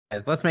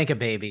Let's make a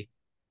baby.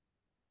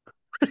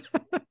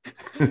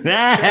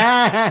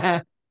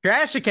 That's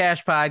Crash a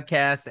Cash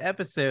Podcast,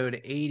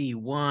 episode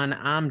 81.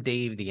 I'm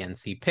Dave, the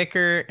NC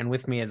Picker, and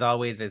with me, as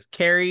always, is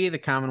Carrie, the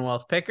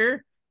Commonwealth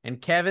Picker, and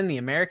Kevin, the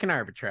American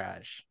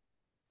Arbitrage.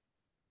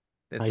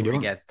 That's How you where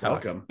doing? you guys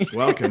talk.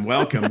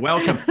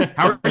 welcome.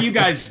 How are you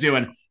guys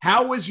doing?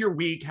 How was your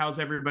week? How's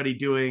everybody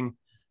doing?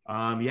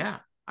 Yeah,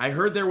 I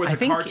heard there was a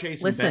car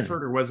chase in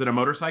Bedford, or was it a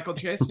motorcycle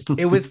chase?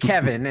 It was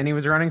Kevin, and he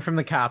was running from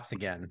the cops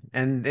again,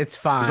 and it's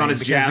fine. It was on his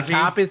because the Jazzy?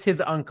 cop is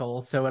his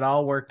uncle, so it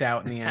all worked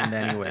out in the end,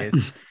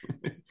 anyways.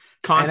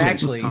 Content, And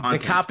actually, content.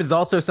 the cop is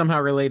also somehow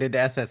related to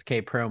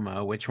SSK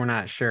Promo, which we're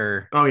not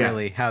sure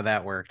really how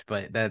that worked,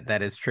 but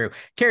that is true.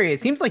 Carrie,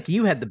 it seems like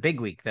you had the big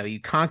week, though. You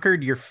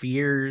conquered your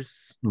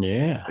fears.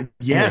 Yeah.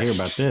 Yes. I hear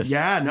about this.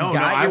 Yeah, You no,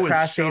 got I your was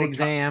prostate so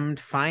examined,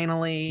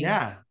 finally.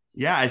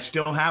 Yeah, I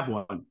still have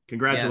one.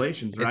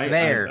 Congratulations, Yes, right? It's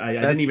there. I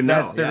didn't even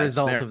know. That's the Yeah, it's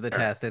result there. of the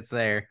test. It's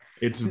there.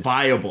 It's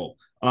viable.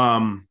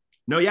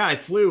 No, yeah, I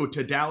flew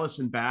to Dallas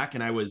and back,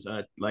 and I was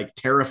like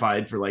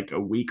terrified for like a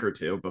week or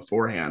two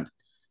beforehand.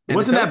 It And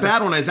wasn't it's that over.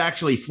 bad when I was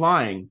actually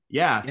flying.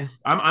 Yeah. Yeah.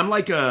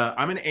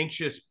 I'm an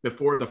anxious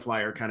before the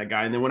flyer kind of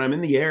guy, and then when I'm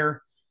in the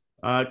air,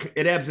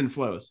 it ebbs and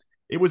flows.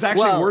 It was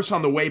actually worse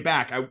on the way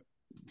back.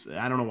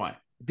 I don't know why.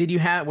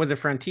 Was it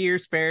Frontier,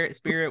 Spirit?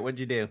 What'd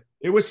you do?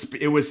 It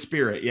was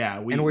Spirit. Yeah.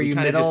 We And were you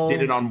kind of middle, just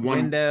did it on one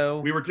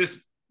window?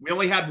 We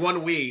only had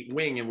one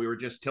wing, and we were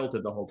just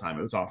tilted the whole time.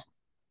 It was awesome.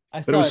 I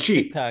But it was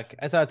cheap. I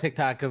saw a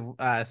TikTok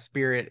of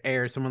Spirit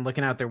Air, someone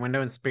looking out their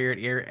window and Spirit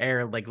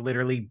Air like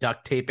literally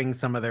duct taping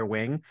some of their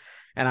wing.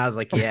 And I was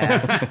like,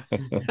 yeah.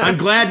 I'm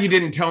glad you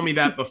didn't tell me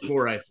that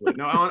before I flew.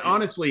 No,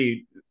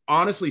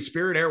 honestly,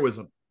 Spirit Air was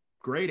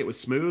great. It was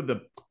smooth.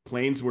 The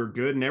planes were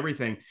good and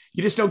everything.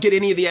 You just don't get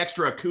any of the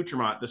extra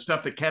accoutrement, the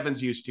stuff that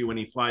Kevin's used to when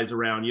he flies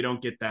around. You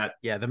don't get that.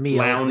 Yeah, the meal,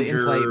 lounger. the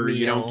in-flight meal.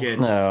 You don't get.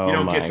 Oh, you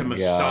don't get my the gosh.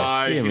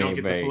 massage. Give You me don't a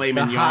get the break. filet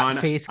the mignon. hot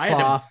face I had to-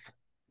 cloth.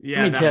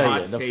 Yeah, Let me tell you,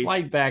 hot the face.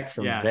 flight back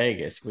from Yeah.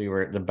 Vegas,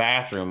 the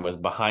bathroom was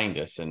behind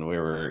us, and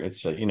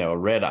it's a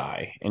red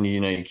eye, and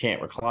you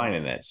can't recline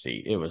in that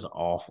seat. It was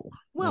awful.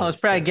 Well, it's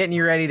probably getting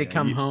you ready to Yeah,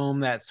 come you- home.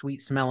 That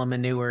sweet smell of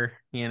manure,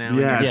 in Yeah,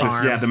 your just-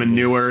 farm. yeah, the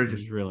manure. It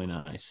was really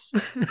nice.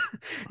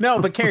 No,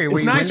 but Carrie, were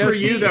It's you nice window for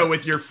you seat? though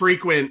with your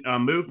frequent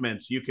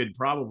movements. You could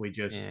probably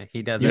just, Yeah,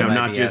 he does.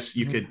 not IBS. just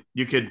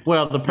you could.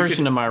 Well, the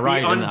person to my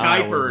right be in the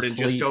aisle was undiapered and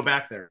just asleep. go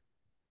back there.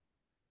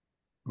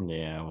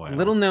 Yeah, well,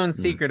 Little known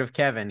secret of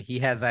Kevin, he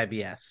has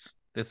IBS.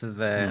 This is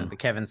the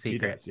Kevin He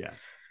secret. does, yeah.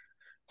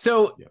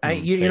 So Yeah.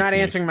 you're Fake not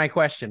news. answering my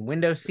question.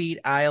 Window seat,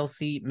 aisle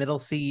seat, middle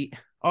seat.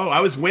 Oh,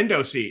 I was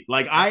window seat.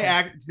 Like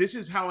this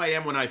is how I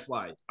am when I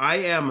fly. I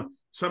am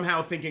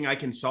somehow thinking I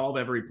can solve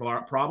every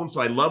problem. So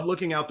I love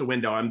looking out the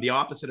window. I'm the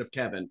opposite of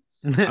Kevin.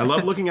 I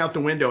love looking out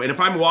the window. And if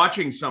I'm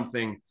watching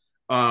something,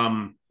 You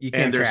can't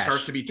and there crash.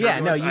 starts to be Yeah,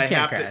 no, turbulence, you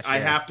can't crash.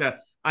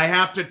 I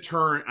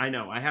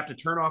have to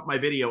turn off my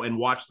video and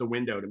watch the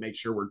window to make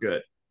sure we're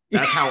good.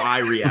 That's how I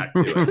react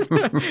to it. It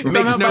makes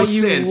Somehow no by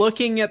you sense.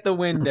 looking at the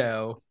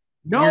window.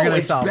 No, You're gonna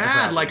it's solve the bad.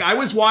 problem. Like I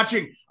was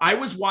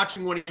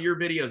watching one of your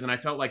videos and I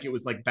felt like it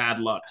was like bad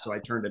luck. So I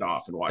turned it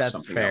off and watched That's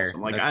something fair. else.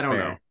 I'm like, That's I don't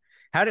fair.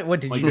 know. What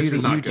did Like, you do? this The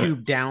is not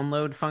YouTube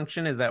download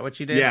function? Is that what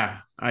you did? Yeah,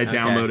 I Okay.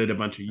 downloaded a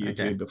bunch of YouTube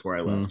Okay. before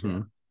I left.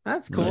 Mhm.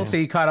 That's cool. Yeah. So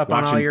you caught up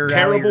on all Watching your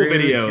terrible rally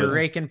routes, videos. your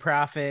rake and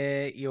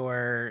profit,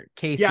 your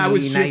Casey Yeah, I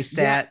was just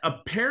Neistat.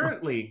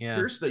 apparently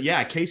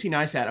Yeah. Casey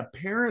Neistat.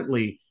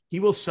 Apparently, he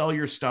will sell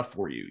your stuff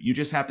for you. You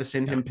just have to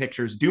send him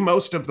pictures. Do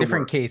most of the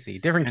Different work. Casey.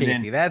 And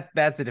then-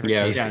 That's a different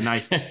Yeah, Casey. Yeah,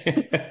 nice.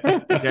 Yeah,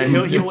 Yeah,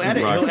 he'll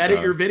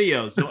edit your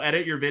videos. He'll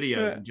edit your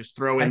videos and just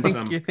throw in I think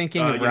some. you're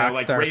thinking of like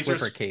Rockstar Razor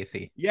Flipper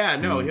Casey. Yeah,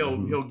 no,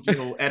 Mhm.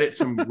 he'll edit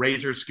some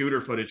Razor scooter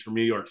footage from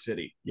New York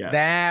City. Yes.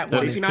 That So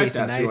one is Casey Casey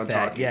Neistat's who I'm Neistat.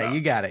 talking Yeah, about.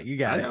 you got it. You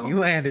got I it. know. You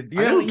landed.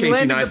 I know who You Casey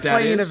landed the Neistat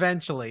plane is.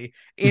 eventually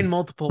in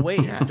multiple ways.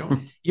 Yeah,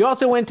 don't- You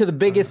also went to the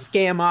biggest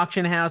scam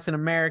auction house in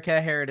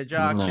America, Heritage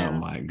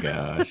Auctions. Oh my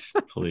gosh!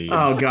 Please.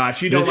 Oh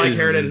gosh, you don't This like is-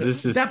 Heritage.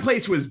 this is- That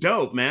place was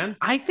dope, man.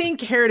 I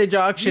think Heritage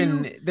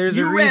Auction. There's a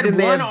you read reason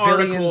they one have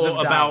billions article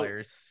of about-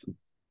 dollars.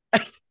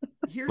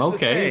 Here's the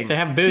Okay, thing. if they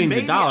have billions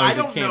Maybe- of dollars, I it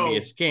don't can't be know. a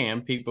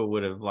scam. People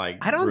would have I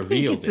don't think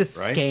revealed it's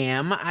a it, right?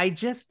 scam. I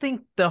just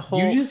think the whole.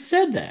 You just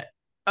said that.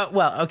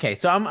 Well, okay,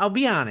 so I'll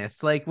be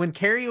honest. Like when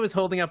Carrie was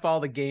holding up all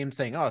the games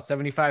saying, "Oh,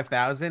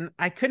 75,000,"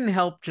 I couldn't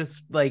help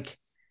just like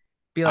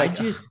be I like,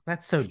 just "Ugh,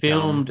 that's so dumb.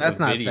 filmed That's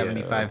a not video.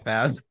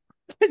 75,000."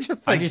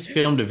 Just I like just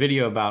filmed a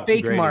video about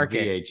fake grading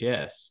market.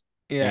 VHS,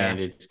 yeah, and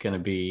it's going to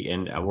be,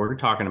 and we're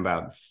talking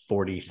about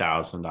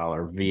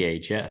 $40,000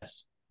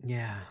 VHS.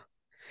 yeah.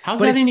 How's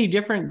But that it's- any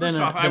different than,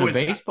 First off, a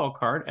baseball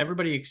card?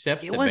 Everybody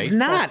accepts It that was baseball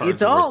not. cards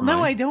It's are all worth no.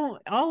 money. I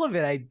don't. All of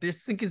it. I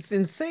just think it's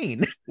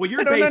insane. Well,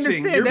 I don't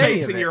understand you're any of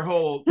basing it. your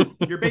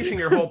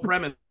whole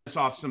premise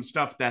off some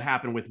stuff that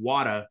happened with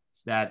WADA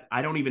that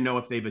I don't even know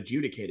if they've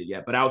adjudicated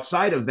yet. But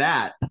outside of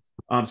that,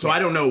 I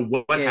don't know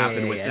what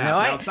happened with that. No,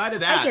 But outside of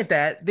that, I get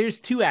that. There's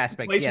two the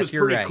aspects. place Yes, was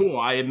you're pretty right.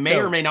 cool. It may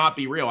So- or may not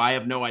be real. I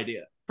have no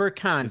idea.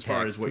 For as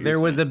far as context, what there you're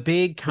was saying. a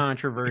big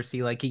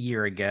controversy like a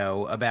year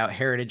ago about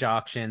heritage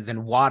auctions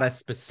and WADA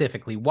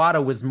specifically.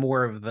 WADA was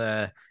more of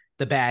the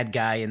bad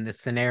guy in this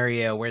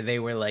scenario where they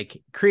were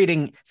like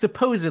creating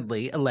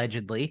supposedly,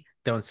 allegedly,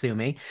 don't sue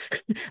me,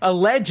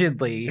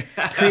 allegedly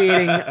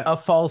creating a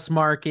false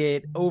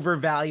market,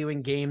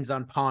 overvaluing games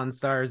on Pawn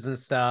Stars and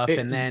stuff, and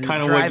It's then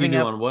kind of what you driving do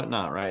up. on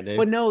Whatnot, right, Dave?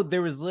 Well, no,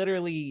 there was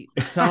literally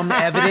some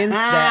evidence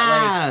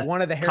that like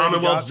one of the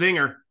Commonwealth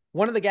Zinger.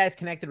 one of the guys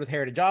connected with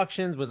Heritage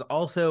Auctions was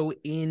also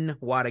in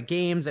WADA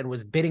Games and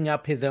was bidding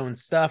up his own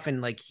stuff.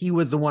 And like he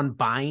was the one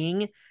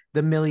buying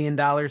the $1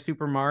 million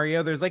Super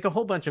Mario. There's like a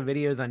whole bunch of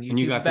videos on And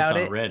you YouTube got this about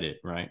on it. Reddit,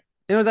 right?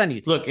 It was on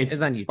YouTube. Look, it's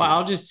on YouTube. Well,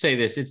 I'll just say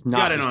this: it's not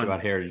Got it just on.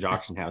 about Heritage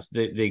Auction House.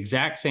 The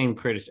exact same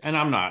criticism, and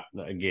I'm not.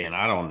 Again,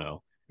 I don't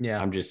know. Yeah,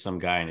 I'm just some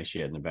guy in a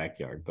shed in the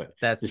backyard. But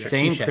that's the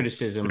same sheds.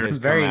 criticism There's has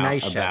very come out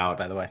nice sheds, about,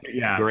 by the way.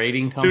 Yeah,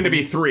 grading soon to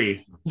be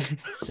companies. 3.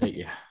 So,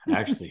 yeah,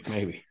 actually,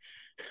 maybe.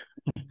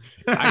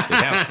 I actually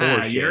have 4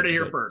 sheds. You heard it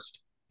here but first.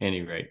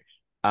 Any rate,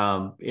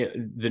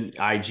 the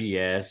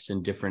IGS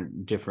and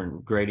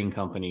different grading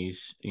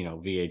companies,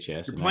 VHS.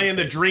 You're and playing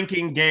the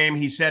drinking game.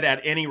 He said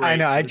at any rate. I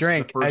know. So I this is the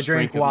drank first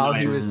drink of the while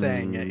night. he was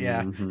saying it.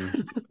 Yeah.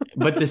 Mhm.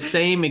 But the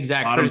same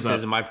exact Bottoms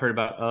criticism I've heard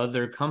about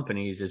other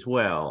companies as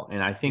well.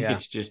 And I think Yeah.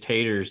 it's just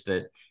haters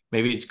that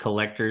maybe it's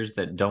collectors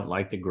that don't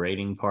like the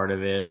grading part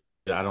of it.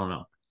 I don't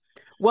know.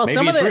 Well, Maybe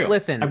some of it's the real.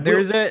 listen,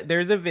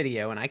 there's a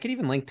video, and I could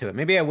even link to it.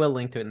 Maybe I will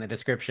link to it in the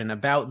description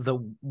about the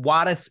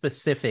WADA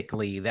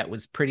specifically that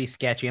was pretty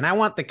sketchy. And I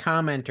want the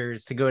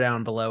commenters to go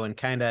down below and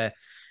kind of,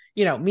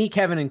 me,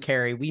 Kevin, and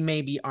Carrie, we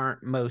maybe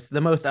aren't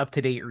the most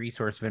up-to-date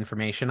resource of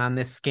information on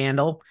this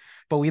scandal,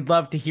 but we'd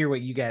love to hear what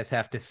you guys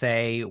have to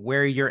say,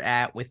 where you're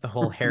at with the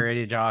whole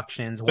heritage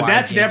auctions. But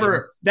that's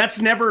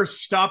never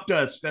stopped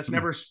us. That's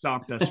never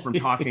stopped us from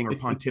talking or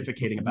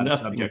pontificating about a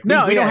subject.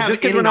 No, we don't have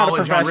just any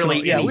knowledge on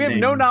really yeah, anything. we have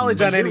no knowledge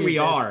But on here any we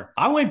of this. are.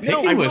 I went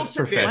picking I with will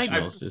say this.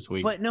 professionals this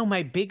week. But no,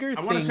 my bigger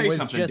thing was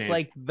something, just Dave.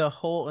 like the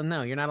whole.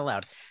 No, you're not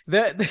allowed.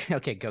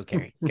 Okay, go,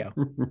 Carrie.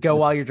 Go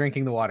while you're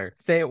drinking the water.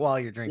 Say it while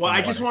you're drinking. Well, the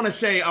I just water.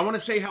 want to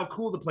say how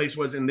cool the place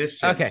was in this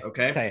sense.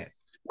 Okay. Say it.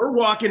 We're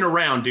walking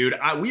around, dude.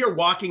 We are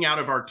walking out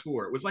of our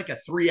tour. It was like a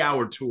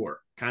 3-hour tour,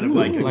 kind of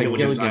like a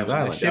Gilligan's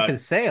Island. The ship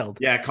has sailed.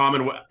 Yeah,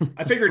 Commonwealth.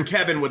 I figured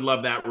Kevin would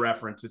love that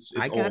reference. It's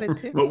I got old.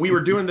 it too. But we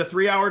were doing the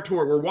 3-hour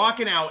tour. We're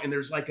walking out, and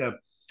there's like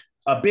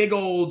a big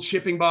old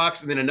shipping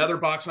box, and then another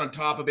box on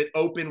top of it,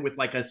 open with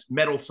like a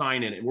metal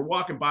sign in it. And we're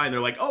walking by, and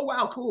they're like, "Oh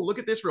wow, cool! Look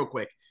at this real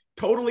quick."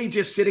 Totally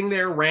just sitting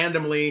there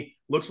randomly.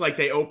 Looks like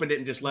they opened it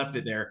and just left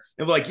it there.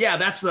 And they're like, "Yeah,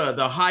 that's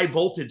the high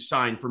voltage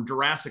sign from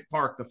Jurassic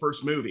Park, the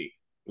first movie."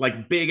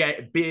 Like big.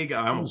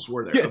 I almost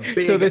swore there. A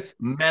big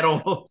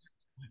metal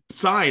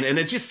sign, and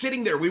it's just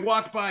sitting there. We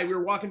walked by. We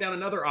were walking down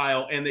another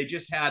aisle, and they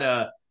just had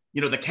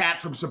the cat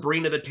from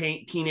Sabrina the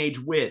Teenage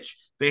Witch.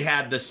 They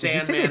had the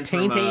Sandman. Did you say the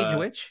Teenage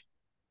Witch?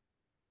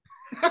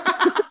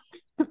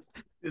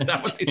 Is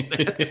that what they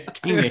said?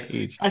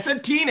 Teenage. I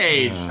said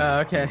teenage.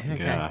 Okay.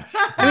 Gosh.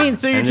 I mean,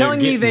 so you're telling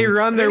me they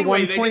run their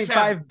Anyway, they just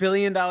 $1.5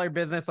 billion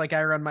business like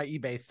I run my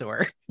eBay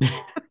store?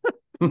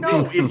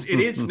 No,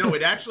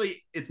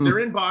 they're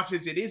in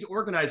boxes. It is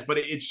organized, but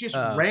it's just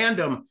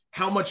random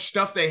how much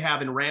stuff they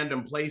have in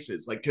random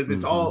places. Like, because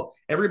it's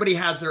everybody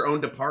has their own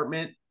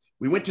department.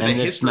 We went to the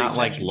history not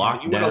section.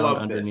 Like locked down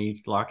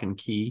underneath lock and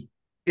key.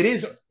 It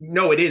is.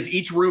 No, it is.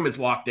 Each room is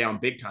locked down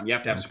big time. You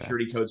have to have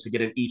security codes to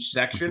get in each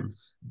section. Mm-hmm.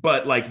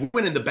 But like we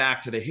went in the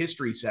back to the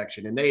history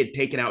section, and they had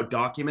taken out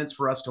documents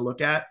for us to look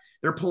at.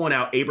 They're pulling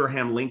out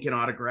Abraham Lincoln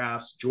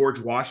autographs,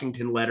 George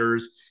Washington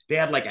letters. They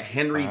had like a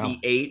Henry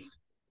VIII.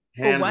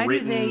 Well, why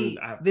do they?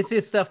 This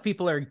is stuff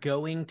people are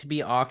going to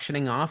be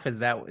auctioning off. Is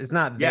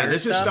not? Yeah,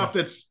 this is stuff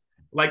that's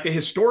like the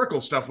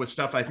historical stuff with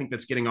stuff I think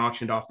that's getting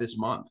auctioned off this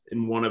month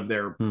in one of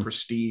their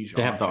prestige.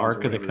 They have the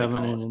Ark of the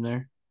Covenant in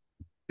there.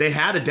 They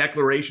had a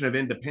Declaration of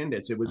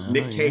Independence. It was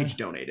Nick Cage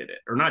donated it,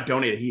 or not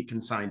donated. He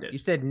consigned it. You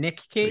said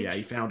Nick Cage? So, yeah,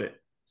 he found it.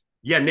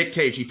 Yeah, Nick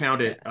Cage. He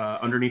found it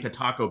underneath a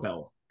Taco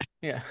Bell.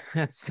 Yeah,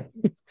 that's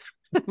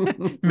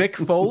Mick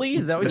Foley.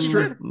 Is that what you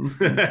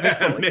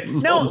said?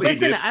 No,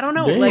 listen. I don't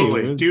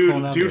know.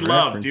 Dude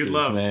love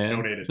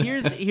donated.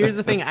 Here's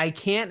the thing. I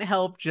can't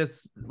help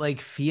just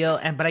like feel,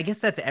 but I guess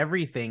that's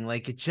everything.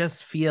 Like it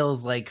just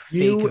feels like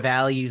fake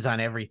values on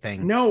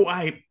everything. No,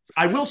 I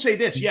will say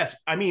this. Yes,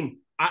 I mean.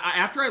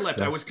 After I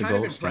left, I was kind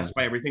of impressed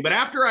by everything. But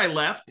after I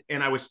left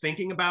and I was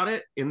thinking about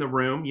it in the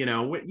room,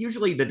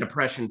 usually the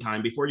depression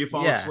time before you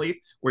fall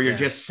asleep, where you're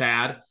just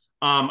sad.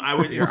 I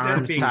was instead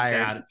of being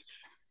sad.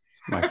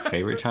 It's my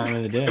favorite time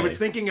of the day. I was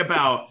thinking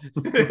about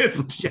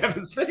it's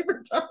Kevin's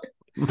favorite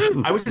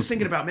time. I was just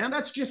thinking about, man,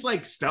 that's just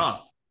like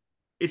stuff.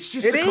 It's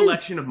just a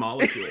collection of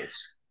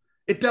molecules.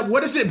 What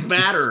does it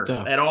matter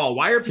at all?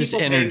 Why are people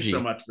paying so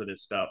much for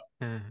this stuff?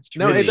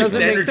 No, it doesn't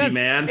make sense,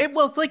 man.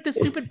 It's like the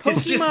stupid Pokemon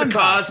It's just the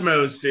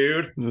cosmos,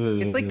 dude.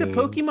 It's like the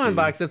Pokemon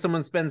box that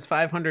someone spends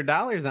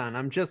 $500 on.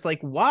 I'm just like,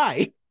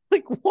 why?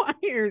 Like, why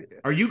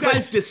Are you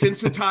guys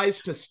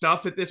desensitized to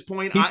stuff at this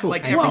point? I People,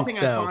 like I think everything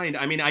I so. find.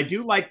 I mean, I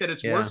do like that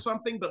it's Yeah. worth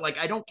something, but like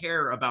I don't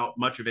care about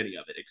much of any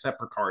of it except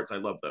for cards. I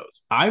love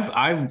those.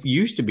 I've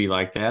used to be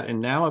like that, and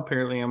now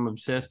apparently I'm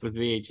obsessed with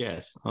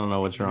VHS. I don't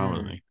know what's wrong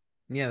with Mm. me.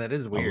 Yeah, that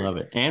is I weird. love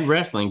it. And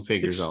wrestling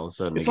figures It's all of a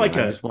sudden it's again. like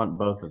I a just want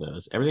both of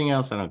those. Everything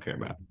else I don't care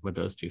about. But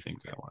those two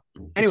things I want.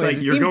 it's Anyways, like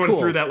it you're seemed going through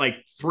cool. that like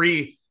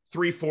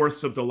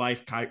three-fourths of the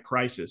life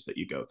crisis that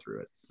you go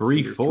through it.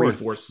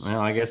 Three-fourths. Well,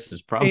 I guess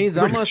it's probably He's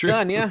pretty almost true.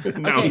 done, yeah.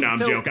 No, Okay, no, I'm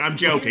so joking. I'm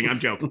joking. here's I'm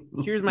joking.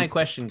 here's my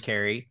question,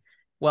 Carrie.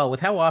 Well, with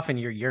how often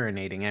you're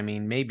urinating, I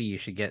mean, maybe you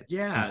should get some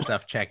Yeah.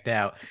 stuff checked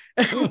out.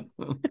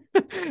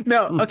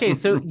 No, okay,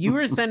 so you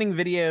were sending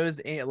videos.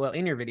 Well,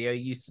 in your video,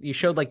 you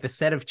showed like the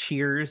set of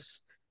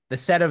Cheers, the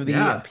set of the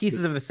Yeah.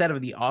 pieces of the set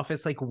of The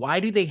Office. Like, why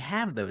do they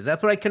have those?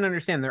 That's what I couldn't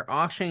understand. They're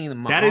auctioning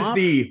them That is off.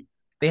 the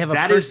They have a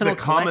that is the personal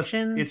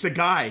collection. It's a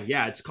guy.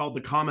 Yeah, it's called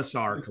the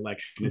Commissar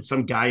Collection. It's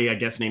some guy, I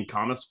guess, named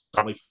Commissar.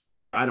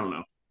 I don't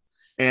know.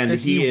 And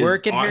Does he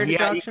work at he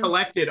Heritage Auctions?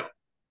 collected.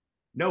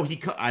 No,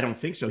 I don't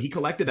think so. He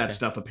collected that Okay.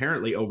 stuff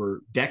apparently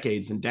over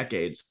decades and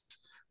decades.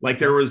 Like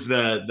Okay. there was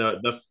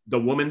the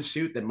woman's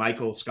suit that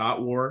Michael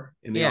Scott wore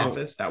in The Yeah.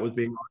 Office that was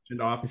being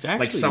auctioned off. It's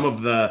Like actually some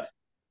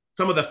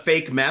of the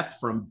fake meth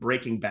from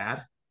Breaking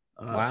Bad.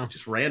 Wow. So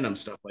just random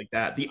stuff like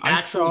that. The I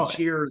actual saw-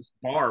 Cheers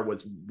bar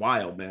was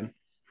wild, man.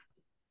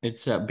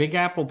 It's a Big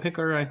Apple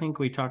Picker. I think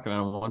we talked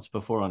about him once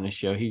before on this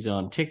show. He's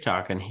on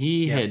TikTok, and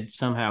he Yeah. had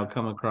somehow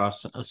come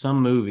across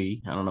some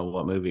movie. I don't know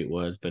what movie it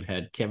was, but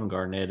had Kevin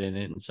Garnett in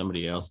it and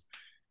somebody else.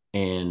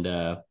 And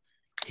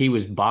he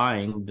was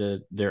buying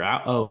their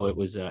out. Oh, it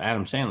was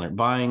Adam Sandler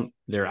buying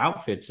their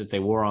outfits that they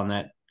wore on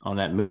that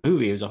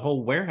movie. It was a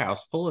whole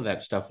warehouse full of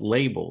that stuff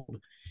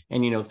labeled.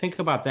 And think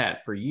about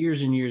that. For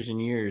years and years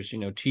and years,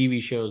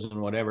 TV shows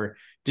and whatever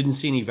didn't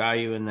see any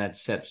value in that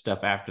set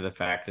stuff after the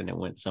fact, and it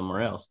went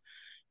somewhere else.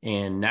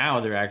 And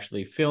now they're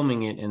actually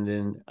filming it. And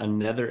then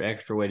another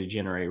extra way to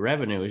generate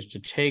revenue is to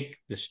take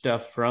the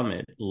stuff from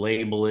it,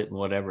 label it and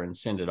whatever, and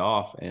send it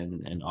off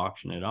and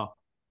auction it off.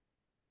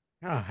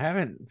 Oh, I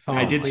haven't.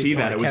 I did see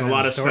that. It was a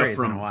lot of stuff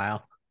from in a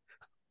while.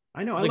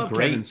 I know. I It's a love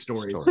great Kevin's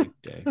stories. story,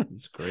 Dave.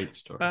 It's a great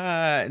story.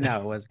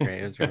 No, it was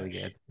great. It was really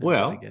good.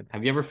 Well, really good.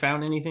 have you ever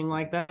found anything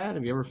like that?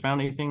 Have you ever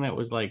found anything that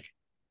was like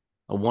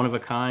a one of a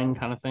kind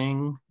kind of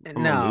thing? from a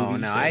No,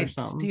 movie no, set or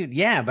something? dude,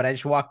 yeah, but I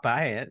just walk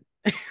by it.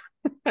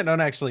 I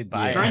don't actually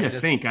buy Yeah. it. Trying I to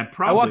just- think.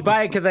 I walk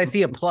by it because I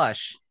see a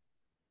plush.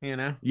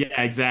 Yeah,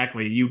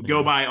 exactly. You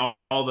go by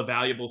all the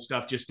valuable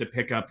stuff just to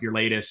pick up your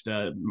latest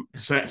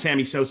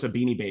Sammy Sosa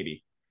Beanie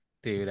Baby.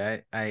 Dude,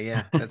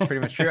 yeah, that's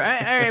pretty much true.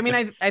 I mean,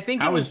 I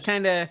think it was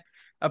kind of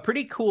a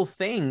pretty cool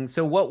thing.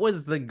 So, what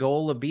was the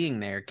goal of being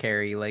there,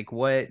 Carrie? Like,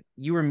 what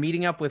you were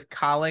meeting up with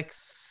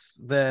Calix,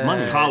 the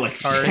Money.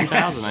 Calix, card-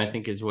 10,000, I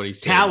think, is what he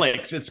said.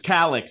 Calix. It's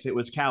Calix. It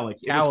was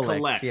Calix. It was Calix,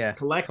 Collects. yeah,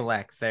 Collects.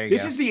 Collects. There you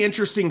This go. is the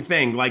interesting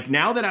thing. Like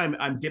now that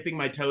I'm dipping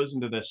my toes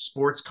into the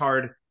sports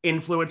card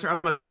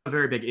influencer, I'm a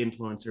very big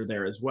influencer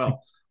there as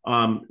well.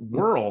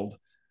 World.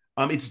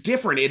 It's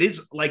different. It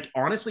is like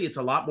honestly, it's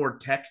a lot more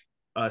tech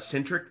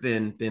centric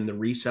than the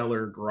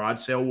reseller garage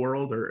sale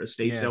world or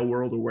estate sale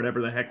world or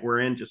whatever the heck we're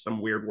in, just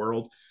some weird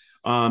world.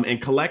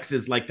 And Collects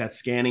is like that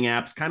scanning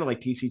apps, kind of like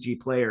TCG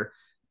Player.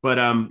 But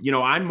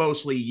I'm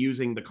mostly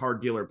using the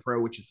Card Dealer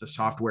Pro, which is the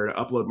software to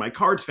upload my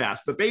cards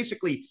fast. But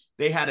basically,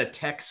 they had a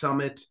tech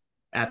summit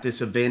at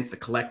this event, the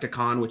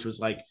Collecticon, which was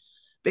like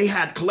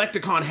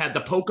Collecticon had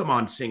the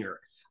Pokemon singer.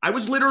 I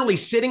was literally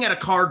sitting at a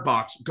card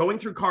box, going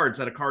through cards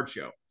at a card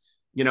show,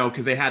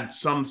 because they had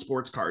some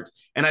sports cards.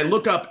 And I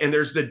look up and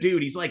there's the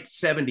dude, he's like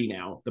 70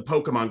 now, the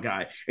Pokemon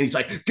guy. And he's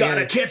like,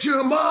 gotta catch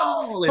them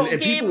all.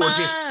 And people were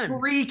just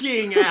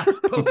freaking out.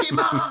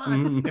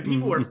 Pokemon. And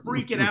people were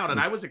freaking out. And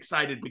I was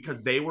excited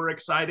because they were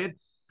excited.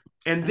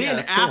 And then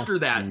after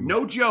that,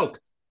 no joke,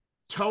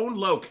 Tone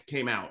Loc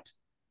came out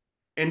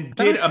and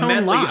did a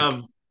medley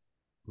of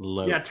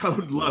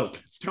Tone Loc.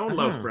 It's Tone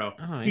Loc, bro.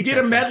 He did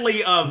a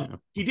medley of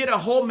he did a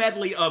whole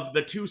medley of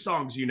the two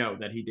songs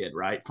that he did,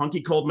 right?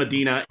 Funky Cold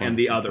Medina and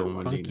the other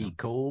one. Funky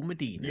Cold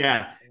Medina.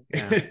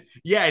 Yeah.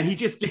 Yeah, and he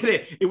just did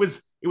it. It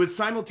was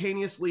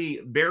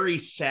simultaneously very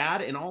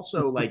sad and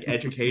also like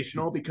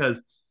educational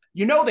because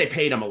they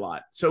paid him a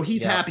lot. So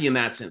he's happy in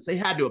that sense. They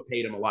had to have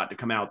paid him a lot to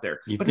come out there.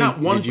 But not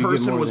one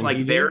person was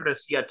like there to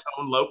see a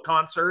Tone Loc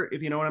concert,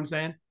 if you know what I'm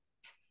saying.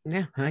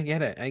 Yeah, I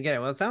get it.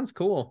 Well, it sounds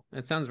cool.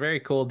 It sounds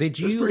very cool. Did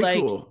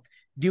you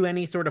do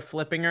any sort of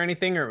flipping or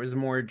anything, or it was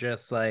more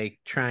just like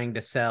trying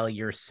to sell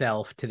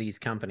yourself to these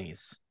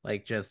companies?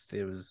 Like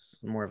it was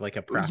more of like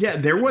a process. Yeah,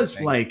 there was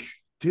thing. Like,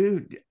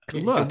 dude,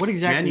 look, what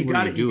exactly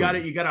man, you got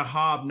to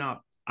hobnob.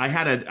 I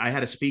had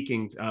a speech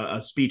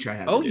I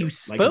had. Oh, to do, you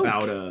spoke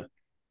like about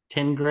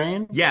 10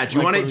 grand. Yeah. Do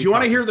you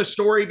want to hear the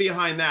story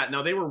behind that?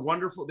 Now they were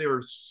wonderful. They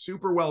were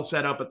super well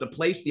set up at the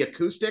place. The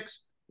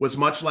acoustics was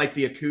much like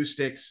the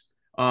acoustics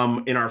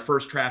in our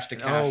first Trash to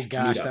Cash. Oh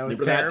gosh, meetup. that was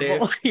Remember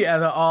terrible. That, yeah,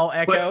 the all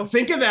echo. But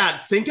think of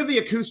that. Think of the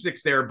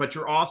acoustics there, but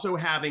you're also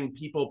having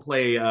people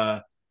play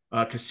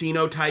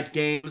casino type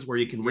games where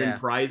you can win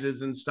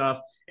prizes and stuff,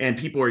 and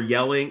people are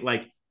yelling.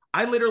 Like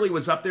I literally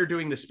was up there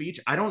doing the speech.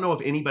 I don't know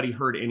if anybody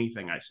heard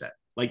anything I said.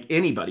 Like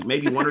anybody,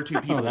 maybe one or two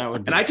people. That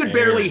would be and I could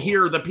barely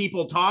hear the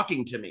people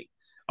talking to me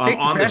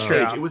on the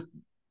stage. Off. It was,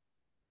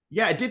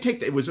 yeah, it did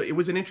take. It was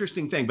an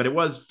interesting thing, but it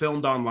was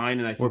filmed online,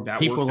 and I think that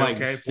people worked like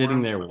okay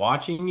sitting there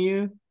watching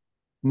you.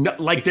 No,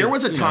 like because, there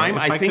was a time,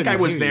 I think I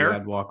was there.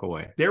 I'd walk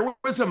away. There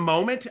was a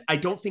moment. I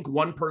don't think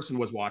one person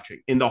was watching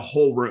in the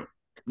whole room.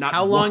 Not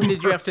how long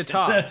did you have to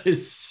talk? That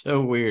is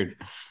so weird.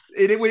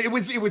 It was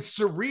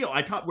surreal.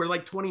 I thought we're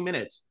like 20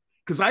 minutes.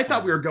 Because I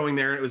thought we were going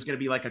there and it was going to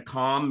be like a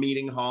calm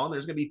meeting hall. And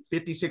there's going to be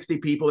 50, 60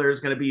 people. There's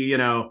going to be,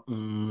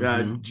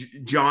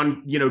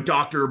 John,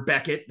 Dr.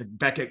 Beckett, the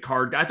Beckett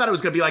card guy. I thought it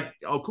was going to be like,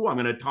 oh, cool. I'm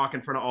going to talk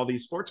in front of all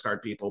these sports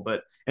card people.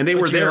 And they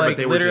were there, like but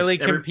they literally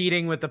were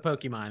competing with the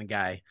Pokemon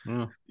guy.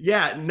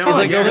 Yeah, no. He's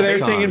like over there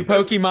singing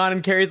Pokemon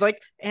and Carrie's like,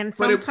 and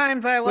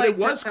sometimes I like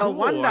to sell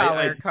cool.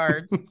 $1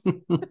 cards.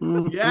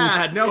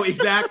 Yeah, no,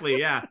 exactly.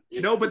 Yeah.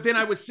 No, but then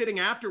I was sitting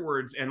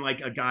afterwards and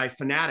like a guy,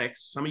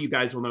 Fanatics, some of you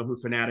guys will know who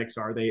Fanatics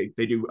are. They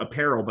do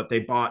apparel, but they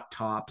bought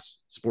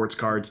Topps sports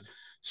cards.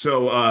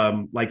 So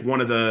like one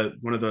of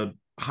the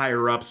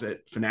higher ups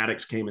at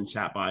Fanatics came and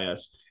sat by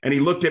us and he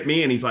looked at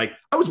me and he's like,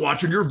 I was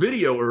watching your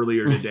video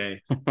earlier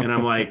today. And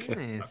I'm like,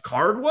 nice. A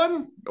card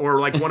one or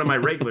like one of my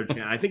regular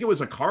channels? I think it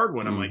was a card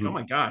one. I'm like, oh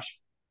my gosh,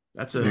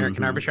 that's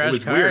American Arbitrage. It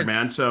was cards. weird,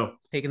 man. So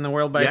taking the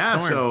world by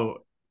storm. So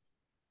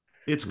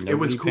it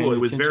was cool. It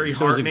was very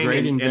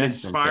heartening and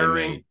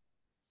inspiring.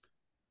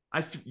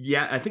 I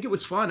think it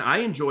was fun. I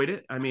enjoyed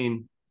it. I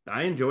mean,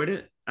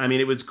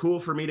 it was cool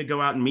for me to go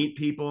out and meet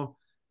people.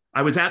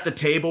 I was at the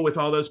table with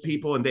all those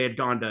people and they had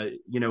gone to,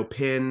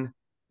 Penn,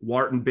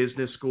 Wharton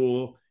Business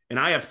School, and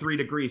I have 3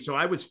 degrees. So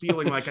I was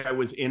feeling like I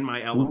was in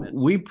my element.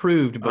 We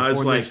proved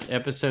before this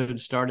episode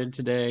started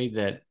today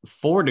that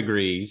 4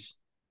 degrees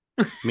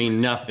mean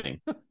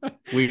nothing.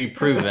 We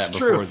proved that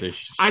before this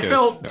show I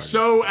felt started.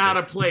 So out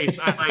of place.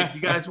 I'm like,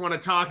 you guys want to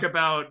talk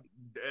about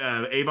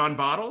Avon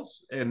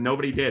bottles? And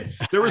nobody did.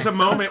 There was a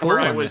moment where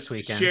I was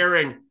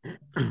sharing.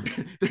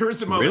 There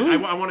was a moment.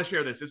 Really? I want to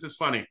share this. This is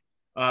funny.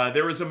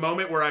 There was a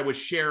moment where I was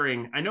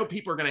sharing. I know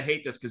people are going to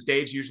hate this because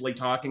Dave's usually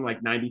talking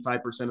like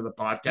 95% of the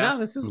podcast. No,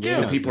 this is good.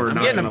 So people are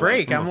not getting a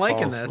break. I'm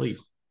liking this.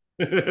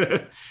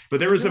 But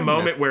there was a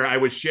moment where I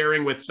was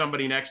sharing with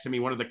somebody next to me,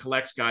 one of the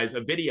collects guys,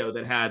 a video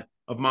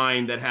of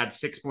mine that had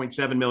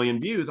 6.7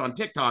 million views on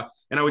TikTok,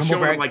 and I was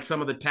showing him like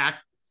some of the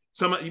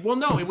well,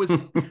 no, it was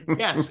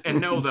yes and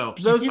no, though.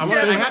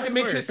 I had to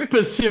mention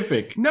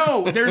specific.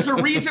 No, there's a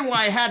reason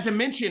why I had to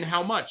mention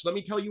how much. Let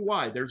me tell you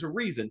why. There's a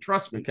reason.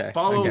 Trust me. Okay.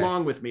 Follow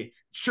along with me.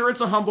 Sure,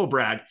 it's a humble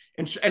brag,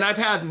 and I've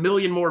had 1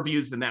 million more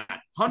views than that.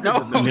 Hundreds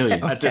of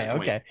millions at this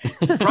point. Okay.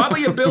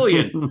 Probably 1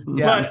 billion.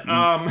 Yeah.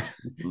 But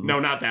no,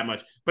 not that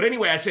much. But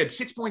anyway, I said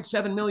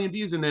 6.7 million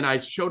views, and then I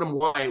showed him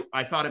why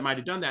I thought it might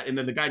have done that. And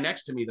then the guy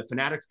next to me, the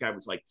Fanatics guy,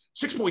 was like,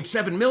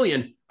 6.7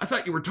 million. I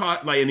thought you were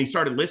talking and he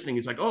started listening.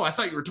 He's like, oh, I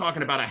thought you were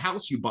talking about a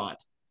house you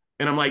bought.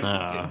 And I'm like,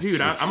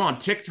 dude, I'm on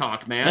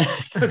TikTok, man.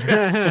 I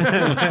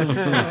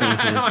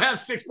don't have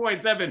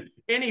 6.7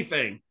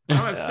 anything. I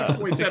don't have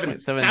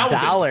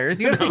 $6.7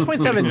 You have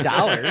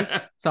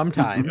 $6.7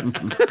 sometimes.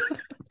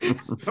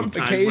 Sometimes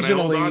occasionally, when I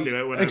hold on to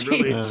it, when I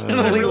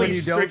really when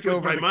you don't go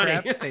over my the money.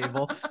 craps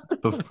table.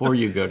 Before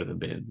you go to the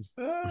bins.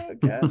 Oh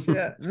gosh,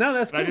 yeah. No,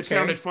 that's good. I just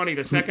found it funny.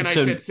 The second I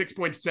said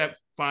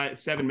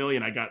 6.7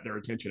 million, I got their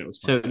attention. It was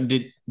funny. So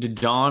did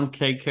Dawn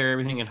take care of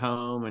everything at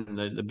home and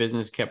the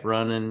business kept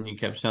running? You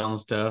kept selling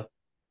stuff?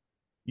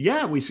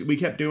 Yeah, we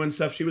kept doing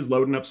stuff. She was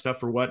loading up stuff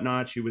for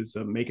Whatnot. She was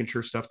making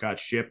sure stuff got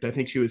shipped. I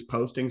think she was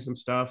posting some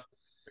stuff.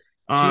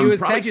 She was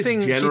probably texting,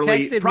 just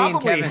generally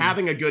probably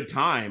having a good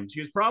time. She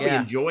was probably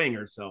enjoying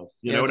herself.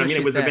 You know what I mean?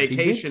 It was said. A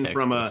vacation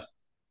from a.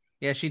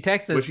 Yeah, she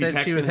texted us,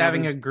 said she was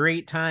having a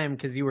great time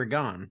because you were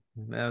gone.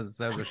 That was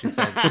what she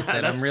said. She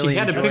said I'm really she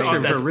had a picture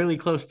of her it. really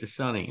close to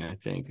Sunny. I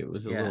think it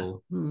was a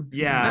little.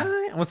 Yeah.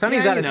 Well,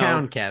 Sunny's out of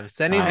town, Kev.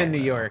 Sunny's in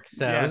New York,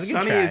 so it was a good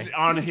Sunny try. is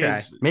on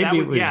his. Maybe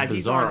it was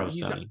Bizarro.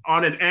 He's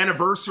on an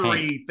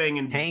anniversary thing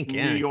in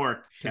New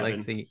York. Kevin.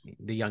 Like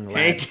the young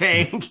lad.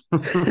 Hank.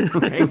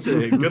 Hank's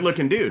a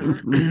good-looking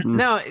dude.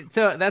 No,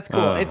 so that's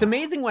cool. It's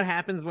amazing what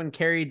happens when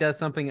Carrie does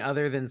something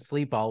other than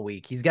sleep all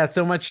week. He's got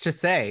so much to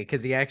say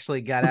because he actually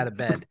got out of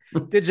bed.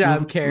 Good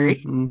job,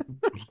 Carrie.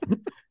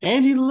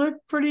 And he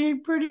looked pretty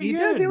He good.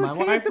 does. He looks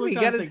handsome. He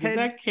got his head. Is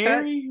that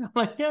Carrie? I'm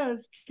like, yeah,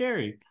 it's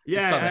Carrie.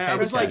 Yeah, I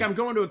was like, I'm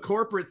going to a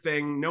corporate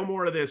thing. No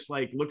more of this,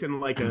 like looking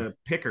like a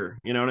picker.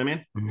 You know what I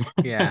mean?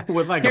 Yeah,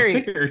 with like Carrie,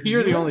 a picker.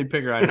 You're the only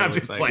picker I know. I'm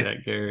just like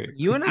that, Carrie.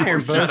 You and I are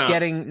both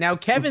getting now.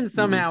 Kevin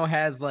somehow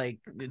has like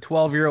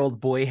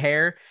 12-year-old boy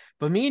hair,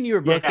 but me and you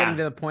are both getting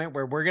to the point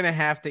where we're gonna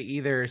have to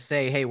either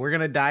say, "Hey, we're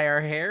gonna dye our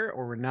hair,"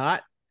 or we're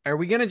not. Are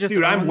we gonna just?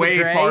 Dude, I'm way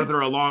farther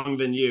along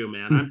than you,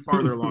 man. I'm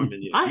farther along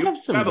than you. I have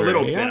some. You have a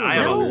little bit. I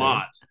have a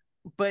lot.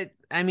 But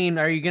I mean,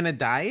 are you gonna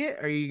dye it?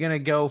 Or are you gonna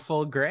go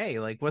full gray?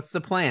 Like, what's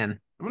the plan?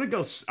 I'm gonna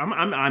go.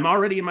 I'm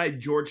already in my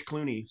George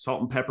Clooney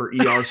salt and pepper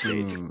ER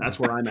stage. That's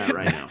where I'm at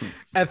right now.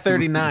 At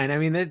 39, I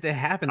mean, it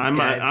happens.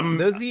 Guys.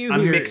 Those of you,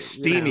 I'm mixed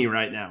steamy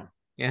right now.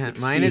 Yeah,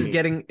 mine is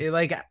getting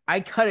like I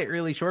cut it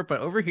really short, but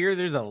over here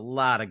there's a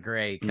lot of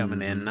gray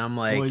coming in. And I'm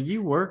like, well,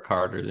 you work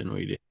harder than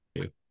we do.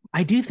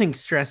 I do think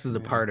stress is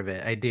a part of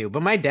it. I do.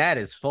 But my dad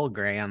is full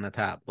gray on the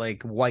top,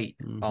 like white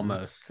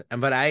almost.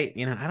 But I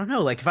don't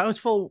know. Like if I was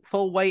full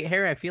white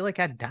hair, I feel like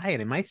I'd dye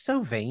it. Am I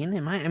so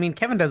vain? I mean,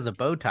 Kevin does the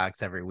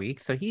Botox every week,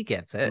 so he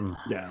gets it.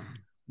 Yeah.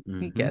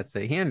 He gets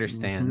it. He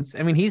understands.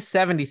 I mean, he's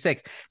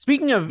 76.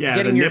 Speaking of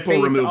getting your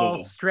face removable. all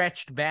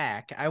stretched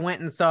back, I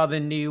went and saw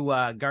the new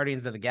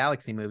Guardians of the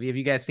Galaxy movie. Have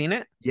you guys seen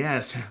it?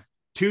 Yes.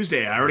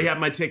 Tuesday. I already have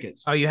my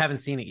tickets. Oh, you haven't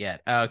seen it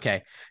yet. Oh,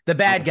 okay. The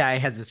bad guy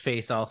has his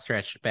face all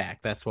stretched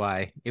back. That's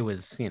why it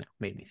was,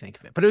 made me think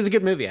of it. But it was a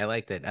good movie. I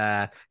liked it.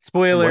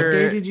 Spoiler. What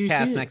day did you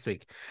cast see it? Next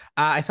week.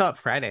 I saw it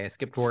Friday. I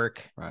skipped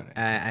work. Friday.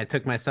 I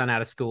took my son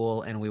out of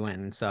school and we went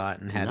and saw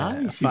it and had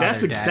Nice. See,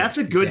 that's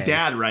a good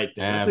dad right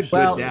there. That's a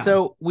good dad.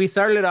 So we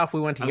started it off.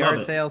 We went to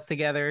yard sales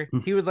together.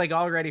 He was like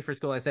all ready for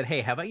school. I said,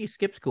 "Hey, how about you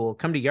skip school?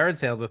 Come to yard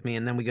sales with me,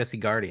 and then we go see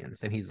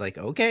Guardians." And he's like,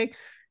 "Okay."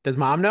 Does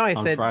mom know? I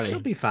said, Friday. She'll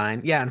be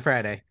fine. Yeah, on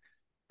Friday.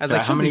 I was so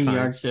like, how many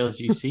yard sales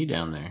do you see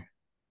down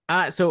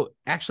there? So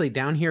actually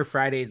down here,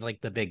 Friday is like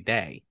the big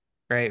day,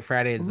 right?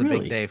 Friday is the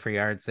big day for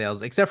yard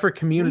sales, except for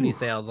community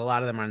sales. A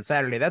lot of them are on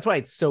Saturday. That's why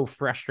it's so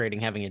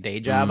frustrating having a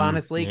day job,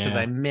 honestly, because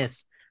I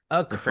miss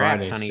a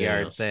crap ton of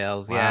yard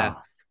sales. Wow. Yeah.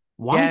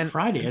 Why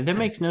Friday? That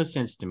makes no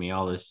sense to me,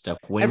 all this stuff.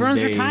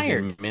 Everyone's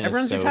retired.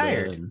 Everyone's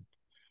retired.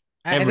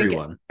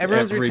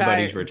 Everyone's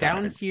retired.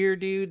 Down here,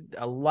 dude,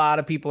 a lot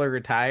of people are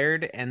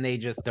retired and they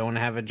just don't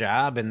have a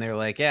job and they're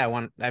like, yeah,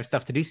 I have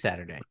stuff to do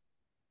Saturday.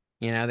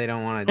 They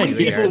don't want to do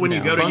people when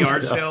you go to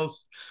yard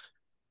sales.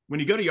 When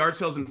you go to yard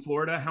sales in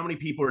Florida, how many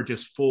people are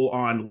just full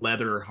on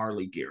leather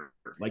Harley gear?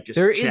 Like just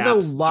there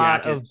chaps, is a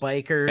lot jackets, of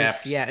bikers.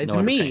 chaps, yeah, it's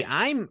me.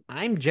 I'm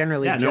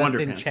generally just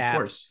in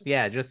chaps.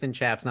 Yeah, just in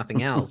chaps,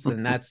 nothing else.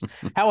 And that's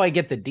how I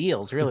get the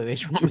deals. Really, they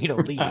just want me to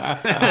leave.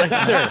 Like,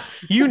 sir,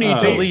 you need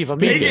to leave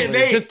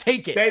immediately. Just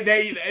take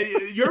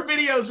it. Your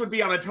videos would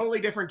be on a totally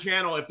different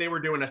channel if they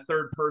were doing a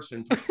third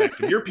person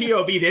perspective. Your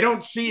POV, they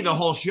don't see the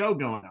whole show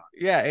going on.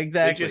 Yeah,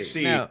 exactly. They just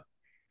see.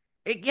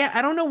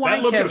 I don't know why.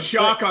 That look of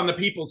shock on the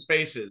people's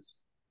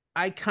faces.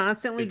 I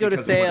constantly go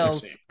to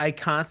sales.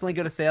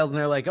 And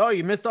they're like, "Oh,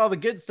 you missed all the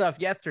good stuff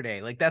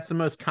yesterday." Like that's the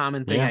most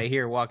common thing I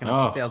hear walking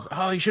up to sales.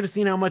 Oh, you should have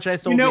seen how much I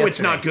sold. It's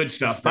not good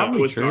stuff. That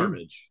was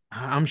garbage.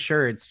 I'm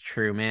sure it's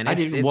true, man.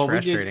 It's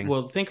frustrating.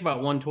 Well, think about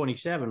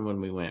 127 when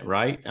we went,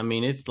 right? I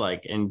mean, it's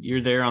like, and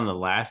you're there on the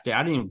last day.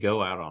 I didn't even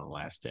go out on the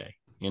last day.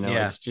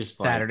 It's just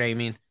Saturday. You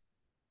mean?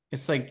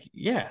 It's like,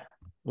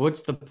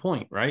 what's the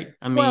point, right?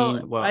 I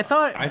mean, I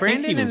thought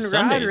Brandon and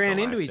Rod ran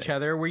into each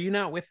other. Were you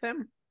not with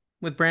them?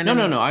 With Brandon?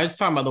 No. I was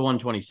talking about the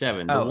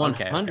 127. The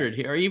 100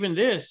 here, or even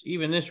this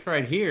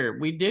right here.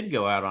 We did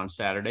go out on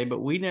Saturday, but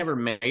we never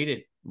made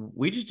it.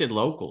 We just did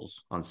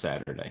locals on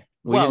Saturday.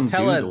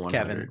 Tell us,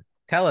 Kevin.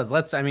 Tell us.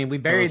 We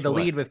buried the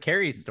lead with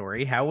Carrie's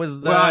story. How was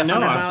the I know.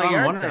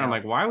 I'm wondering. I'm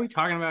like, why are we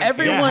talking about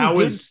everyone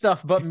did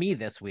stuff but me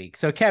this week?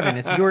 So Kevin,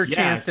 it's your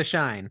chance to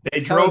shine.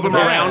 They drove him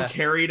around,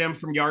 carried him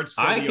from yard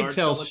sale. I could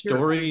tell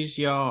stories,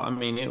 y'all. I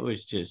mean, it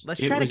was just.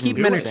 Let's try to keep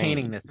them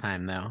entertaining this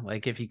time, though.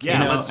 Like if you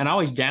can, and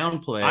always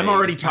downplay. I'm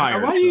already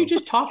tired. Why are you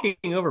just talking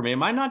over me?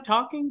 Am I not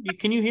talking?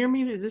 Can you hear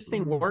me? Does this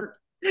thing work?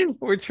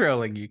 We're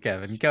trolling you,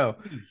 Kevin. Go.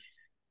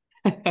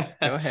 Go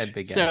ahead,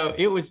 big guy. So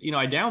it was,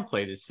 I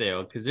downplayed his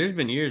sale because there's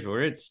been years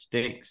where it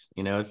stinks.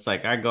 It's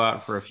like I go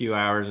out for a few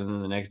hours and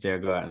then the next day I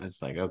go out and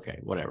it's like, okay,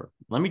 whatever.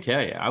 Let me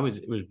tell you,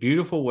 it was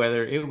beautiful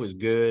weather. It was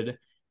good.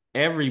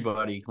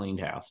 Everybody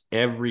cleaned house.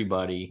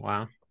 Everybody.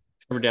 Wow.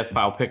 Except for Death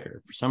Pile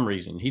Picker. For some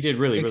reason, he did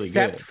really, really good.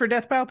 Except for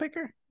Death Pile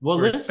Picker?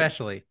 Well,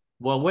 especially.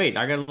 Well, wait,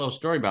 I got a little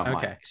story about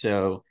Mike.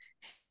 So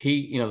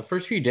he, the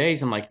first few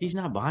days, I'm like, he's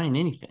not buying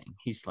anything.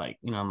 He's like,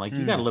 I'm like,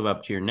 you got to live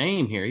up to your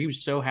name here. He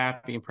was so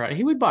happy and proud.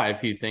 He would buy a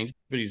few things,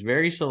 but he's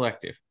very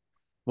selective.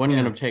 Wasn't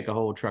going to take a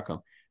whole truck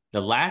home.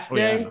 The last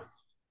day,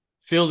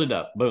 filled it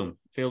up. Boom,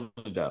 filled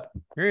it up.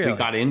 Really? We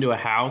got into a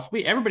house.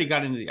 Everybody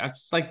got into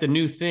it's like the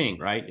new thing,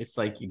 right? It's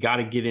like you got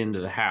to get into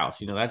the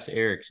house. That's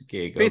Eric's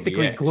gig.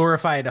 Basically OBX.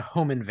 Glorified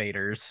home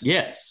invaders.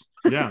 Yes.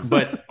 Yeah.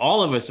 But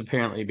all of us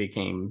apparently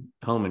became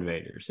home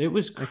invaders. It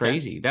was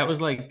crazy. That was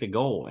like the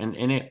goal. And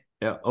it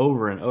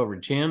over and over.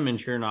 Tim and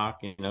Chernock,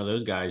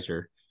 those guys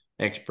are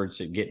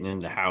experts at getting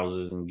into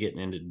houses and getting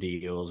into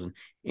deals and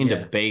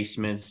into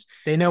basements.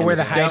 They know where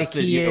the hide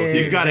key is.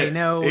 You got they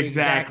know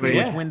exactly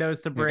which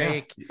windows to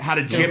break. How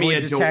to jimmy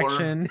a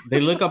door. They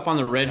look up on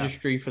the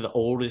registry for the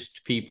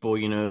oldest people,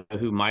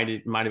 who might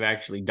have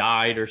actually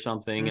died or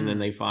something, and then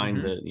they find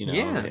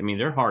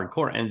they're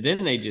hardcore, and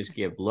then they just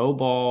give low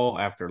ball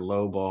after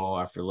low ball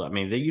after low. I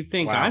mean, you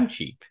think I'm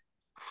cheap?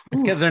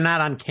 It's because they're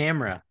not on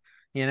camera.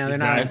 They're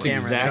not on camera.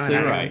 Exactly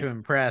right. To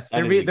impress.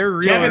 They're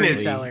real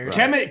sellers.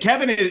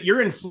 Kevin is.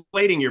 You're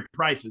inflating your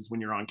prices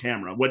when you're on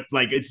camera.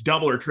 It's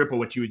double or triple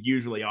what you would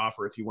usually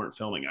offer if you weren't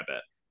filming. I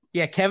bet.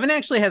 Yeah, Kevin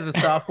actually has a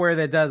software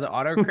that does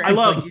autocorrect. I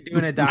love like you do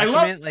in a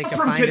document. I love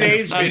from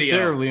today's video.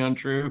 That's terribly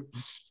untrue.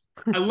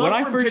 I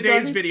love from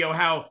today's video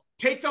how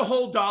take the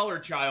whole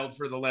 $1, child,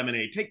 for the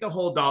lemonade. Take the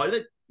whole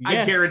 $1. I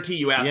Yes. guarantee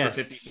you asked for Yes.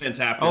 50 cents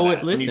after Oh,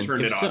 that when you listen,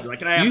 turned if it so, off. You're like,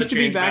 can I have used the to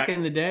be change back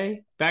in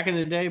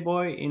the day,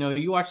 boy, you know,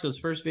 you watch those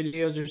first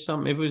videos or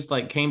something, if it was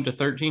like came to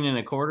 13 and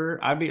a quarter,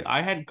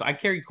 I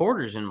carried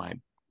quarters in my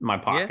Yeah.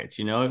 pockets,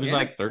 you know, it was Yeah.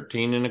 like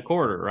 13 and a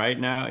quarter right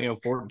now, you know,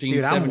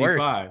 Dude, I'm worse.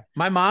 14.75.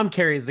 My mom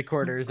carries the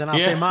quarters, and I'll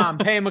say, Yeah. "Mom,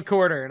 pay him a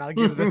quarter," and I'll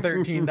give the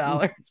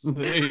 $13.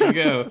 There you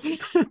go.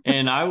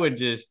 And I would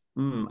just,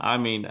 I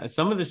mean,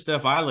 some of the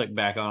stuff I look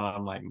back on,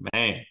 I'm like,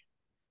 man.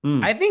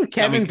 I think I mean,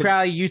 Kevin because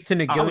probably used to I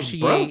was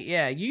broke. negotiate.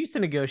 Yeah, you used to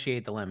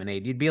negotiate the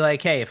lemonade. You'd be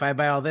like, "Hey, if I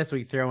buy all this,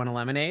 we throw in a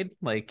lemonade."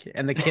 Like,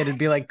 and the kid would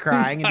be like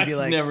crying and I be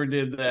like, never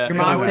did that. "Your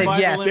But I mom would said buy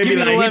the yes. He'd Give be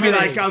me the like,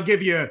 lemonade." I'll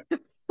give you.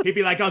 He'd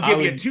be like, I'll I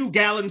give you would- 2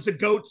 gallons of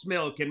goat's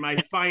milk and my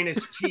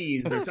finest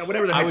cheese or so,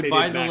 whatever the I heck would they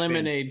buy did the back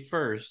lemonade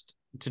first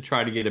to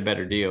try to get a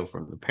better deal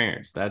from the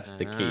parents. That's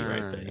the key right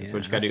there. That's Yeah,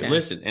 what you got to do. okay.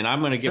 Listen, and I'm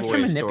going to give Such a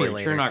away a story.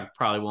 manipulator. Chernock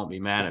probably won't be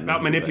mad It's at me.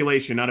 about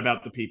manipulation, not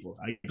about the people.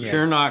 Yeah,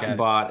 Chernock got it.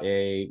 bought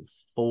a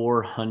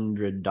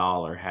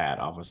 $400 hat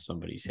off of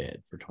somebody's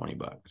head for $20.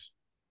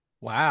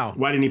 Wow.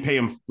 Why didn't he pay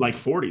him like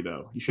 40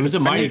 though? It was a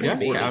Mighty paid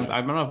Ducks 40. hat.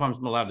 I don't know if I'm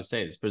allowed to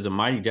say this, but it was a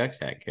Mighty Ducks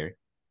hat, Carrie.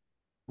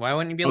 Why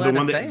wouldn't you be Oh, allowed the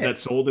one to say that it?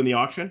 sold in the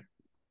auction?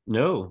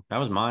 No, that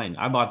was mine.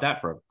 I bought that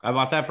for a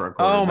quarter.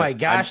 Oh my but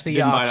gosh, I the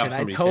didn't buy it off auction. I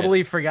somebody's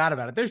totally forgot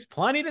about it. There's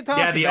plenty to talk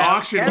Yeah, about. the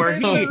auction where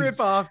Kevin, the he-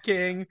 ripoff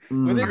king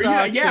with his Are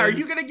auction.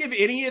 you going to give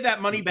any of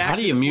that money back? How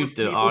do to you the mute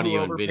poor the people who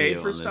audio and overpaid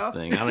video for on this stuff?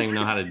 thing? I don't even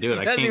know how to do it.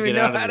 I Doesn't can't even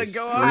get know out of how the to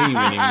go stream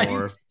on.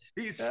 anymore.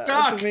 He's That's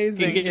stuck.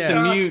 amazing. He gets Yeah.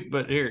 to mute,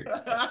 but here.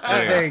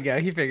 There you go.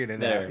 He figured it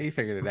There. out. He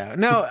figured it out.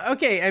 No,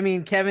 okay. I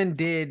mean, Kevin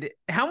did.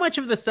 How much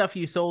of the stuff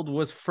you sold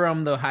was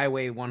from the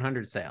Highway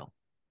 100 sale?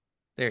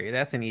 There,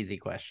 that's an easy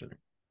question.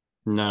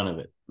 None of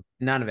it.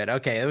 None of it.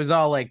 Okay, it was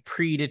all like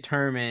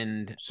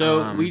predetermined.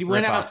 So we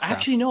went out. stuff.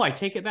 Actually, no, I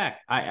take it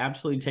back. I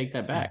absolutely take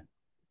that back.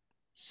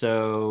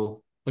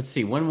 So let's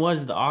see. When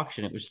was the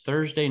auction? It was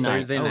Thursday night.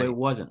 Thursday night. It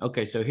wasn't.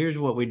 Okay, so here's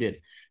what we did.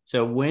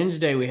 So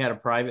Wednesday we had a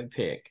private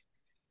pick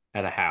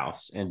at a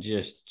house, and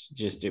just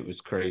it was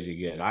crazy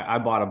good. I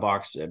bought a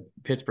box.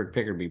 Pittsburgh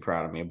Picker would be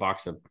proud of me. A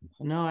box of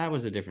that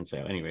was a different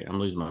sale. Anyway, I'm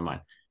losing my mind.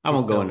 I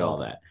won't go into all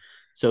that.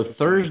 So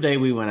Thursday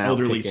we went out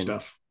elderly picking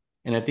stuff.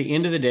 And at the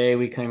end of the day,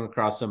 we came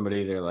across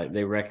somebody.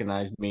 They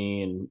recognized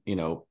me, and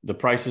the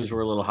prices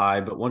were a little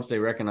high, but once they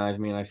recognized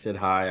me and I said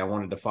hi, I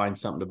wanted to find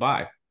something to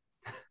buy.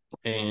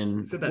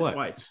 And I said that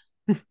twice.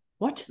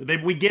 What?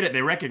 We get it.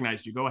 They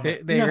recognized you. Go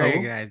ahead. They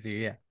recognize you.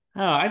 Yeah.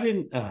 Oh, I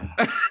didn't.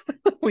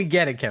 We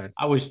get it, Kevin.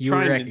 I was You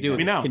trying to do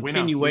recognize. a We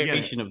know.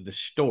 continuation of the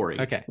story.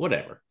 Okay.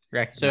 Whatever.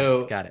 Recognize.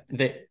 So got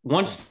it.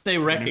 Once they who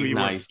you were.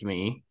 recognized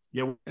me,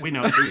 Yeah, we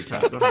know.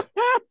 Go ahead.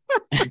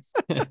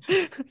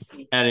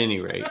 at any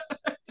rate,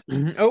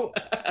 Oh,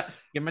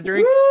 get my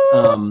drink.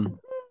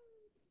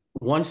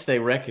 once they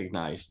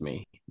recognized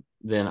me,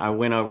 then I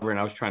went over and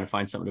I was trying to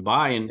find something to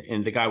buy,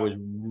 and the guy was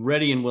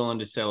ready and willing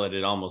to sell it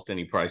at almost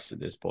any price at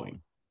this point.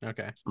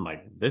 Okay. I'm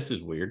like, this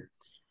is weird.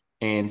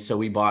 And so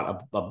we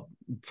bought a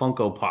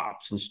Funko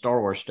Pops and Star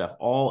Wars stuff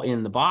all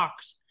in the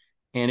box.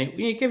 And it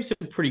gave us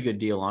a pretty good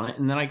deal on it.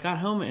 And then I got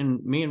home,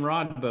 and me and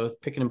Rod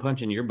both picking and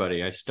punching your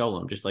buddy. I stole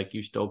him just like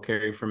you stole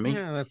Carrie from me.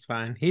 Yeah, that's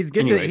fine. He's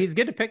good. Anyway. He's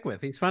good to pick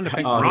with. He's fun to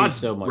pick Oh, with. he's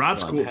so much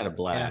Rod's fun. cool. I had a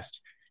blast.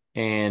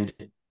 Yeah. And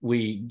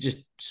we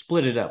just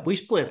split it up. We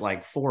split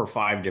like 4 or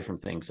 5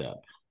 different things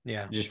up.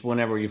 Yeah. Just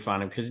whenever you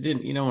find them, because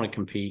you don't want to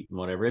compete and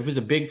whatever. If it was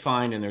a big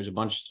find and there's a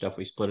bunch of stuff,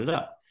 we split it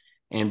up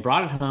and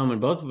brought it home. And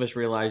both of us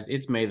realized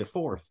it's May the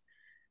 4th.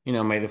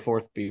 May the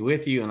 4th be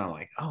with you. And I'm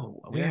like,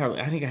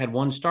 I think I had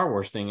one Star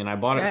Wars thing, and I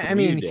bought it. I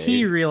mean,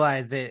 he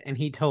realized it and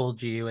he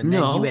told you, and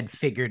then you had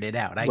figured it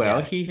out.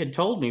 He had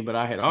told me, but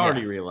I had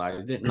already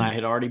realized it, and I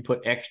had already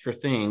put extra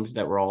things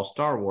that were all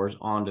Star Wars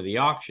onto the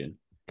auction,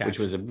 which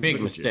was a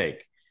big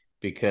mistake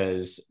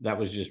because that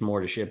was just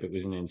more to ship. It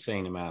was an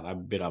insane amount. I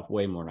bit off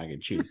way more than I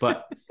could chew,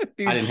 but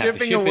Dude, I didn't have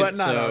to ship a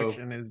whatnot it. So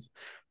auction is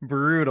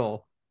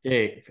brutal.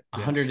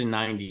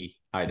 190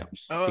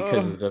 items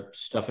because of the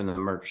stuff in the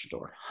merch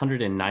store.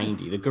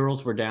 190. The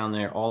girls were down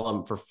there, all of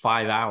them, for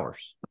 5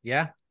 hours.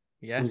 Yeah.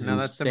 No, insane.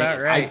 that's about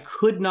right. I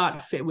could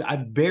not fit. I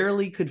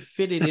barely could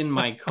fit it in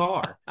my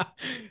car.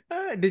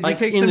 Did you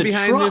take some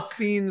behind the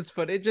scenes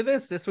footage of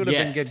this? This would have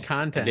been good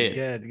content.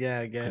 Good.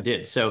 Yeah, good. I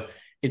did. So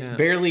it's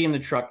barely in the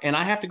truck, and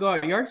I have to go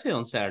out yard sale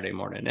on Saturday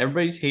morning.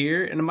 Everybody's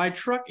here, and my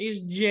truck is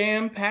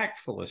jam-packed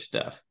full of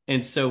stuff.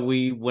 And so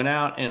we went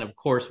out, and of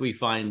course we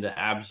find the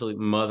absolute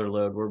mother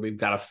load where we've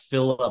got to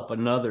fill up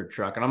another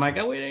truck. And I'm like,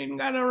 we ain't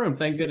got no room.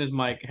 Thank goodness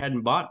Mike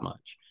hadn't bought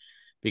much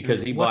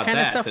because he bought that. What kind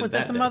of stuff was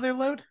at the mother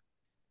load?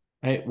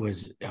 It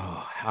was,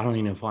 I don't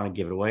even want to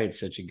give it away. It's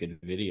such a good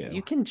video.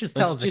 You can just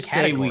tell us the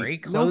category.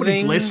 Clothing,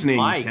 nobody's listening,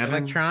 Mike, Kevin.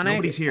 Electronics.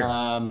 Nobody's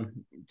here.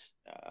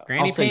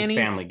 Granny I'll say panties?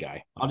 Family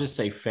Guy. I'll just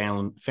say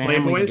family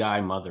Playboys?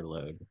 Guy mother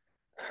load.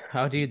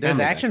 Oh, dude, those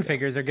Family Guy action stuff.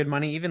 figures are good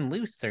money. Even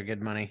loose, they're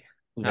good money.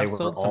 They were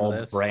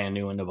all brand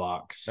new in the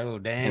box. Oh,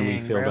 dang. And we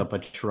filled up a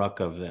truck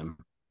of them.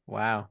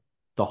 Wow.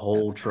 The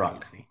whole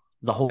truck. Crazy.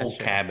 The whole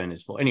cabin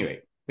is full.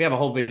 Anyway, we have a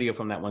whole video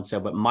from that one sale,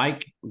 but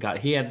Mike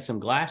he had some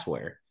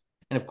glassware.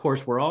 And of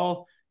course, we're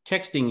all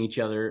texting each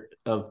other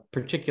of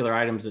particular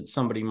items that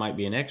somebody might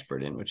be an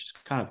expert in, which is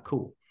kind of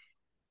cool.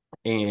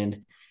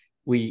 And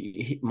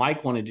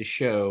Mike wanted to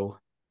show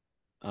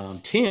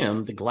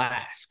Tim the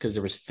glass because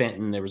there was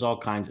Fenton, there was all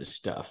kinds of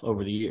stuff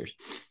over the years.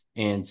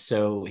 And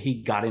so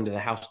he got into the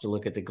house to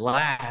look at the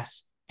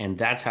glass. And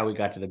that's how we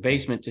got to the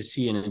basement to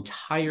see an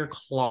entire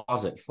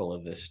closet full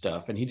of this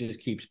stuff. And he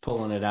just keeps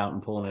pulling it out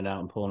and pulling it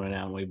out and pulling it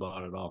out. And we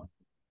bought it all.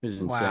 It was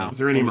insane. Wow. Was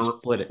there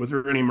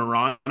any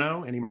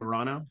Murano? Any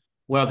Murano?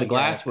 Well, the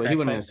glass, he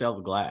wasn't going to sell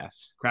the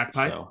glass. Crack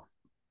pipe? So,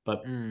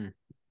 but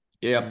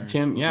yeah,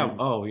 Tim. Yeah.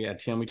 Oh, yeah,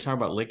 Tim. We talk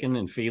about licking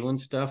and feeling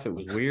stuff. It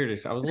was weird.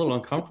 I was a little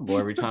uncomfortable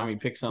every time he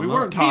picked something up.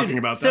 We weren't talking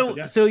about that.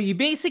 Yeah. So you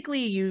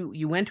basically,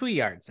 you went to a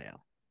yard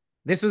sale.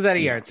 This was at a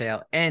yard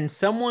sale, and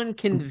someone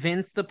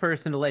convinced the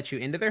person to let you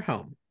into their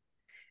home.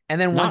 And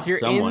then once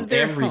you're in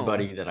their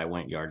everybody home, that I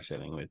went yard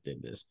selling with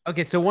did this.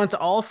 Okay, so once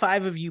all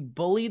 5 of you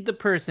bullied the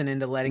person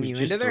into letting you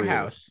into their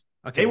house.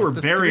 Okay, they were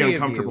very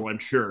uncomfortable, I'm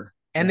sure.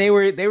 And they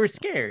were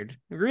scared,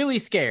 really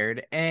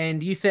scared.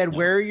 And you said,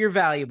 "Where are your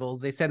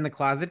valuables?" They said, "In the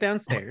closet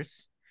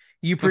downstairs."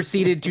 You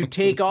proceeded to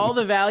take all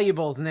the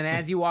valuables, and then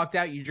as you walked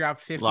out, you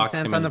dropped 50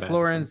 cents on the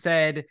floor and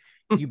said,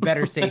 "You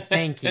better say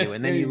thank you,"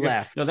 and then you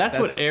left. No, that's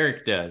what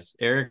Eric does.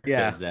 Eric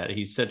does that.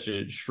 He's such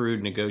a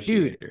shrewd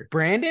negotiator. Dude,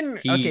 Brandon,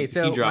 he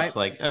drops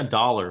like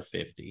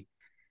 $1.50.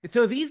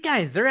 So these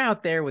guys, they're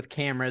out there with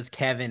cameras,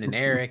 Kevin and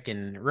Eric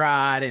and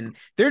Rod, and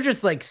they're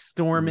just like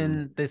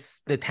storming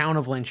the town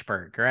of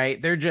Lynchburg,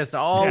 right? They're just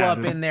all up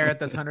in there at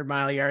this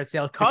 100-mile yard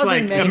sale,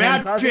 causing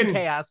mayhem, causing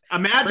chaos.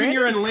 Imagine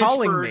you're in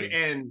Lynchburg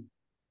and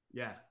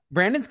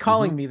Brandon's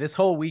calling me this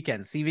whole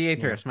weekend, CVA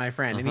Thrift, my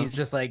friend, and he's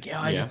just like,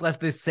 I just left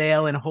this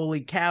sale, and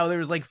holy cow, there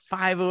was like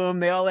 5 of them.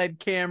 They all had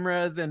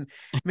cameras, and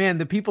man,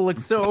 the people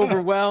looked so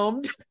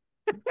overwhelmed.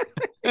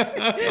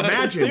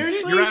 Imagine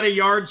you're at a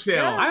yard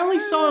sale. I only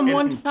saw him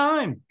one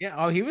time. Yeah.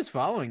 Oh, he was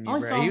following you,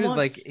 bro.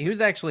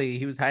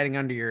 He was hiding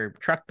under your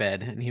truck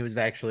bed, and he was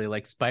actually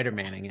like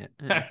Spider-Manning it.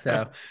 And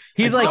so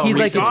he's like,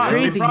 it's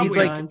crazy.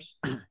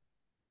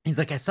 He's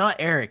like, I saw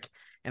Eric,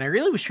 and I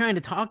really was trying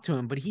to talk to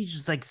him, but he's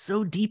just like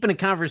so deep in a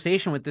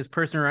conversation with this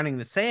person running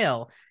the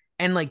sale.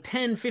 And like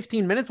 10,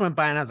 15 minutes went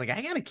by, and I was like,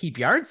 I got to keep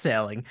yard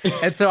selling.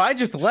 And so I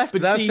just left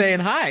without saying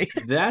hi.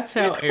 That's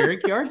how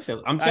Eric yard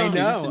sales. I'm telling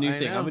you, this is a new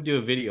thing. I'm going to do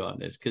a video on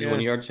this because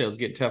when yard sales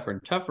get tougher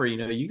and tougher,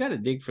 you got to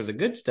dig for the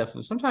good stuff.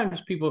 And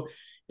sometimes people,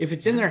 if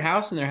it's in their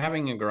house and they're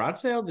having a garage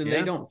sale, then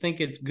they don't think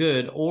it's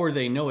good, or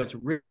they know it's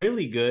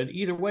really good.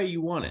 Either way,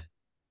 you want it.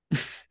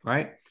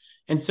 Right?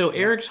 And so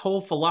Eric's whole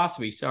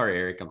philosophy, sorry,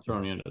 Eric, I'm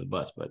throwing you under the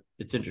bus, but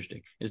it's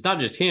interesting. It's not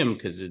just him,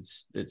 because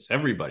it's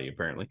everybody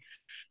apparently.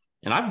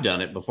 And I've done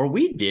it before.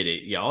 We did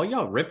it,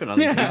 y'all ripping on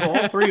the table.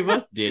 All 3 of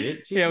us did it.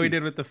 Jeez. Yeah, we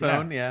did with the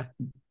phone. Yeah.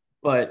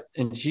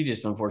 And she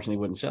just unfortunately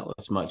wouldn't sell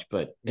us much.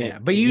 But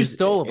but you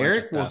stole a bunch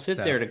Eric of stuff, will sit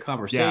there to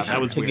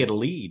conversation to get a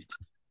lead.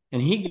 And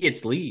he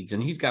gets leads,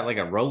 and he's got like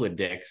a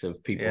Rolodex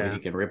of people he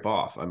can rip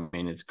off. I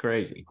mean, it's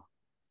crazy.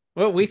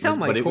 Well, we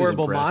sound like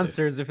horrible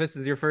monsters if this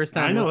is your first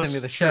time listening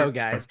to the show,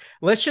 guys.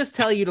 Let's just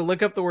tell you to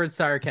look up the word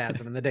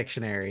sarcasm in the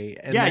dictionary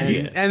and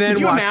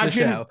then watch the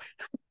show.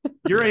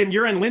 You're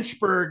in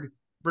Lynchburg,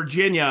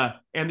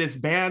 Virginia, and this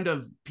band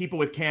of people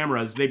with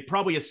cameras, they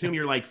probably assume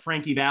you're like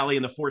Frankie Valli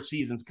in the Four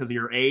Seasons because of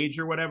your age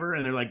or whatever.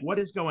 And they're like, what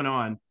is going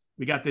on?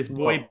 We got this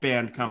boy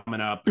band coming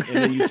up. And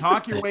then you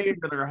talk your way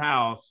into their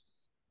house.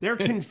 They're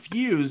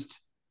confused.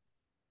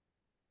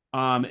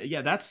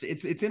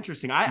 It's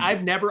interesting. I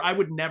would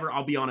never,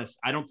 I'll be honest,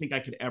 I don't think I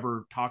could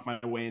ever talk my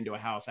way into a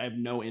house. I have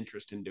no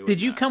interest in doing it.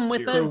 Did you come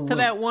with us to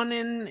that one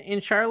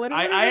in Charlotte?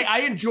 I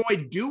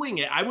enjoyed doing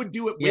it. I would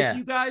do it with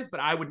you guys, but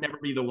I would never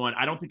be the one.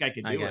 I don't think I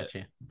could do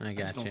it. I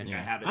got you.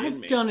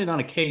 I've done it on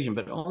occasion,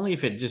 but only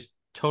if it just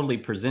totally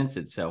presents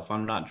itself.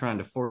 I'm not trying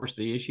to force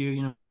the issue,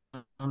 you know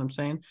what I'm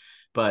saying?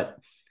 But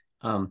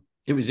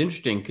it was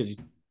interesting because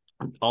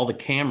all the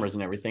cameras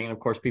and everything. And of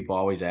course, people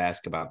always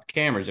ask about the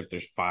cameras if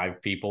there's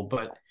 5 people,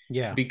 but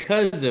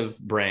because of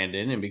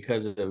Brandon and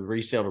because of the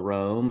Resale to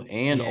Rome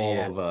and all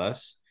of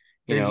us,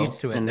 they're used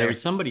to it. And there was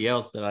somebody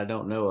else that I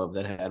don't know of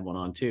that had one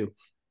on too,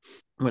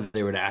 when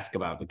they would ask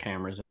about the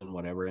cameras and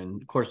whatever.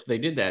 And of course they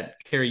did that.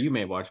 Carrie, you may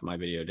have watched my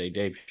video.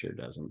 Dave sure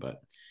doesn't,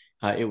 but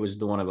it was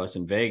the one of us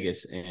in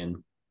Vegas. And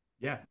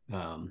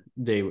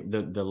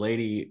the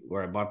lady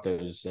where I bought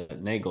those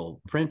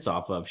Nagel prints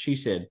off of, she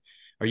said,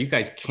 "Are you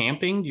guys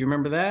camping? Do you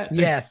remember that?"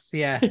 Yes,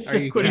 yeah. Are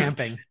you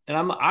camping? And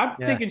I'm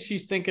thinking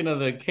she's thinking of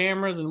the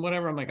cameras and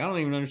whatever. I'm like, I don't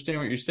even understand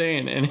what you're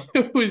saying. And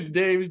it was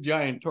Dave's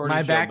giant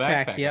tortoise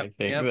backpack. Yep.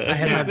 I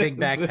had my big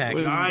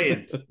backpack.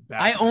 Giant backpack.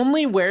 I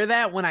only wear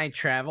that when I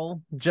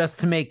travel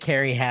just to make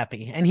Carrie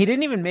happy. And he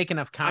didn't even make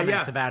enough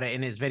comments about it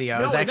in his video.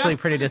 I was actually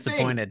pretty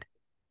disappointed.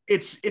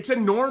 It's a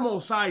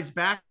normal size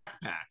backpack.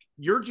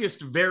 You're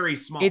just very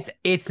small.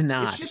 It's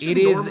not. It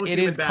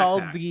is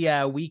called the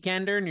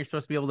Weekender, and you're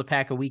supposed to be able to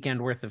pack a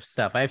weekend worth of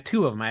stuff. I have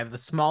 2 of them. I have the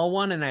small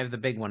one and I have the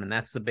big one, and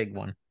that's the big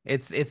one.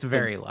 It's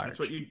very large. That's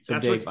what you.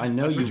 So Dave, I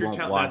know you won't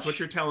watch. That's what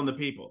you're telling the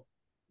people.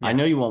 I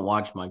know you won't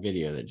watch my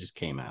video that just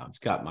came out. It's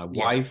got my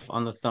wife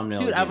on the thumbnail.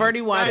 Dude, again. I've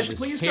already watched. Guys,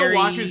 please Carrie... go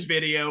watch his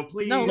video,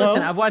 please. No,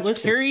 listen, I've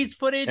watched Carrie's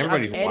footage.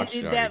 Everybody's I've watched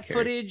edited it already, that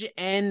footage,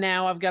 and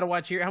now I've got to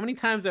watch your. How many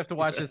times do I have to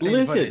watch this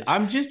same footage?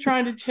 I'm just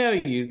trying to tell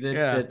you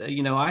that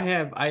you know,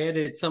 I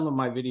edit some of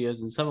my videos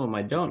and some of them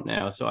I don't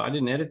now, so I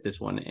didn't edit this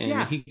one.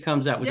 And he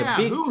comes out with a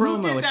big promo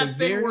who did at that the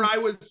thing very. Where I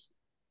was.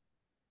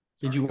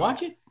 Did you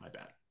watch it? My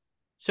bad.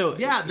 So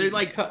yeah, they're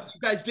like, you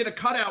guys did a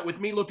cutout with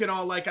me looking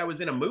all like I was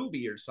in a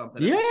movie or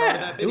something.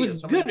 Yeah, it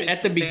was good.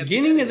 At the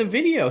beginning of the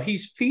video,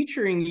 he's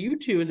featuring you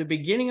two in the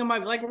beginning of my,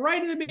 like right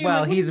at the beginning.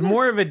 Well, he's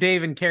more of a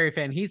Dave and Carrie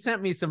fan. He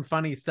sent me some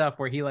funny stuff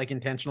where he like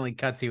intentionally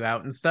cuts you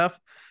out and stuff.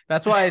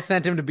 That's why I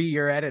sent him to be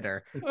your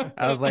editor.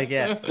 I was like,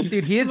 yeah,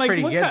 dude, he is like,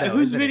 pretty good though.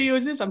 Whose video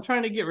is this? I'm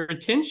trying to get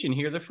retention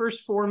here. The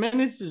first 4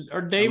 minutes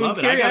are Dave and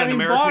Carrie. I got an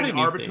American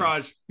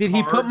arbitrage. Did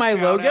he put my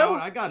logo?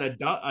 I got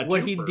a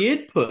what he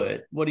did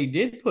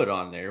put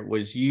on there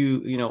was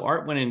you know,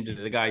 Art went into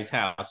the guy's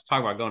house.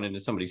 Talk about going into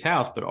somebody's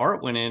house, but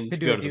Art went in to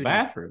go to the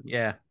bathroom.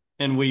 Yeah.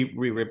 And we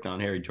ripped on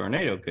Harry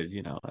Tornado because,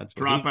 you know, that's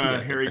what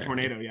Harry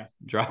Tornado, yeah.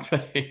 Drop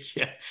it,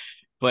 yeah.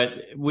 But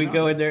we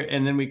go in there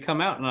and then we come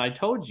out and I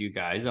told you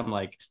guys, I'm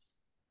like,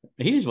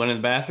 he just went to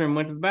the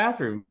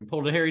bathroom,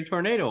 pulled a Harry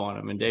Tornado on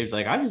him. And Dave's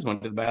like, I just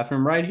went to the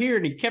bathroom right here.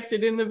 And he kept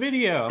it in the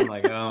video. I'm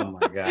like, oh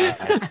my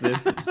gosh,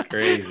 this is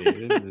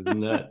crazy. This is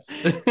nuts.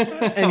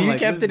 And you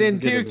kept it in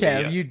too,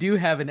 Kev. You do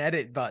have an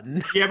edit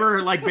button. You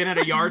ever like been at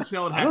a yard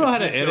sale and had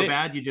to pee so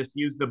bad you just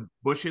use the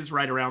bushes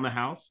right around the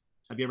house?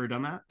 Have you ever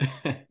done that?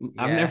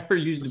 I've never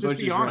used the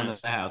bushes around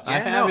the house. I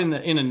have in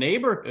a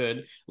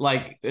neighborhood,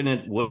 like in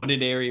a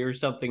wooded area or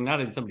something,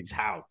 not in somebody's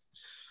house.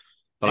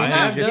 But I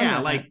have done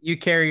that. Like you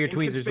carry your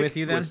tweezers with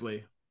you then?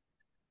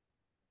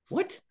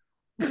 What?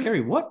 Carry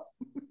what?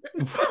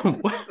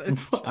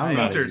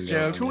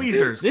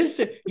 Tweezers.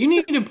 This you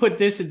need to put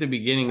this at the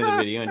beginning of the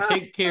video and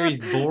take Carrie's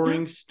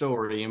boring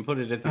story and put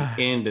it at the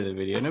end of the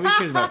video. Nobody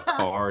cares about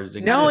cars.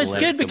 No, it's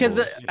good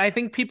because I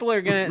think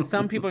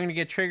some people are gonna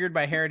get triggered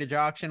by Heritage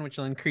Auction, which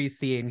will increase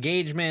the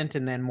engagement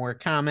and then more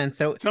comments.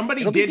 So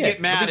somebody did get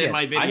mad in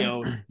my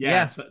video.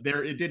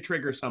 It did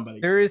trigger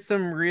somebody. There is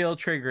some real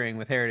triggering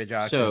with Heritage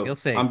Auction. So you'll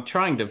see. I'm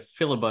trying to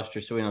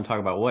filibuster so we don't talk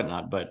about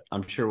whatnot, but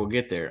I'm sure we'll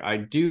get there. I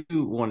do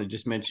want to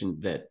just mention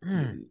that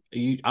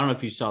I don't know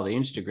if you saw the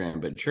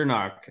Instagram, but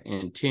Chernock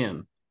and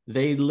Tim,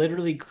 they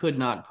literally could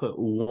not put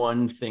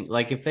one thing.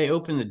 Like if they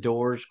opened the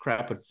doors,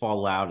 crap would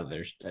fall out of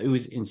there. It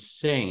was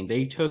insane.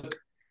 They took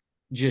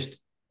just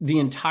the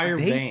entire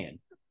van.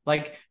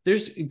 Like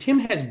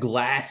Tim has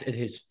glass at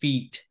his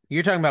feet.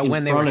 You're talking about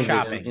when they were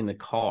shopping in the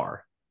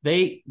car.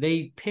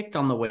 They picked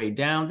on the way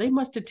down. They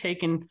must have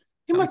taken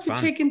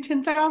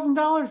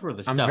 $10,000 worth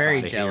of stuff. I'm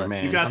very jealous,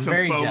 man. You got some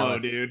FOMO,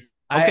 jealous. dude.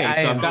 Okay,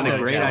 so I've got a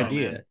great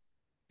idea.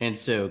 And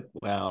so,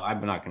 well,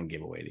 I'm not going to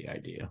give away the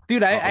idea.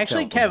 Dude,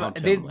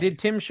 Kev, did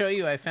Tim show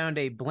you? I found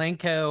a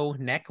Blanco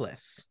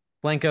necklace.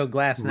 Blanco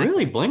glass necklace.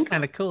 Really? Blanco?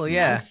 Kind of cool,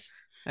 yeah. Nice.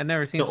 I've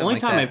never seen the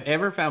only time I've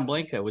ever found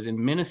Blanco was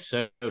in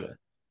Minnesota. And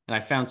I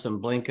found some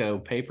Blanco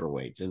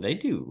paperweights, and they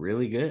do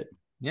really good.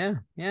 Yeah.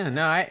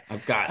 No, I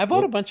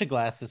bought a bunch of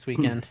glass this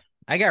weekend.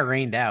 I got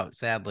rained out,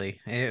 sadly.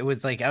 It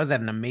was like I was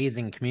at an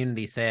amazing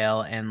community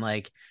sale, and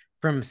like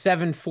from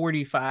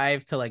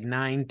 7:45 to like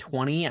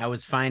 9:20, I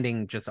was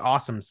finding just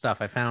awesome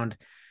stuff. I found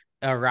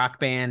a Rock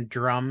Band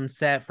drum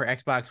set for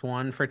Xbox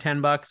One for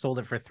 $10, sold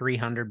it for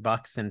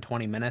 $300 in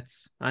 20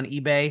 minutes on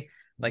eBay.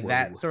 Like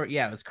that sort.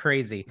 Yeah, it was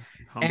crazy.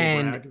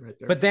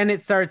 But then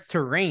it starts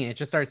to rain. It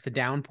just starts to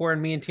downpour,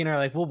 and me and Tina are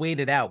like, we'll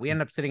wait it out. We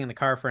end up sitting in the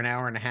car for an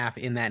hour and a half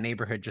in that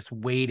neighborhood, just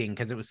waiting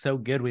because it was so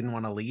good. We didn't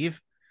want to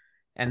leave.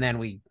 And then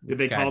did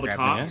they call the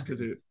cops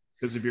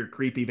because of your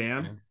creepy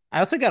van? I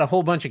also got a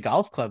whole bunch of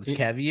golf clubs,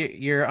 Kev.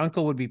 Your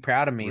uncle would be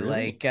proud of me. Really?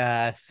 Like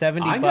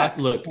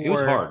 $70 it was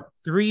hard.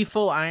 3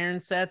 full iron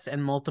sets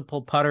and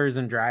multiple putters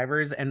and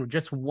drivers, and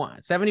just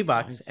 $70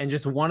 nice. And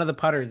just one of the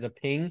putters, a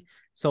ping,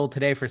 sold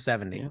today for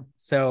 $70. Yeah.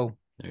 So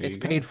it's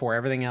paid for.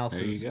 Everything else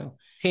is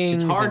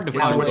pings. It's hard to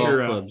find golf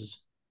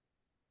clubs.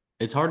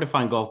 It's hard to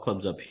find golf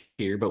clubs up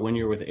here, but when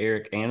you're with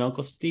Eric and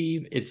Uncle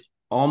Steve, it's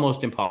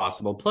almost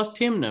impossible. Plus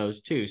Tim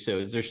knows too.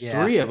 So there's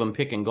 3 of them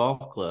picking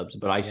golf clubs,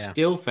 but I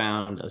still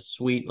found a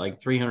sweet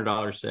like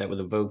 $300 set with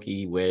a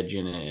Vokey wedge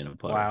in it and a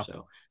putter. Wow.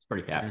 So it's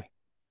pretty happy.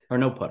 Or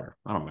no putter.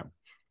 I don't remember.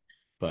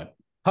 But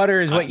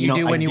putter is what you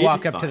do when you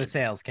walk up to the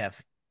sales, Kev.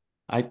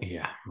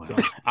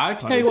 I'll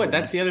tell you what,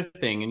 that's the other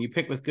thing. And you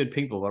pick with good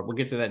people, but we'll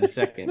get to that in a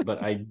second.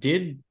 But I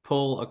did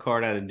pull a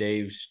card out of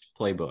Dave's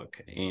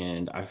playbook,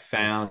 and I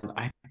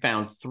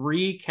found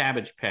 3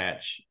 Cabbage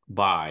Patch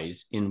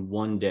buys in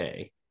one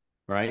day.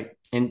 Right.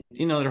 And,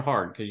 they're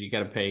hard because you got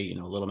to pay, a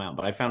little amount.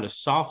 But I found a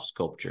soft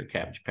sculpture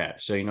Cabbage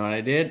Patch. So, you know what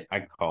I did?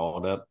 I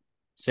called up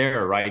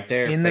Sarah right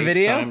there. In the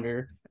video?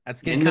 Her.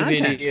 That's good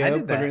content. The video, I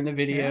did that. Put her in the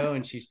video,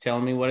 and she's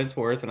telling me what it's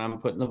worth. And I'm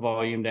putting the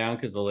volume down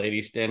because the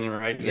lady's standing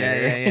right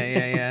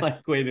there. Yeah.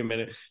 Like, wait a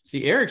minute.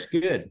 See, Eric's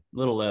good.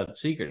 Little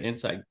secret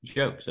inside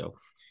joke. So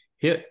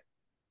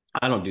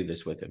I don't do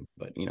this with him.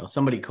 But,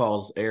 somebody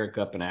calls Eric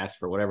up and asks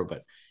for whatever.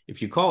 But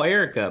if you call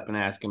Eric up and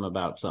ask him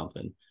about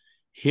something,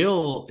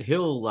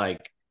 he'll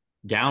like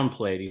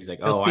downplay it. He's like,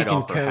 He'll oh, speak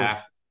in code.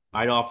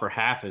 I'd offer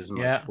half as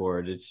much Yeah. for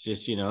it. It's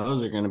just,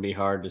 those are going to be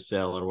hard to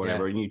sell or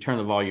whatever. Yeah. And you turn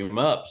the volume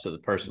up so the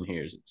person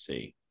hears it.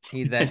 See,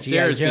 He's that G.I.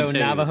 Sarah's Joe gonna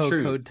tell you the Navajo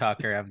truth. code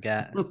talker I've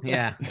got.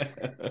 Yeah.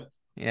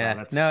 Yeah.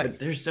 that's- No, But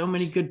there's so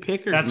many good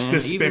pickers, That's man.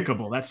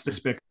 despicable. That's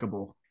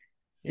despicable.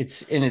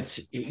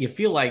 You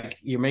feel like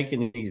you're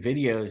making these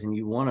videos and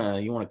you want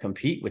to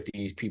compete with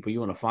these people.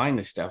 You want to find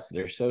the stuff.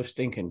 They're so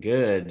stinking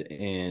good.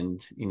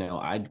 And,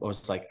 I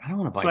was like, I don't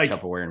want to buy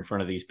Tupperware in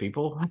front of these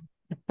people.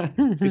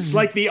 It's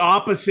like the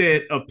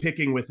opposite of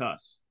picking with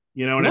us.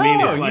 You know what I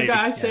mean? It's like,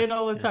 I say it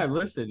all the time.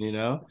 Listen,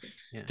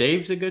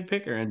 Dave's a good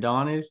picker and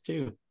Don is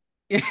too.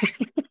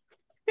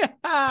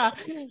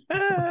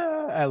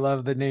 I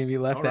love the name you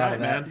left out of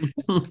that. Man.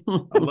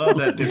 I love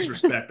that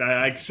disrespect.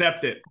 I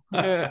accept it.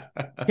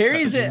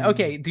 Carrie's it.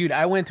 Okay, dude,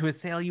 I went to a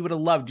sale you would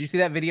have loved. Did you see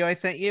that video I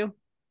sent you?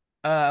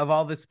 Of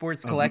all the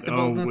sports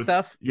collectibles and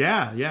stuff.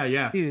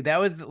 Yeah. Dude,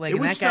 that was like, it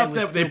was that stuff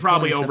guy was that they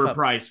probably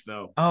overpriced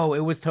though. Oh, it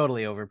was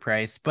totally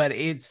overpriced, but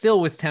it still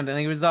was tempting.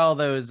 Like, it was all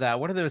those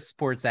what are those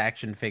sports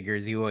action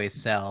figures you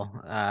always sell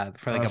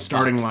for like a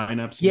starting buck?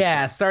 lineups?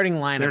 Yeah, starting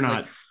lineups. They're not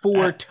like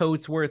 4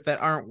 totes worth that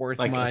aren't worth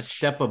like much. A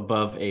step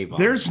above Avon.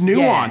 There's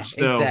nuance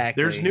though.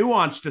 Exactly. There's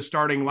nuance to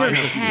starting lineups.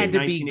 There had to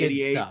be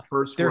good stuff.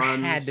 First there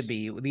runs. had to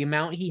be. The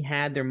amount he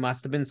had, there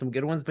must have been some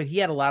good ones, but he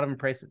had a lot of them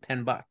priced at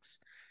 $10.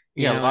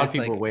 Yeah, a lot of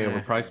people were way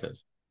overpriced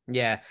those.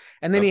 Yeah,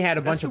 and then he had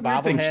a bunch of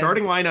bobbleheads.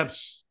 Starting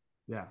lineups,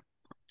 yeah.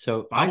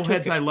 So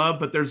bobbleheads I love,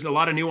 but there's a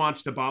lot of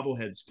nuance to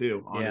bobbleheads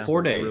too. Honestly. Yeah.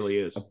 4 days, it really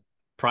is. A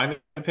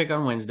private pick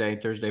on Wednesday,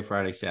 Thursday,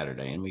 Friday,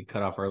 Saturday, and we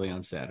cut off early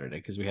on Saturday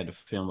because we had to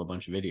film a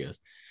bunch of videos.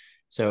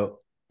 So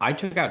I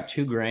took out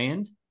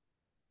 $2,000,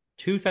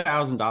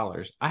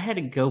 $2,000. I had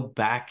to go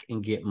back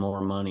and get more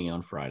money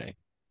on Friday.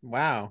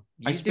 Wow,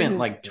 I spent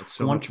like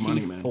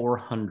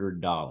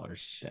 $2,400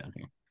 down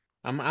here.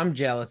 I'm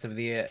jealous of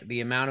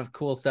the amount of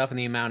cool stuff and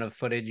the amount of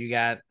footage you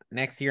got.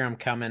 Next year, I'm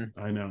coming.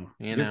 I know.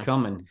 You're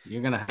coming.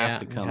 You're gonna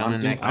have to come.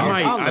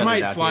 I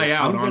might fly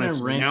out.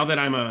 Honestly, now that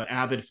I'm an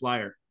avid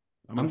flyer,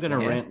 I'm gonna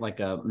rent like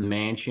a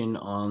mansion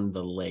on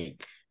the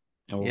lake,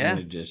 and we're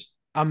gonna just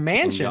a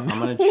mansion. I'm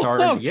gonna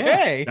charter.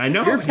 Okay, I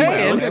know. You're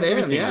paying. Look at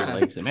him. Yeah,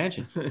 Lakes a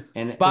mansion.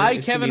 And buy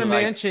Kevin a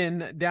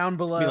mansion down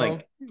below.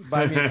 Like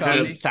buy me a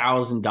coffee.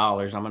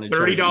 $8,000. I'm gonna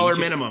 $30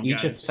 minimum.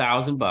 Each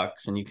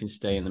 $1,000, and you can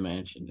stay in the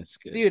mansion. That's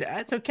good, dude.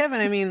 So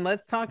Kevin, I mean,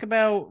 let's talk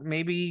about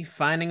maybe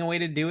finding a way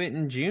to do it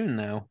in June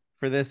though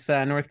for this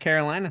North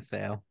Carolina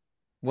sale.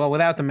 Well,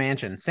 without the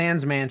mansion,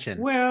 Sans Mansion.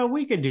 Well,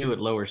 we could do it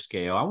lower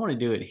scale. I want to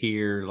do it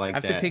here like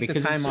that. I have to take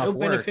the time off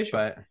work,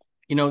 but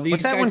these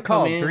what's that one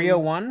called?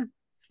 301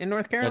 in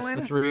North Carolina.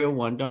 That's the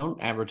 301.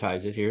 Don't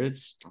advertise it here.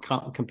 It's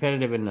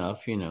competitive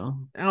enough,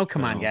 Oh,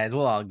 come on, guys.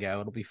 We'll all go.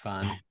 It'll be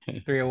fun.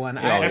 301.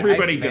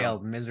 Everybody I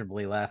failed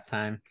miserably last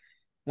time.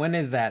 When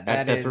is that?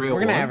 At the 301? We're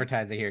gonna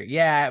advertise it here.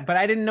 Yeah, but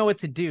I didn't know what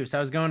to do, so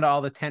I was going to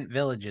all the tent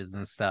villages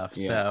and stuff.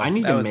 Yeah. So I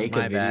need to make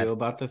a video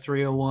about the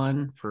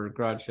 301 for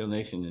Garage Sale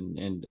Nation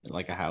and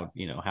like a how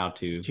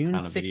to June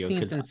kind of video,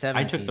 16th and 17th.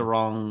 I took the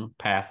wrong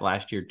path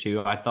last year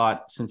too. I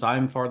thought since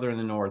I'm farther in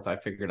the north, I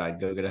figured I'd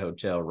go get a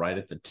hotel right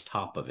at the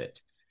top of it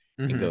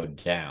and go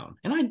down,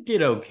 and I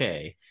did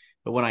okay.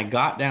 But when I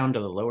got down to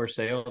the lower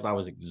sales, I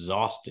was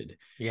exhausted.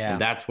 Yeah.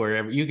 And that's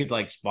where you could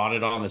like spot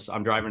it on this.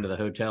 I'm driving to the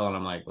hotel and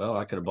I'm like, well,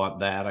 I could have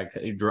bought that.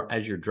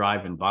 As you're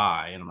driving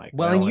by, and I'm like,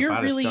 well, and you're if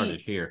I'd really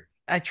started here.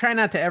 I try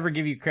not to ever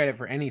give you credit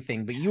for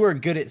anything, but you are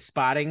good at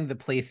spotting the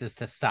places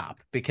to stop,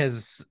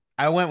 because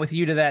I went with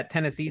you to that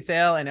Tennessee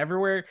sale, and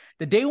everywhere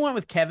the day we went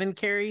with Kevin,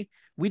 Carrie,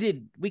 we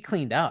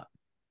cleaned up.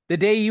 The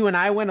day you and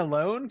I went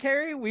alone,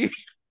 Carrie, we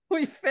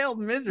failed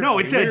miserably. No,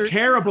 it's a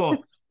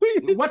terrible.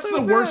 What's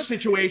the worst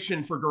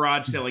situation for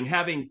garage selling?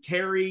 Having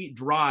Carrie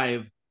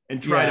drive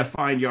and try to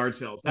find yard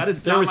sales. That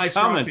is not my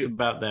strong comments suit.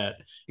 about that.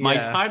 Yeah. My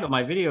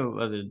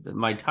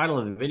title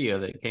of the video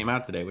that came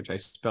out today, which I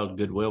spelled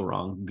goodwill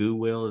wrong.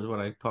 Goodwill is what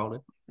I called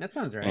it. That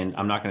sounds right. And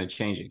I'm not going to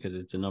change it because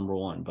it's a number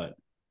one. But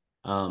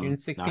June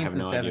 16th I have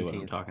no and 17th. idea what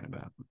I'm talking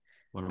about.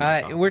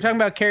 We're talking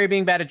about Carrie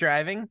being bad at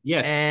driving.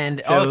 Yes,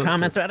 and all the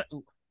comments about it.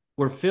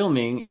 We're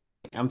filming.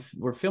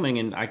 We're filming,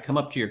 and I come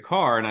up to your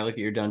car and I look at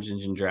your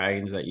Dungeons and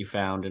Dragons that you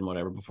found and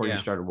whatever before you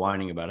started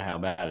whining about how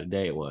bad a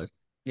day it was.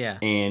 Yeah.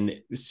 And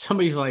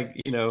somebody's like,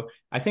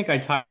 I think I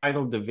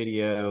titled the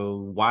video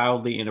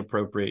 "Wildly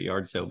Inappropriate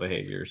Yard Sale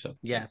Behavior" or something.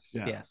 Yes.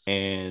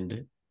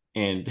 And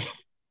and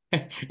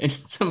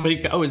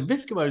somebody, it was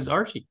Biscuit, it was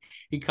Archie.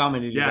 He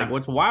commented, he's like,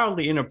 what's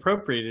wildly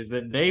inappropriate is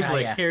that Dave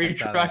Carrie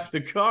drives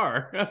the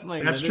car. I'm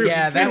like, that's true.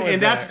 Yeah,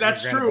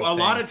 that's true. A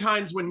lot of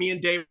times when me and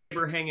Dave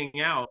are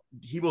hanging out,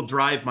 he will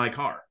drive my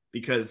car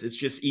because it's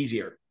just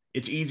easier.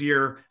 It's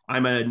easier.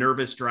 I'm a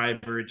nervous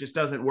driver. It just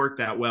doesn't work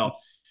that well.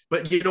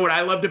 But you know what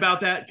I loved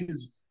about that?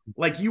 Because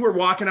like you were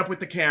walking up with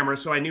the camera,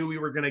 so I knew we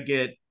were going to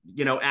get,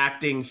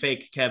 acting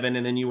fake Kevin.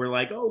 And then you were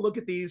like, oh, look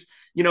at these,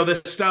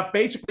 this stuff.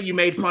 Basically, you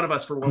made fun of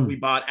us for what we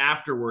bought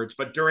afterwards.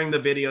 But during the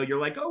video, you're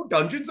like, oh,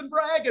 Dungeons and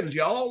Dragons,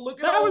 y'all.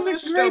 Look at all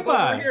this stuff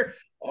over here.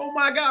 oh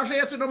my gosh,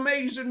 that's an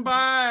amazing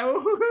buy.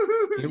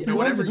 It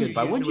Whatever was a you good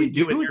buy. What'd usually you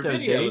do do in with your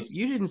those, Dave? videos.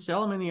 You didn't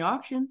sell them in the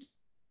auction?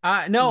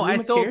 No, Lou I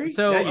sold. McCary?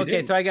 So Yeah, you okay,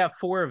 didn't. so I got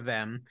 4 of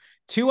them.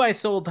 2 I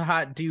sold to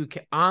Hot Duke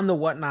on the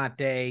Whatnot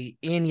day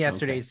in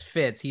yesterday's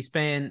fits. He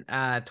spent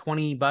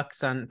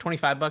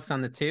 $25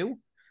 on the 2.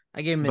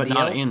 I gave him a But deal.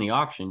 not in the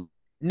auction.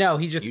 No,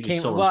 he just You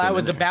came. sold Well, them to I him in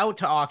was there. about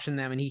to auction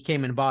them, and he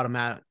came and bought them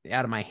out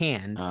of my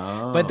hand.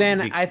 Oh, But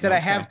then I said I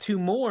okay. have 2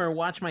 more.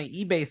 Watch my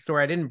eBay store.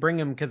 I didn't bring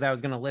them because I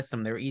was going to list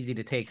them. They were easy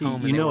to take See,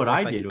 home, you and they know were what worth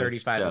I like did with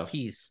 35 a stuff?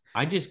 piece.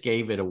 I just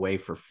gave it away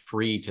for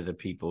free to the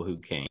people who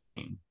came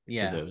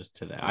Yeah.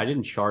 to that. I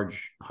didn't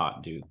charge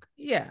Hot Duke.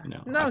 Yeah, You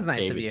know, that was I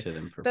nice gave of it you. to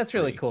them for That's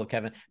free. really cool,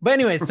 Kevin. But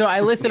anyway, so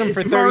I listed them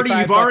for You've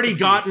 35 already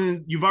bucks a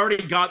piece. you've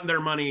already gotten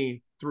their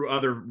money through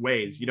other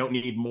ways. You don't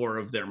need more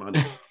of their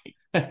money.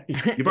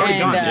 You've already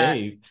And, gotten it.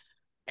 Dave.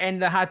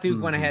 And the Hot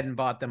Duke went ahead and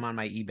bought them on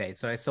my eBay.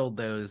 So I sold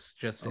those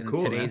just in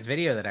cool, today's man.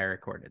 video that I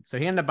recorded. So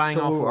he ended up buying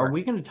all So 4. are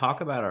we going to talk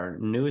about our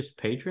newest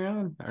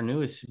Patreon, our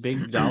newest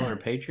big dollar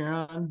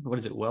Patreon? What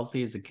is it?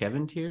 Wealthy as a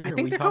Kevin tier? I Are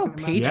think we they're talking called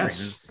about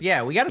patrons.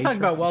 Yeah, we got to talk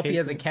about wealthy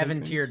as a Kevin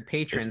patrons? tiered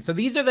patron. So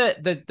these are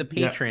the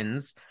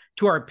patrons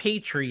to our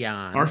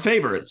Patreon. Our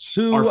favorites.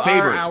 Who Our are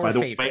favorites, our by the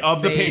favorites. way.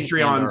 Of the They-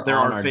 Patreons, they're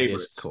on our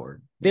favorites.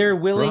 Discord. They're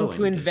willing to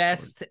Growing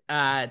invest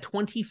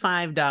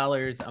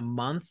 $25 a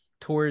month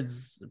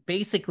towards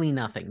basically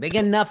nothing. They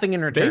get nothing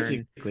in return.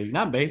 Basically,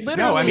 not basically.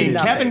 No, I Literally mean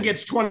nothing. Kevin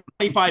gets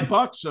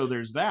 $25, so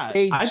there's that.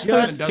 They I just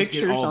post does get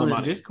pictures all the on the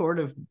money.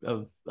 Discord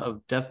of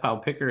Death Pile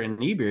Picker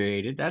and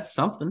Inebriated. That's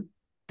something.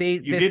 the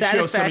did show some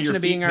of satisfaction your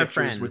of being feet our pictures,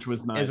 friends, which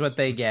was nice. is what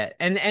they get.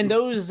 And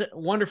those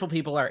wonderful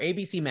people are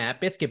ABC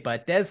Matt, Biscuit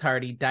Butt, Des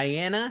Hardy,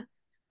 Diana.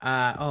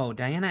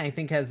 Diana, I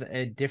think, has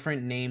a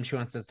different name she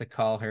wants us to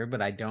call her,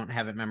 but I don't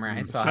have it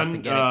memorized, so I'll have to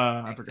get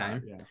it next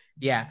time.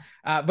 Yeah.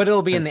 But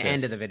it'll be in the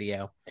end of the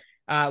video.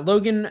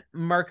 Logan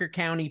Parker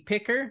County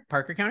Picker,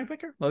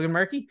 Logan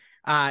Markey,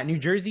 New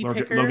Jersey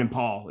Picker, Logan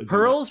Paul,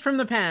 Pearls from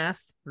the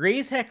Past,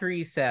 Ray's Heck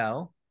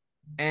Resell,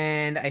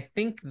 and I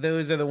think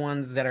those are the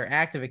ones that are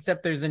active,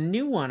 except there's a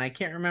new one. I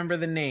can't remember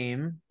the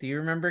name. Do you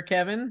remember,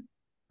 Kevin?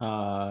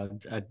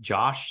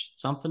 Josh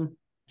something?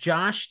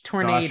 Josh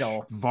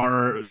Tornado.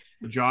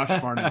 Josh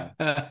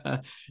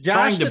Varnell.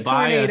 Trying to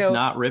buy Tornado. us,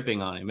 not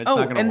ripping on him. It's not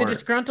going to work. The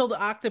Disgruntled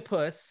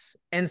Octopus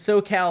and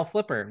SoCal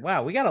Flipper.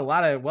 Wow, we got a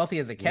lot of wealthy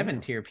as a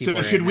Kevin tier people.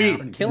 So should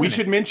we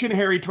should mention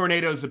Harry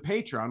Tornado as a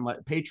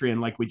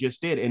Patreon like we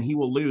just did, and he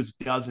will lose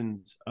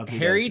dozens of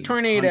his Harry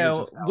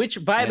Tornado,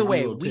 which by the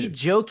way, we too.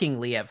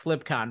 jokingly at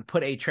FlipCon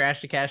put a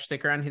Trash to Cash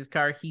sticker on his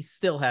car. He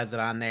still has it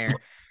on there.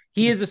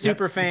 He is a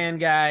super fan,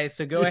 guys.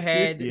 So go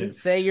ahead and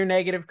say your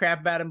negative crap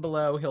about him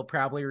below. He'll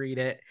probably read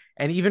it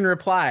and even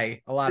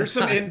reply a lot of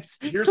times.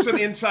 Here's some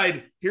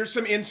inside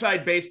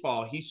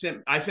baseball.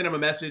 I sent him a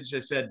message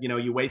that said,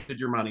 you wasted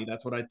your money.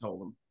 That's what I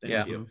told him.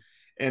 Thank you.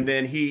 And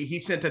then he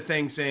sent a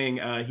thing saying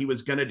he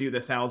was going to do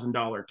the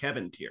 $1,000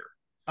 Kevin tier.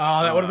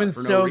 Oh, that would have been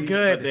so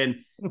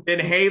good. But then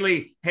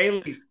Haley,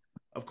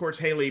 of course,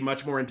 Haley,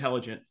 much more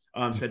intelligent,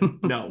 said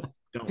no.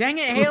 Don't. Dang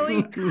it,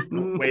 Haley!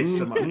 Don't waste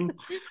the money.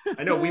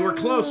 I know we were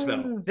close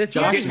though. Does he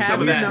already have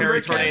your number?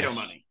 Harry Tornado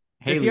money.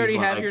 Does he already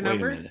have your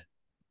number?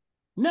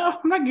 No,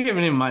 I'm not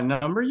giving him my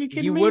number. You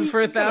kidding me? You would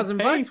for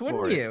 $1,000,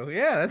 wouldn't you?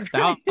 Yeah, that's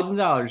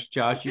 $1,000,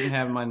 Josh. You can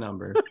have my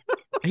number.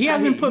 He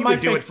hasn't put my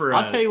face.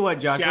 I'll tell you what,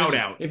 Josh.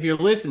 If you're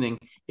listening,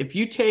 if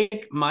you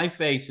take my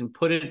face and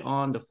put it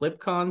on the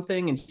FlipCon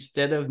thing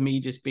instead of me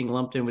just being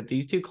lumped in with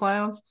these two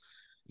clowns.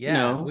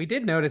 Yeah, we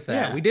did notice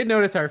that. Yeah. We did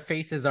notice our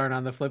faces aren't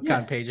on the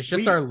FlipCon page. It's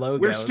just our logo.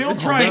 We're still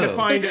trying to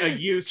find a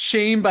use.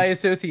 Shame by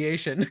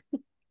association.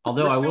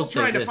 Although I will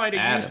say trying to find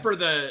a use for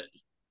the.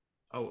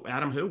 Oh,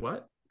 Adam, who?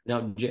 What?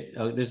 No,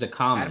 there's a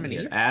comment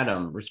here.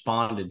 Adam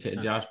responded to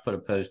Josh put a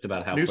post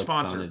about how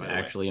FlipCon is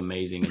actually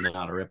amazing and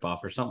not a ripoff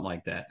or something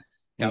like that.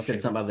 He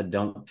said something about the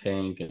dunk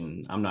tank,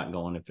 and I'm not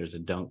going if there's a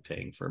dunk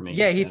tank for me.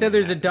 Yeah, he said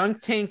there's a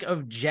dunk tank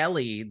of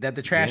jelly that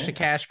the Trash to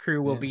Cash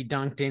crew will be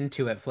dunked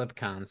into at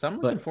FlipCon. So I'm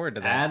looking forward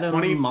to that.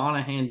 Adam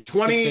Monahan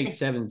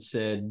 687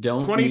 said,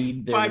 "Don't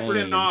need their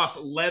 25% off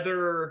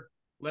leather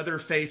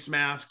face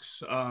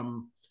masks,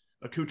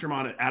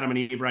 accoutrement at Adam and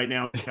Eve right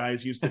now,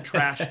 guys. Use the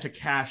Trash to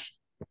Cash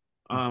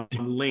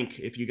link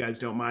if you guys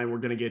don't mind. We're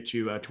going to get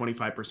you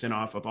 25%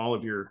 off of all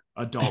of your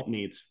adult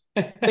needs."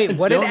 Wait,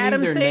 what did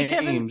Adam say,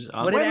 Kevin?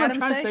 What did Adam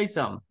say? To say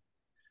something.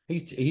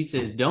 He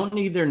says, "Don't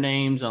need their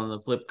names on the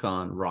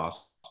FlipCon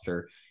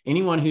roster.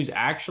 Anyone who's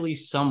actually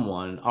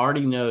someone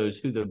already knows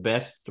who the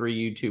best 3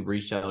 YouTube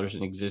resellers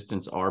in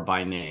existence are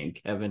by name: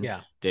 Kevin,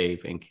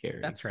 Dave, and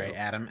Carrie." That's right,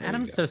 Adam.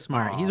 Adam's so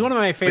smart. He's one of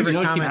my favorite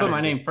commenters. He put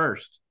my name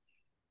first.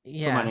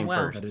 Yeah,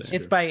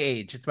 it's by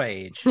age. It's by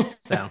age.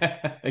 So,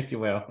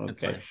 well,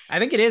 okay. I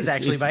think it is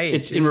actually by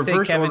age. It's in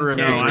reverse order.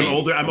 No,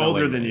 I'm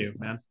older than you,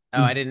 man.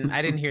 Oh, I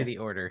didn't hear the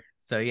order.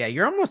 So yeah,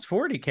 you're almost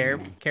 40, Care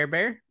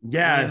Bear.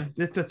 Yeah,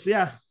 that's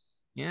yeah.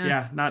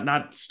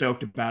 Not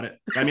stoked about it.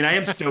 I mean, I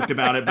am stoked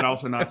about it, but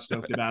also not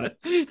stoked about it.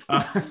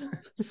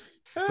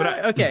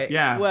 But Okay.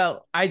 yeah.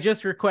 Well, I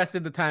just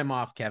requested the time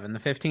off, Kevin, the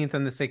 15th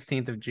and the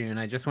 16th of June.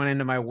 I just went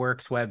into my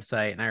work's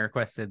website and I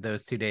requested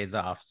those 2 days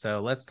off.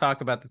 So let's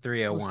talk about the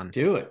 301. Let's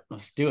do it.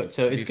 Let's do it.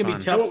 So it's going to be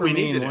Do tough what for we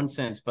me need to in do. one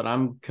sense, but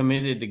I'm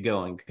committed to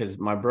going because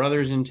my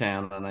brother's in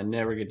town and I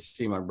never get to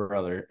see my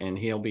brother, and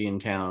he'll be in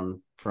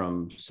town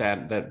from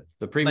the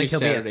previous he'll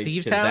be at Saturday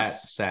Steve's to that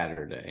house?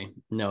 Saturday.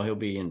 No, he'll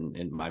be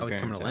in my Oh, he's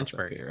coming parents' to house up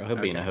Lynchburg. here. He'll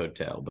be in a Okay.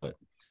 hotel, but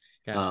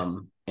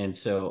Gotcha. and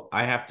so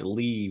I have to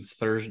leave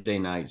Thursday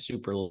night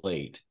super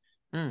late.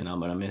 Mm. And I'm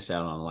gonna miss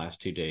out on the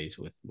last 2 days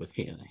with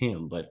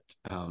him. But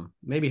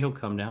maybe he'll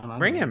come down.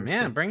 Bring him,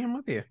 yeah, bring him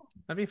with you.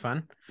 That'd be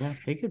fun. Yeah,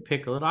 he could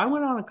pick a little. I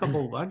went on a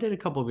couple. I did a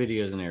couple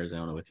videos in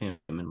Arizona with him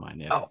and my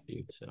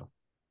nephew. So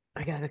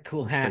I got a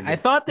cool Looks hat. pretty I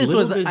good. thought this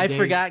Little was. does I Dave-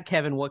 forgot,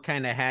 Kevin, what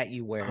kind of hat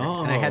you wear,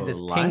 and I had this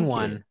Oh, ping like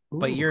one. it.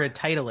 But Ooh. you're a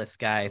Titleist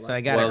guy, so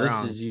I got well, it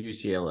wrong. this is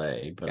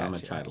UCLA, but I'm a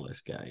Gotcha.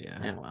 Titleist guy. Yeah.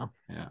 Yeah, well,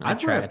 Yeah, I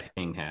I'd wear a tried.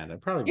 ping hat.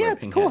 I'd probably Yeah, wear a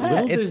it's a ping cool hat.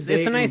 Little It's does a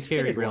Dave nice and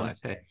Carrie fitted one.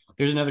 realize. Hey,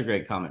 here's another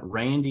great comment.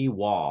 Randy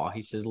Waugh.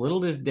 He says, "Little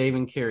does Dave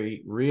and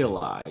Carrie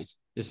realize."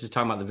 This is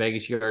talking about the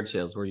Vegas yard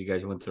sales where you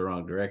guys went the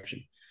wrong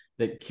direction.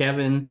 That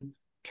Kevin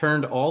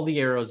turned all the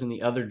arrows in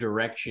the other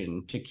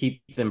direction to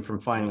keep them from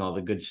finding all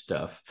the good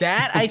stuff.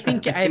 That I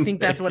think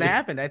that's what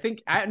happened. I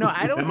don't.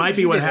 That might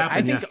be what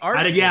happened. I think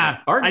yeah.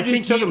 Art. Art I just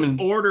think took he them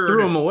and ordered.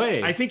 threw them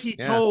away. I think he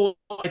told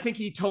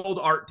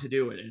Art to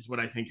do it. Is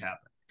what I think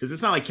happened. Because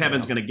it's not like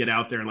Kevin's going to get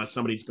out there unless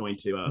somebody's going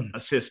to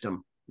assist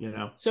him. You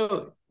know.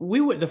 So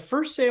the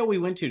first sale we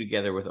went to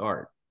together with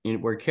Art,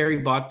 where Carrie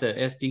bought the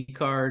SD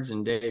cards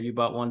and Dave, you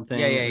bought one thing.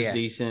 Yeah, it was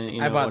decent.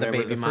 I bought whatever.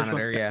 the baby monitor.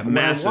 One. Yeah, a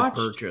massive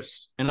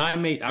purchase. And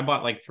I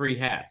bought like 3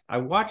 hats. I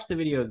watched the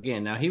video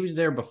again. Now he was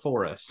there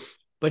before us,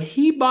 but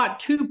he bought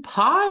 2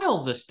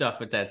 piles of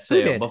stuff at that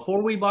sale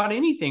before we bought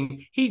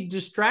anything. He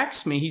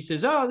distracts me. He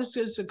says, "Oh, this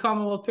is a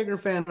Commonwealth Picker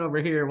fan over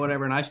here,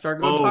 whatever." And I start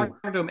going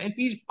talking to him, and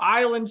he's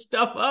piling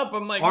stuff up.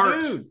 I'm like,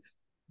 Art. dude.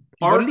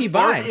 What did he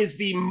buy? Art is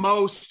the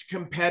most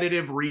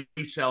competitive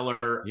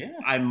reseller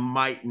I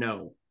might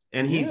know.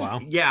 And he's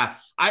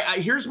I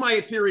here's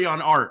my theory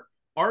on Art.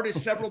 Art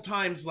is several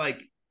times like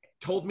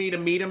told me to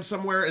meet him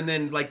somewhere, and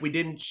then like we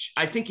didn't.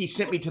 I think he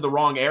sent me to the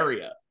wrong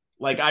area.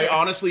 Like I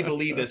honestly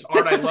believe this.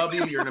 Art, I love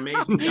you. You're an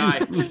amazing guy.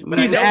 But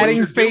he's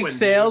adding fake doing,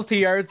 sales to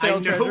yard sale. I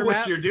know what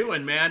map. you're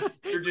doing, man.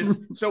 You're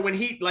just so when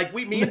he like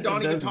me and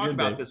Donnie talked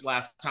about this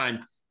last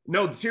time.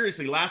 No,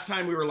 seriously, last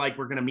time we were like,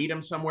 we're going to meet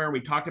him somewhere. And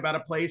we talked about a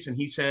place, and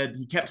he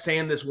kept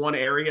saying this one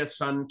area,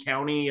 Sun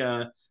County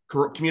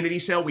community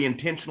sale. We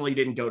intentionally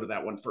didn't go to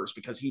that one first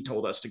because he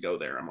told us to go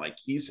there. I'm like,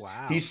 he's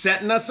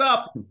setting us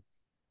up.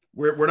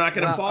 We're not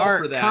going to fall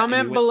for that.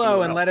 Comment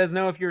below and let us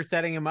know if you're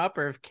setting him up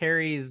or if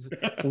Carrie's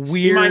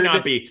weird he might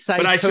not be,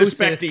 but I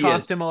suspect he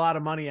cost him a lot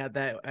of money at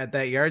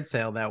that yard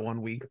sale that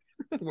one week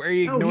where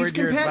he ignored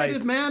your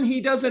advice. Man. He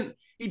doesn't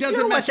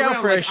mess watch out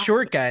around for us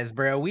short guys,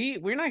 bro.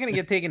 We're not going to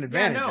get taken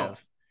advantage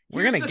of.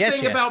 We're going to get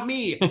you. Here's the thing about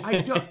me.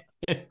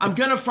 I'm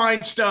going to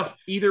find stuff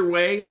either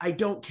way. I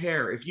don't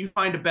care. If you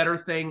find a better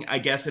thing, I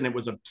guess, and it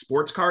was a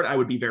sports card, I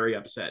would be very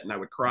upset and I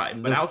would cry.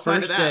 But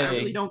outside of that, I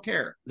really don't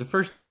care. The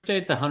first day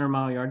at the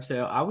 100-mile yard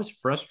sale, I was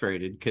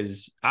frustrated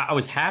because I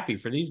was happy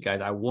for these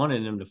guys. I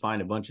wanted them to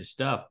find a bunch of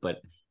stuff.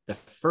 But the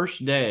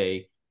first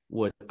day,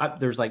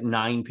 there's like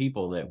 9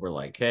 people that were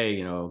like,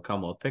 hey,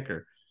 Commonwealth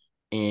Picker.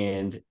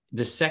 And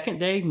the second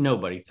day,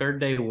 nobody. Third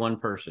day, 1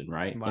 person,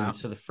 right? Wow. And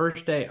so the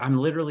first day, I'm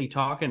literally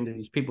talking to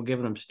these people,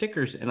 giving them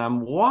stickers, and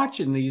I'm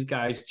watching these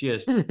guys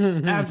just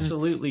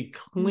absolutely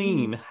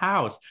clean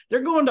house.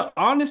 They're going to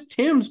Honest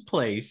Tim's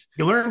place.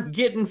 You learn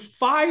getting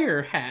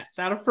fire hats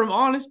from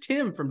Honest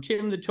Tim, from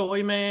Tim the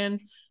Toy Man.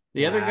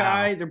 The other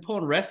guy, they're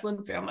pulling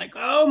wrestling. I'm like,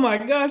 oh my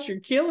gosh,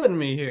 you're killing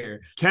me here.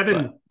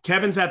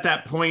 Kevin's at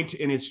that point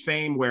in his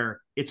fame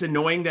where it's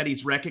annoying that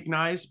he's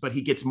recognized, but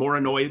he gets more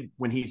annoyed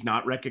when he's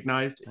not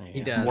recognized.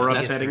 He does. It's more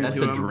upsetting that's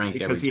to a him drink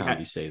because every time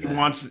you say that. He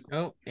wants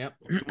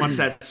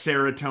that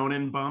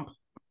serotonin bump.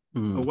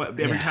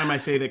 Every time I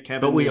say that,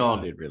 Kevin. But we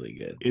all did really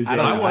good.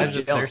 I was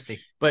just thirsty.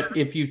 But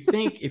if you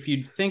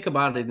think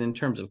about it in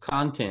terms of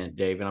content,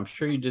 Dave, and I'm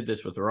sure you did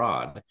this with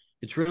Rod,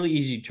 it's really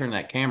easy to turn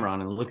that camera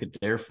on and look at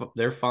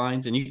their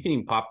finds, and you can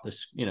even pop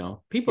this.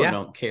 People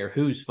don't care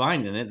who's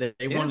finding it;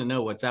 they want to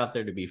know what's out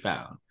there to be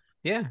found.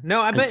 Yeah,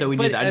 no, I bet. So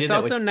but it's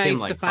also nice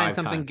like to find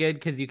something 5 good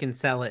because you can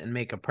sell it and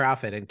make a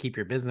profit and keep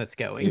your business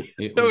going.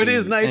 So it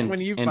is nice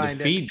when you find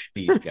to feed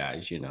these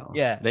guys.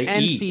 Yeah, they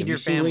and eat. Feed Have your you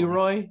seen family.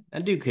 Leroy?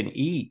 That dude can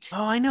eat.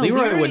 Oh, I know.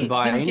 Leroy wouldn't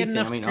buy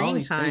anything. All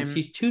these things.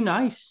 He's too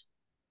nice.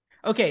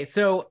 Okay,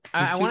 so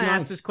I want to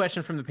ask this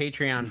question from the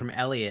Patreon from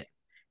Elliot.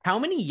 How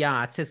many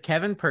yachts has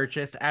Kevin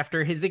purchased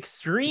after his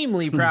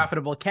extremely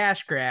profitable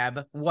cash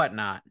grab,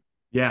 Whatnot?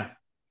 Yeah,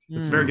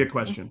 it's a very good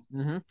question.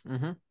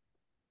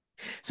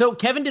 So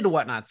Kevin did a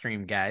Whatnot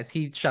stream, guys.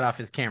 He shut off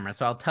his camera,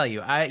 so I'll tell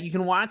you. You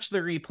can watch the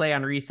replay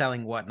on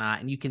Reselling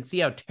Whatnot, and you can see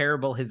how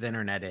terrible his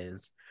internet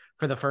is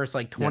for the first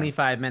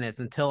 25 minutes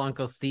until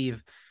Uncle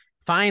Steve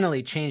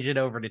finally changed it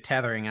over to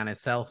tethering on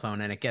his cell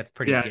phone, and it gets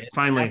pretty good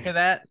finally after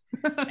that.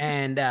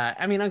 And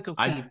I mean, Uncle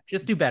Steve,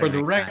 just do better For the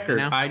next record,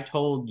 time, I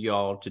told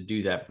y'all to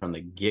do that from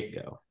the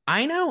get-go.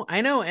 I know.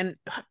 And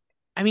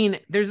I mean,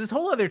 there's this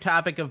whole other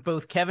topic of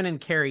both Kevin and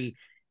Carrie.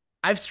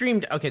 I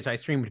streamed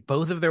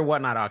both of their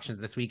Whatnot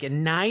auctions this week,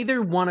 and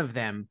neither one of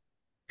them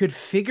could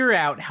figure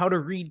out how to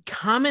read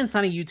comments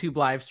on a YouTube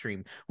live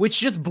stream, which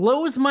just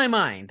blows my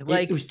mind.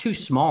 Like, it was too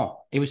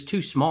small. It was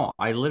too small.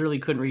 I literally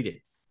couldn't read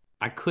it.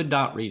 I could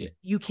not read it.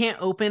 You can't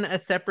open a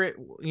separate,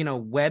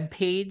 web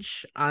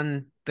page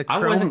on the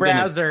Chrome I wasn't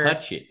browser.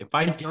 Touch it. If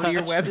I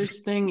touched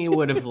this thing, it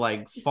would have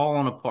like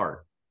fallen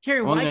apart.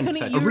 Carrie, why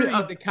couldn't you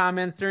read the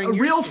comments during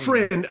your real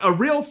stream? a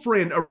real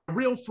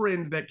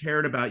friend that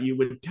cared about you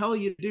would tell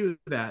you to do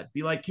that.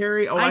 Be like,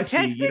 Carrie, I see.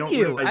 I texted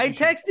you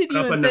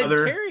and said,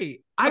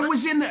 Carrie. I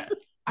was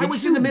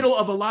in the middle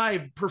of a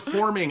live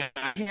performing.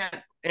 I can't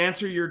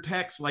answer your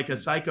text like a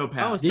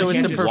psychopath. Oh, so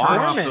it's a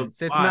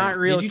performance. It's not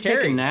real. Did you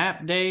Carrie. take a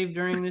nap, Dave,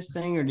 during this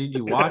thing, or did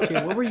you watch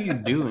it? What were you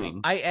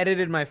doing? I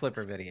edited my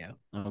Flipper video.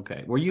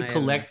 Okay. Were you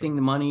collecting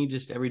the money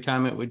just every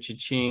time it would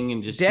cha-ching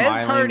and just Des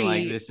smiling Hardy,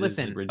 like this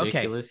listen, is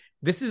ridiculous? Okay.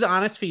 This is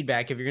honest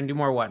feedback. If you're going to do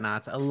more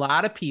Whatnots, a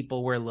lot of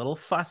people were a little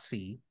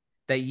fussy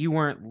that you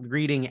weren't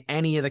reading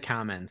any of the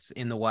comments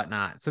in the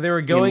Whatnot. So they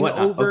were going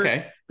over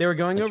they were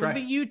going over to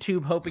the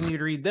YouTube hoping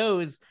you'd read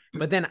those,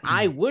 but then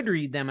I would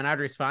read them and I'd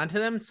respond to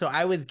them. So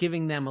I was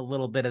giving them a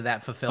little bit of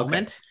that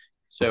fulfillment. Okay.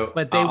 So,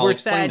 but they were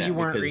sad you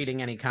weren't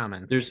reading any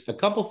comments. There's a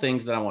couple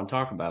things that I want to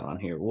talk about on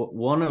here.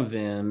 One of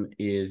them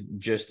is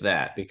just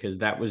that, because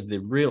that was the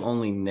real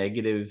only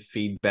negative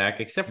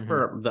feedback, except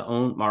for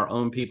our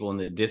own people in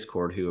the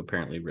Discord who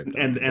apparently ripped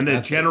and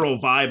the general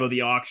vibe of the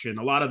auction.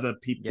 A lot of the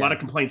people, a lot of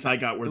complaints I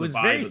got were the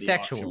vibe of the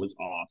auction was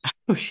off.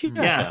 It's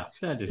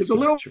a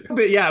little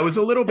bit. Yeah, it was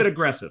a little bit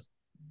aggressive.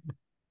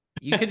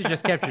 You could have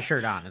just kept your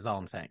shirt on. Is all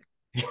I'm saying.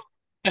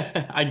 We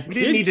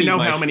didn't need to know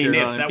how many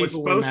nips. That was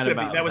supposed to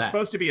be. That was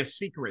supposed to be a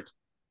secret.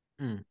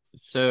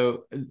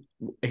 So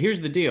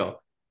here's the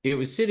deal. It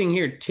was sitting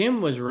here.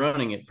 Tim was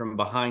running it from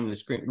behind the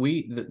screen.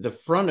 The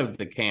front of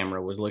the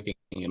camera was looking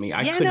at me.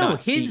 I could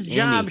not see his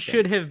job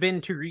should have been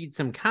to read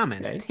some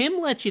comments. Okay.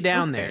 Tim let you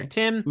down there.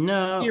 Tim,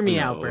 hear me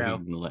out, bro.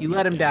 You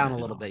let him down a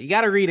little bit. You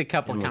got to read a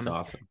couple of comments.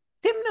 Awesome.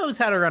 Tim knows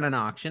how to run an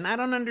auction. I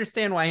don't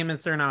understand why him and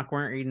Cernock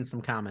weren't reading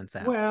some comments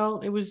out. Well,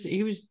 he was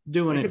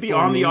doing it. Could be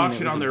on the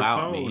auction on their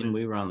phone, and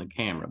we were on the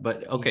camera.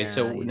 But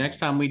next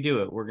time we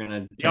do it, we're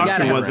gonna. The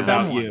auction was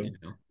about you.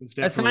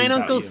 Assign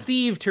Uncle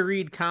Steve to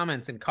read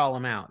comments and call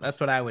him out.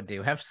 That's what I would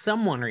do. Have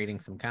someone reading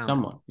some comments.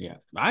 Someone, yeah.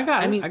 I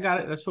got it. I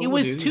got it. That's what it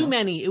was too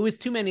many. It was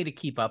too many to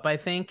keep up, I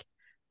think.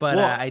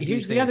 But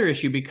here's the other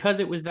issue, because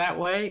it was that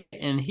way,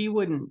 and he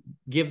wouldn't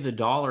give the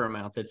dollar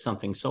amount that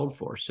something sold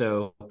for.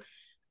 So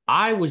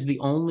I was the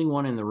only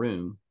one in the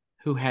room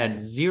who had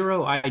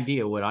zero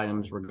idea what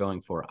items were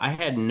going for. I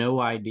had no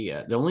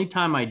idea. The only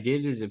time I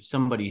did is if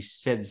somebody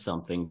said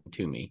something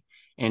to me.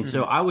 And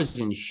so I was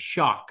in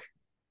shock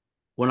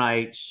when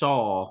I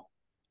saw,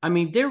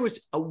 there was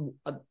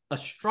a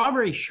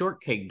strawberry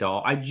shortcake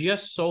doll. I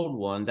just sold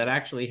one that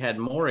actually had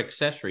more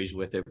accessories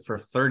with it for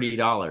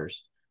 $30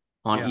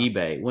 on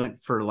eBay.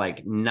 Went for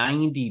like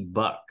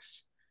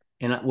 $90.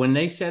 And when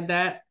they said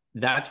that,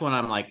 that's when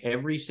I'm like,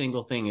 every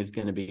single thing is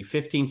going to be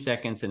 15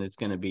 seconds and it's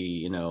going to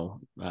be,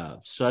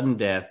 sudden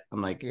death.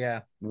 I'm like,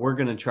 we're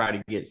going to try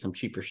to get some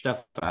cheaper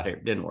stuff out here.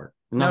 It didn't work.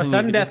 No,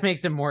 sudden death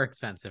makes it more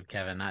expensive,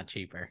 Kevin, not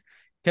cheaper.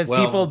 Because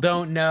people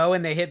don't know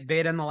and they hit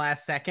bid in the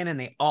last second and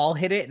they all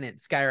hit it and it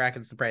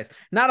skyrockets the price.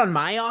 Not on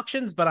my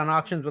auctions, but on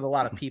auctions with a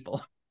lot of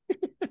people.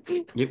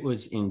 It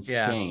was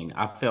insane.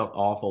 I felt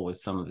awful with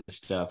some of the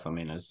stuff.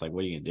 It's like,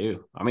 what are you going to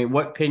do?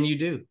 What can you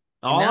do?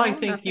 I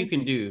think you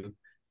can do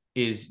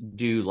is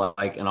do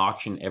like an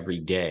auction every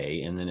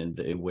day, and then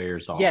it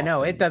wears off. Yeah,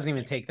 no, it doesn't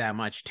even take that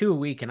much. 2 a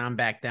week and I'm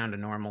back down to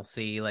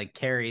normalcy. Like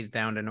Carrie's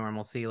down to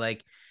normalcy.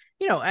 Like,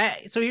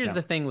 so here's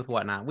the thing with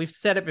Whatnot. We've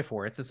said it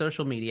before. It's a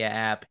social media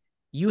app.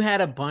 You had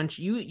a bunch,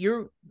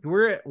 your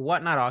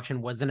Whatnot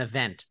auction was an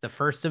event, the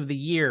first of the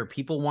year.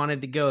 People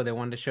wanted to go. They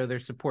wanted to show their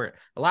support.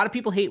 A lot of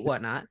people hate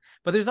Whatnot,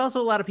 but there's also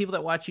a lot of people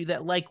that watch you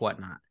that like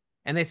Whatnot.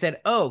 And they said,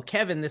 oh,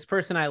 Kevin, this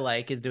person I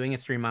like is doing a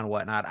stream on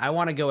Whatnot. I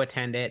want to go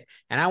attend it,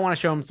 and I want to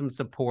show him some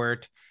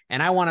support,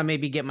 and I want to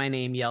maybe get my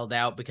name yelled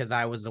out because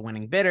I was the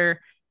winning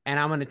bidder, and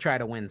I'm going to try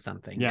to win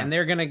something. Yeah. And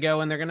they're going to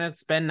go and they're going to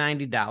spend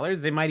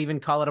 $90. They might even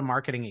call it a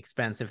marketing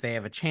expense if they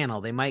have a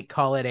channel. They might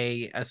call it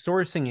a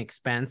sourcing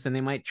expense, and they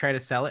might try to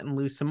sell it and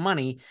lose some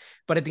money.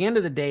 But at the end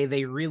of the day,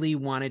 they really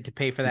wanted to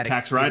pay for that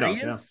tax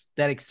experience,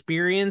 that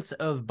experience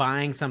of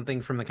buying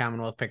something from the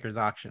Commonwealth Pickers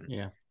auction.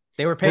 Yeah.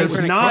 They were paying for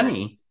an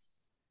experience.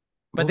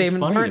 But they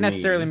weren't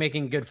necessarily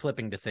making good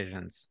flipping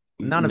decisions.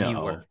 None of you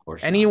were. Of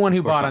course, anyone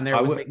who bought on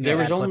there was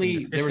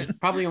there was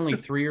probably only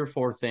 3 or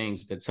 4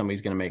 things that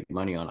somebody's going to make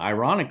money on.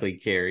 Ironically,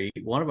 Carrie,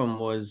 one of them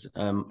was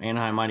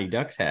Anaheim Mighty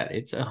Ducks hat.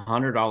 It's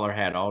 $100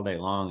 hat all day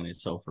long, and it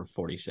sold for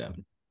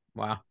 $47.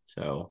 Wow.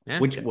 So,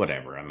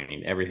 whatever.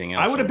 Everything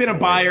else. I would have been a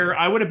buyer.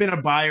 I would have been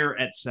a buyer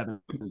at $7.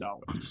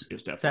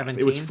 Just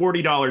it was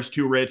 $40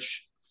 too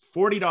rich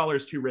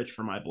 $40 too rich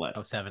for my blood.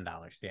 Oh, $7.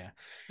 Yeah.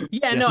 Yeah.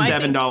 Yeah, No,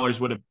 $7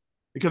 would have,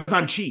 because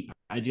I'm cheap.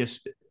 I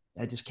just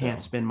can't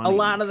spend money. A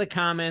lot of the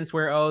comments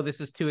where, oh, this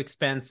is too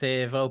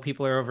expensive. Oh,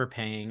 people are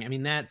overpaying. I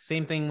mean, that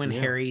same thing when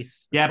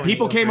Harry's. Yeah,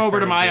 people came over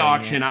to my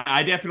auction. It.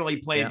 I definitely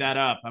played that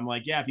up. I'm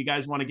like, yeah, if you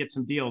guys want to get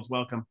some deals,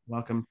 welcome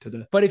to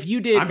the. But if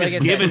you did, I'm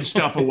just giving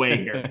stuff away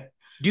here.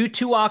 Do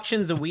 2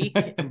 auctions a week.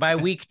 By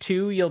week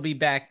 2, you'll be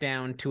back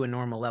down to a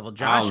normal level.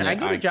 Josh, I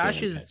go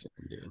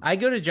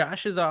to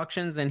Josh's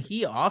auctions, and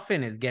he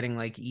often is getting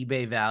like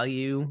eBay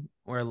value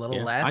or a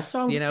little less. I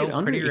saw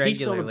him pretty regularly. He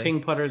sold a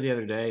ping putter the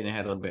other day, and it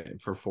had a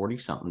bit for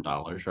 $40-something,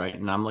 right?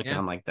 And I'm looking,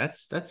 I'm like,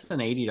 that's an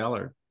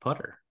 $80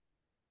 putter.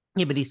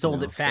 Yeah, but he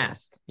sold it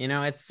fast.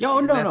 So. It's that's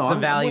the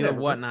value of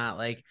Whatnot.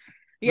 Like,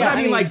 yeah, I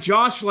mean, like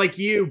Josh, like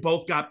you,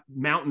 both got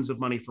mountains of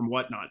money from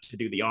Whatnot to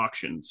do the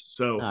auctions.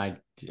 So I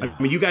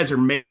mean, you guys are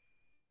making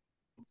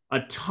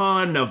a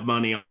ton of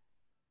money. I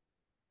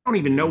don't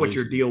even know what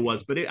your deal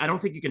was, but I don't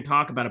think you can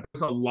talk about it. But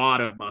it's a lot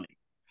of money.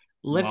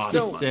 Let's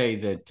just say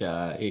that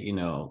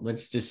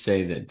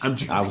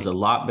I was a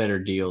lot better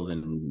deal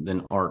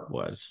than Art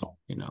was.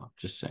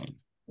 Just saying.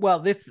 Well,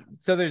 there's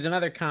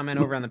another comment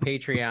over on the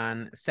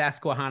Patreon.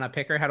 Susquehanna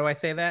Picker. How do I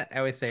say that? I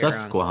always say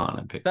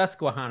Susquehanna Picker.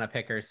 Susquehanna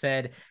Picker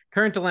said,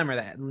 current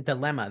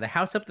dilemma. The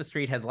house up the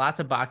street has lots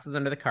of boxes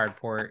under the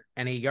carport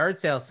and a yard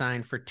sale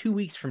sign for 2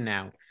 weeks from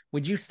now.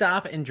 Would you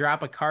stop and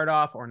drop a cart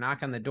off or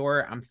knock on the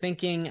door? I'm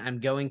thinking I'm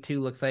going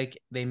to. Looks like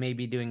they may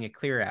be doing a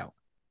clear out.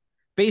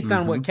 Based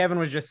on what Kevin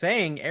was just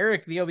saying,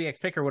 Eric, the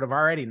OBX Picker, would have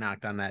already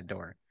knocked on that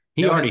door.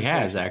 He already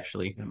has,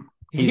 actually.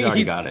 He's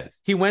already got it.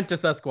 He went to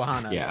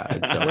Susquehanna.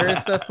 Yeah. Where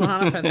is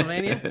Susquehanna,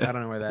 Pennsylvania? I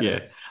don't know where that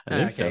is. I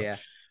think so. Yeah.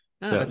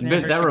 So,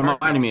 but that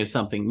reminded me of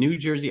something. New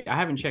Jersey, I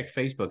haven't checked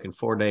Facebook in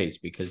 4 days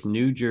because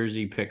New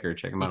Jersey Picker,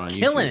 check him out on YouTube.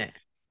 Killing it.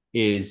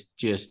 Is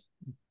just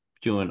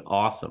doing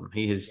awesome.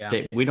 He has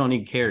we don't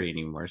need Carrie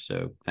anymore,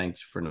 so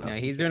thanks for nothing. Yeah,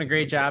 he's doing a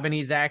great job, and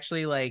he's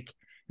actually like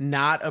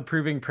not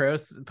approving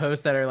posts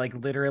that are like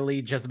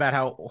literally just about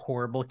how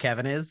horrible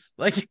Kevin is.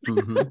 Like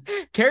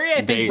Carrie,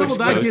 I think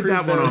I did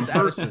that one on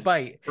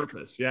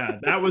purpose. Yeah,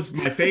 that was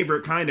my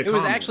favorite kind of. It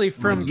was actually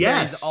from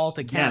Carrie's alt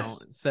account.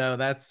 So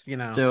that's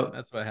that's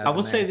what happened. I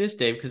will say this,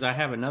 Dave, because I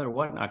have another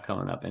Whatnot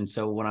coming up, and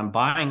so when I'm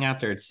buying out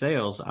there at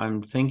sales,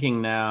 I'm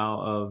thinking now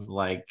of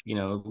like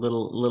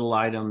little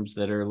items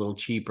that are a little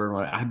cheaper.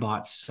 I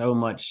bought so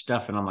much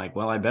stuff, and I'm like,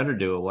 well, I better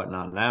do a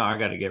Whatnot now. I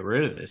got to get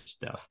rid of this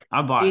stuff.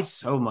 I bought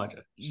so much.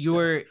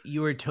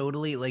 You're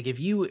totally like if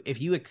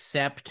you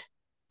accept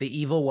the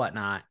evil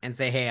Whatnot and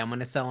say, hey, I'm going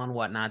to sell on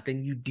Whatnot,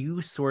 then you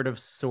do sort of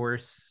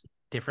source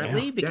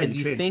differently because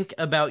you think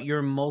about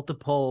your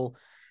multiple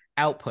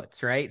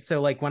outputs, right?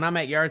 So like when I'm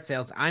at yard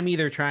sales, I'm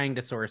either trying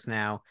to source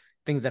now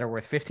things that are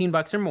worth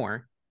 $15 or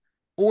more,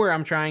 or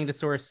I'm trying to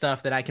source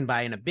stuff that I can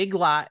buy in a big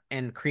lot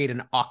and create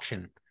an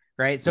auction,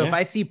 right? So if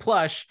I see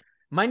plush,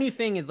 my new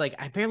thing is like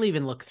I barely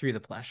even look through the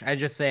plush. I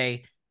just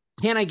say,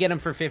 can I get them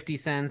for 50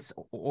 cents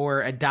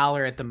or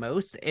 $1 at the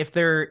most? If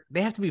they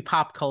have to be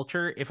pop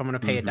culture if I'm going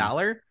to pay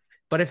 $1.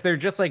 But if they're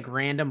just like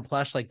random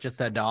plush, like just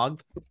a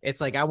dog,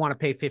 it's like I want to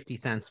pay 50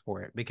 cents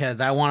for it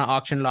because I want to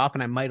auction it off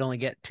and I might only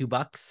get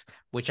 $2,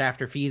 which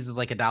after fees is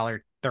like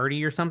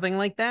 $1.30 or something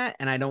like that.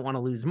 And I don't want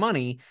to lose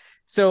money.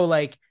 So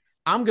like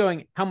I'm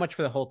going, how much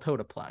for the whole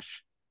Tota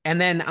plush? And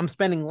then I'm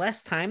spending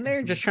less time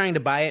there just trying to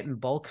buy it in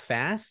bulk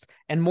fast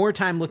and more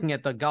time looking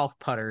at the golf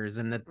putters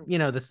and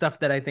the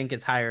stuff that I think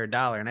is higher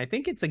 $1. And I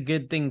think it's a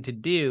good thing to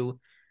do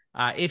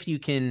if you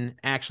can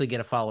actually get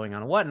a following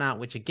on Whatnot,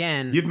 which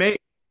again, you've made.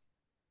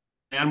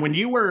 And when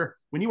you were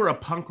a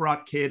punk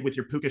rock kid with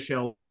your puka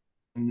shell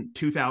in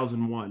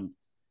 2001,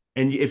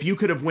 and if you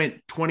could have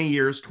went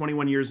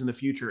 21 years in the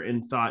future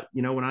and thought,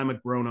 when I'm a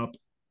grown up,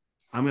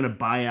 I'm going to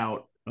buy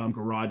out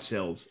garage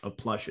sales of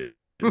plushes.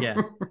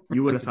 Yeah,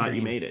 you would have thought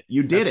you made it.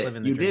 You did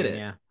it. You did it.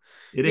 Yeah,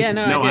 it is.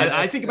 No,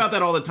 I think about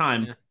that all the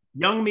time. Yeah.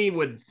 Young me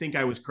would think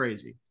I was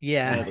crazy.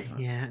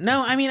 Yeah.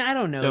 No, I mean, I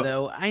don't know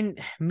though.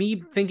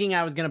 Me thinking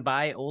I was gonna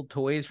buy old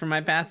toys from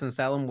my past and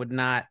sell them would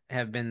not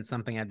have been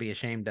something I'd be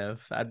ashamed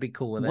of. I'd be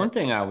cool with it. One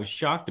thing I was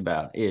shocked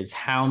about is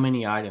how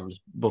many items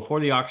before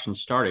the auction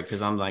started,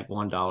 because I'm like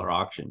 $1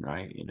 auction,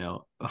 right?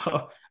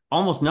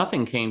 Almost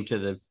nothing came to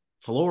the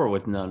floor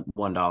with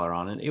 $1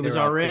 on it. It was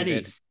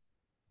already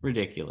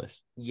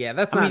ridiculous. Yeah,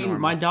 that's not normal.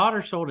 My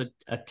daughter sold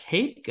a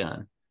tape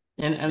gun.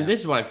 And this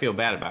is what I feel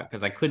bad about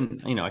because I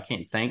couldn't, I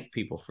can't thank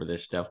people for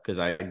this stuff because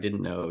I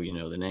didn't know,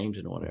 the names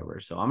and whatever.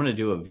 So I'm going to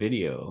do a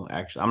video.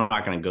 Actually, I'm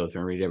not going to go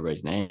through and read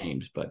everybody's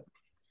names,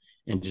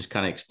 and just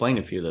kind of explain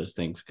a few of those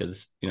things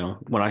because,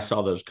 when I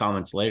saw those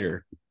comments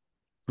later,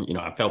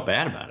 I felt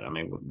bad about it. I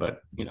mean,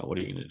 but what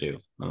are you going to do?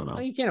 I don't know.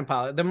 Well, you can't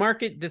apologize. The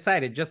market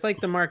decided, just like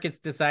the market's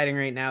deciding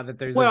right now that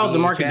there's the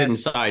market didn't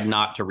decide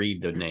not to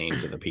read the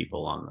names of the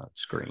people on the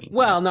screen.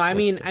 Well, no, I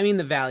mean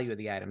the value of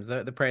the items,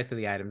 the price of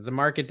the items. The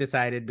market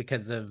decided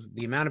because of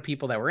the amount of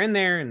people that were in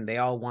there, and they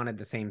all wanted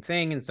the same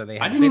thing, and so they.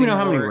 I didn't even know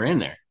how many were in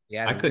there.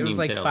 Yeah, I it couldn't was even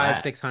like tell five,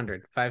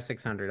 that.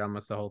 600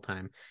 almost the whole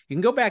time. You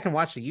can go back and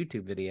watch the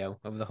YouTube video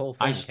of the whole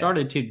thing. I Kev.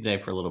 started to today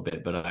for a little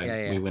bit, but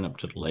Yeah. we went up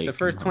to the lake. The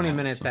first 20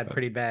 minutes had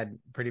pretty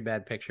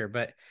bad picture,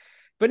 but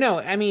no,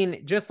 I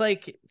mean, just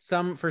like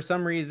for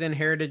some reason,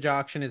 Heritage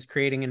Auction is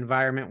creating an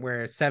environment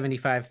where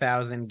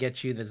 75,000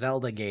 gets you the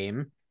Zelda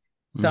game.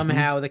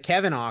 Somehow the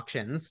Kevin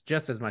auctions,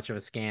 just as much of a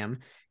scam,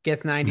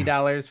 gets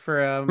 $90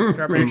 for a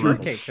strawberry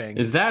shortcake thing.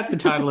 Is that the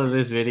title of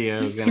this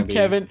video going to be?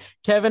 Kevin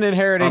and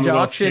Heritage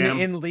Auction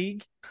scam. in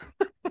league.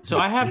 So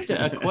I have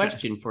a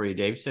question for you,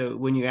 Dave. So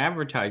when you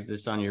advertise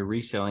this on your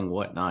Reselling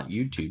Whatnot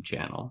YouTube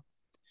channel,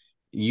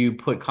 you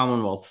put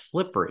Commonwealth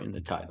Flipper in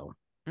the title.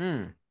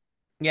 Yeah,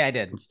 I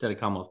did. Instead of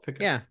Commonwealth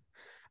Picker. Yeah.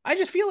 I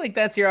just feel like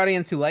that's your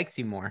audience who likes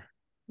you more.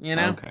 You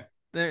know? Okay.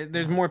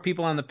 There's more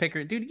people on the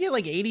Picker. Dude, you get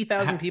like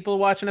 80,000 people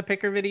watching a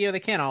Picker video.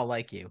 They can't all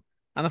like you.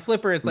 On the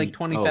Flipper, it's like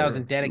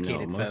 20,000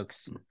 dedicated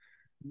folks.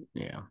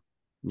 Yeah.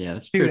 Yeah,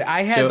 that's true. Dude,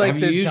 I had like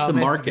have the you used the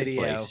dumbest marketplace?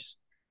 Video.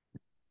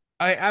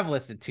 I've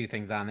listed 2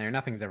 things on there.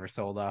 Nothing's ever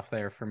sold off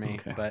there for me.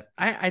 Okay. But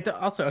I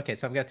also, okay,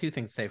 so I've got 2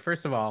 things to say.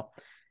 First of all,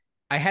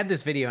 I had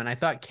this video and I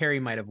thought Carrie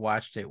might have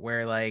watched it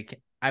where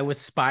like I was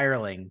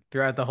spiraling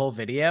throughout the whole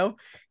video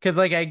because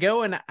like I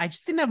go and I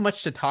just didn't have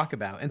much to talk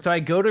about. And so I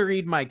go to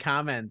read my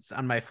comments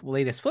on my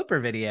latest Flipper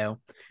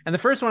video. And the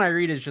first one I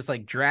read is just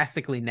like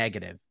drastically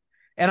negative.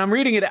 And I'm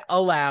reading it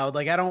aloud.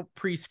 Like I don't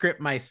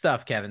pre-script my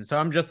stuff, Kevin. So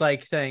I'm just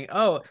like saying,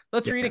 oh,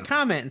 let's read a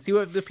comment and see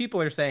what the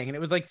people are saying. And it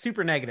was like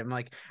super negative. I'm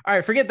like, all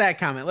right, forget that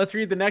comment. Let's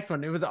read the next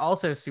one. It was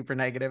also super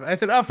negative. I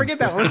said, oh, forget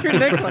that one. Let's read the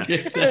next one.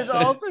 It's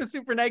also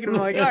super negative.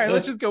 I'm like, all right,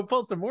 let's just go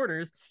pull some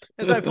orders.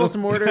 And so I pull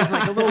some orders. And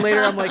like a little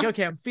later, I'm like,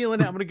 okay, I'm feeling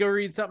it. I'm gonna go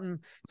read something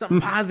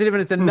positive,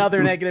 and it's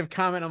another negative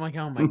comment. I'm like,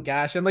 oh my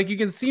gosh. And like you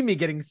can see me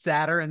getting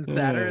sadder and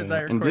sadder as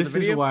I record and this the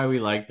video. is why we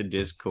like the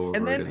Discord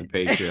and the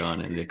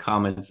Patreon and the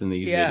comments in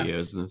these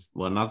videos. And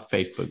not the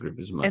Facebook group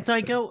as much. And so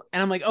I go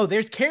and I'm like, oh,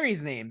 there's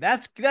Carrie's name.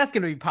 That's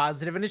gonna be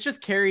positive. And it's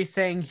just Carrie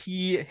saying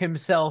he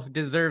himself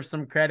deserves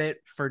some credit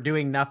for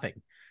doing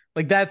nothing.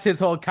 Like that's his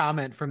whole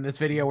comment from this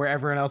video where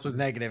everyone else was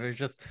negative. It was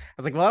just, I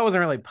was like, well, that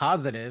wasn't really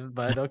positive,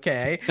 but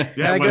okay.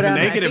 Yeah, it wasn't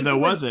negative though,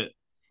 was it?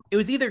 It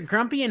was either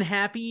Grumpy and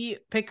Happy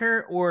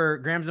Picker or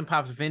Grams and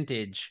Pops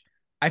Vintage.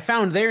 I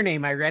found their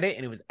name, I read it,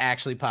 and it was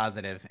actually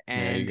positive.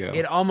 And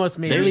it almost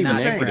made me not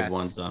negative depressed.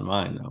 Ones on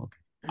mine though.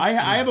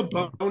 I have a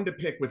bone to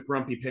pick with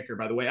Grumpy Picker,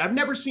 by the way. I've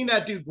never seen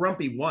that dude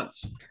grumpy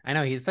once. I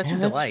know, he's such a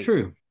delight. That's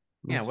true.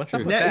 Yeah, what's up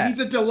with that? He's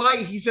a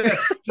delight. He's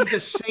a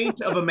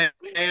saint of a man,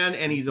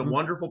 and he's a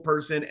wonderful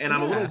person. And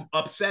I'm a little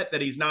upset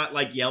that he's not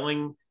like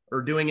yelling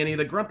or doing any of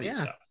the grumpy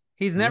stuff.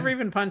 He's never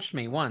even punched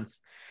me once.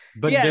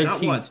 But does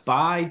he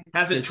buy?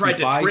 Hasn't tried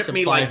to trip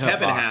me like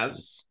Kevin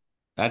has.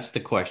 That's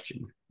the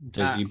question.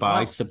 Does he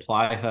buy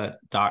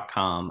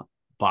supplyhut.com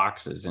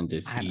boxes, and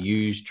does he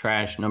use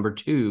trash number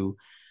 2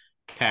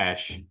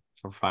 cash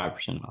for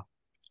 5% off?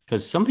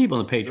 Because some people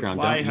in the Patreon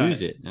don't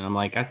use it, and I'm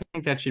like, I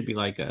think that should be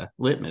like a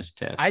litmus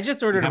test. I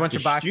just ordered a bunch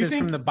of boxes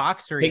from the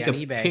Boxery on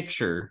eBay.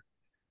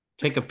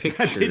 Take a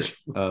picture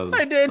of.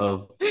 I did.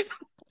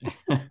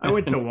 I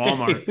went to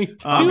Walmart.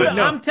 Dude,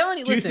 I'm telling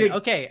you. Listen,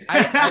 okay,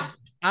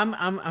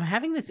 I'm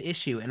having this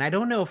issue, and I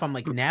don't know if I'm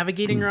like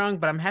navigating wrong,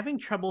 but I'm having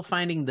trouble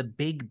finding the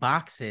big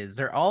boxes.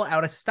 They're all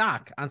out of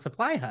stock on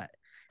Supply Hut.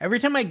 Every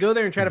time I go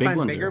there and try to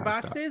find bigger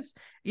boxes,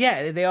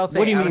 they all say,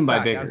 what do you mean by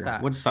bigger?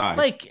 What size?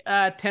 Like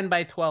 10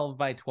 by 12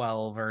 by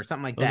 12 or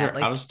something like that.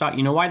 Like, out of stock.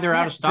 You know why they're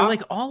out of stock? They're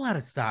like all out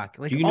of stock.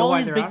 Like do you know all why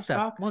these they're big out of stuff.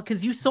 stock? Well,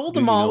 because you sold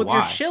them all with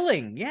your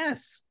shilling.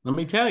 Yes. Let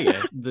me tell you,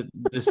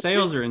 the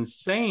sales are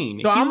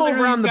insane. So I'm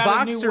over on the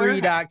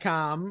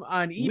Boxery.com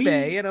on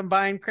eBay, and I'm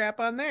buying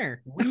crap on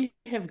there. We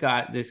have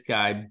got this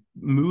guy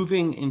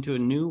moving into a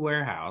new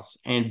warehouse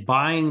and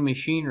buying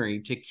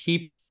machinery to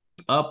keep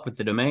up with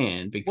the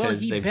demand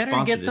because he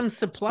better get some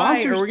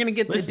supply or we're going to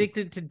get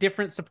addicted to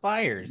different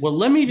suppliers. Well,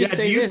 let me just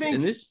say this,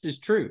 and this is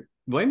true.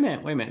 Wait a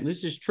minute.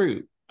 This is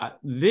true.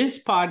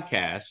 This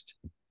podcast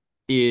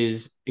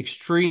is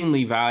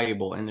extremely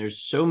valuable, and there's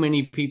so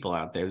many people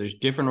out there. There's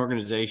different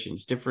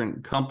organizations,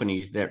 different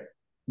companies that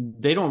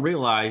they don't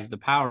realize the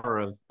power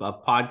of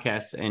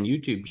podcasts and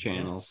YouTube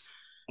channels.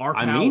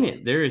 I mean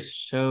it. There is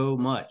so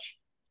much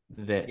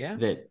that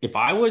if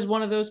I was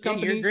one of those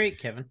companies, you're great,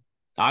 Kevin.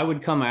 I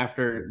would come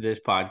after this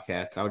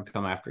podcast. I would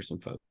come after some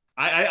folks.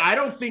 I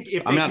don't think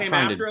if they came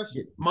after us,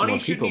 money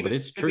shouldn't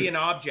even be an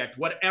object.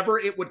 Whatever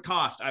it would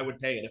cost, I would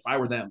pay it if I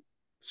were them.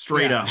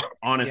 Straight up,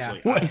 honestly.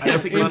 I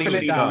don't think money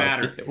should even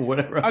matter.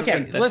 Whatever.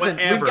 Okay,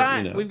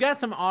 listen, we've got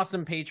some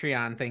awesome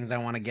Patreon things I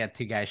want to get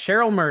to, guys.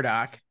 Cheryl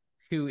Murdoch,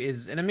 who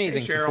is an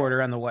amazing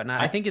supporter on the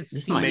Whatnot. I think it's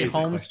CJ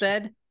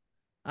Homestead.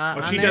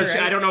 She does.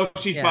 Right? I don't know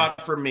if she's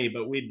bought from me,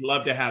 but we'd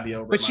love to have you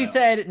over. But she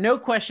said, no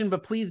question,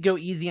 but please go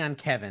easy on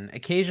Kevin.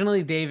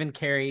 Occasionally, Dave and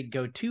Carrie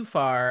go too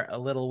far a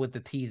little with the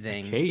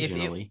teasing.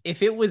 Occasionally.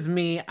 If it was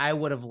me, I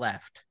would have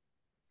left.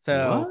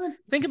 So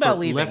think about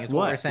leaving. Is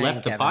what we're saying,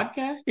 left Kevin. The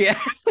podcast? Yeah.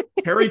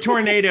 Harry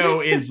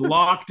Tornado is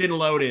locked and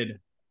loaded.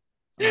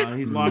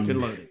 He's locked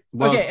and loaded.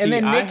 Well, Okay, see, and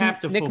then I Nick, have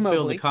to Nick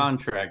fulfill Mobley. the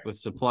contract with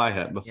Supply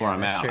Hut before Yeah,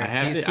 I'm that's out. true. I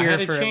had He's I had here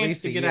a for at chance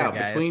least to a get year, out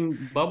guys.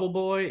 between Bubble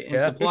Boy and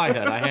Yeah. Supply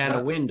Hut. I had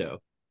a window.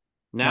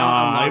 Now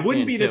I'm It locked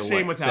wouldn't be the into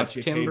same without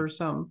you, September Kate.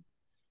 something.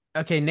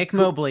 Okay, Nick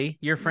Cool. Mobley,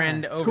 your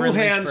friend over Cool in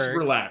hands, Lynchburg,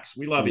 relax.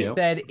 We love you. Yep.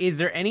 said, "Is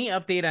there any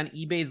update on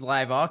eBay's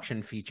live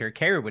auction feature?"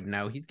 Kerry would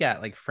know. He's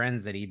got like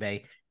friends at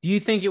eBay. Do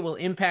you think it will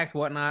impact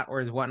Whatnot,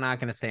 or is Whatnot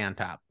going to stay on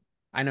top?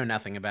 I know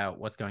nothing about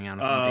what's going on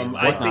with eBay. I Live think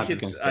Whatnot's auction.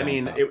 it's. gonna stay I on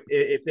mean, top.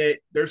 if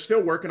they're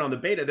still working on the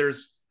beta,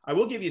 I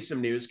will give you some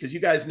news because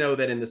you guys know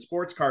that in the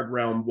sports card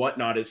realm,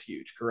 Whatnot is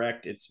huge.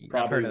 Correct? It's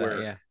probably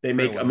where they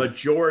make a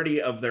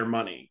majority of their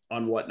money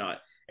on Whatnot.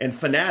 And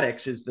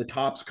Fanatics is the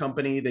tops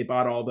company. They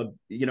bought all the,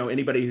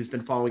 anybody who's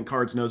been following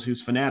cards knows who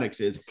Fanatics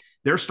is.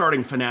 They're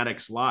starting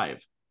Fanatics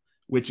Live,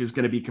 which is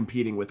going to be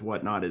competing with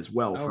Whatnot as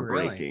well for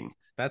breaking.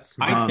 That's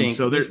smart. I think,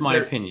 this is my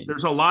opinion.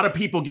 There's a lot of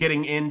people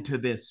getting into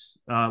this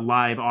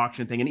live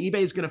auction thing, and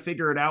eBay's going to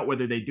figure it out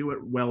whether they do it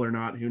well or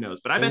not. Who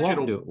knows? But I bet you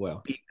it'll do it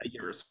well. Be a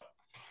year or so.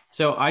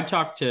 So I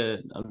talked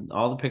to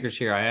all the pickers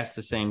here. I asked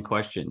the same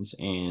questions,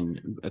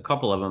 and a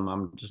couple of them,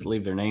 I'm just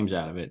leave their names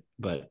out of it,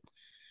 but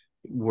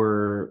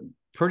were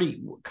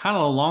pretty kind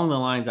of along the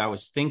lines I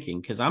was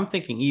thinking, because I'm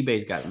thinking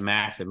eBay's got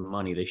massive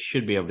money. They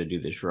should be able to do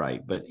this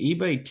right, but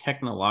eBay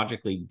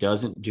technologically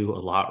doesn't do a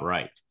lot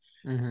right.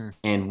 Mm-hmm.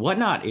 And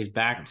Whatnot is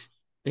backed.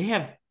 They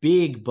have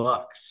big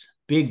bucks,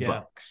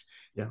 bucks.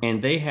 Yeah.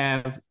 And they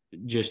have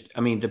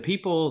the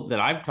people that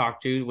I've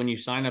talked to, when you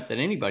sign up, that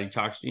anybody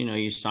talks to,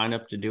 you sign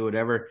up to do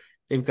whatever.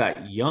 They've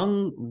got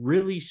young,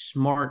 really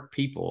smart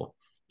people.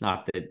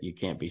 Not that you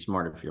can't be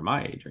smart if you're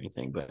my age or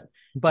anything, but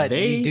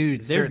they're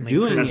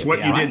doing That's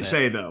what you did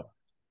say, though.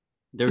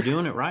 They're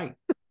doing it right.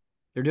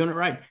 They're doing it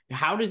right.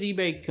 How does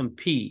eBay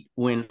compete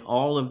when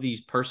all of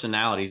these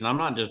personalities, and I'm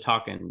not just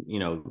talking,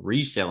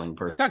 reselling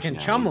personalities. Talking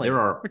Chumley.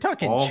 We're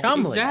talking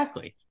Chumley.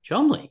 Exactly.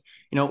 Chumley.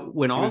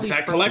 When all these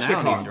personalities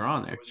are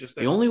on there,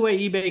 the only way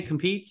eBay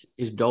competes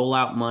is dole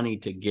out money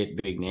to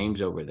get big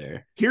names over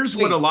there. Here's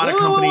what a lot of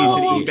companies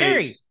in eBay.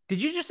 Gary,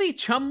 did you just say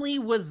Chumley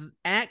was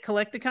at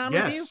Collecticon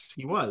with you? Yes,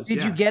 he was.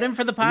 Did you get him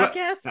for the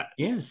podcast?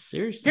 Yes,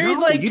 seriously.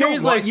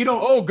 Gary's like,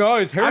 oh,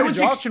 guys, Heritage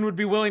Auction would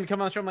be willing to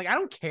come on the show. I'm like, I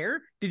don't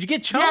care. Did you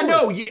get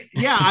Chumley?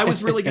 I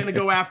was really going to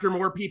go after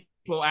more people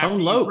after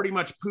you pretty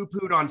much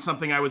poo-pooed on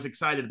something I was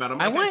excited about.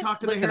 I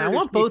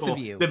want both of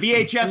you. The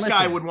VHS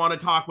guy would want to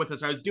talk with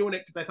us. I was doing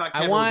it because I thought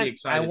Kevin would be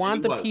excited. I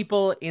want the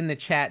people in the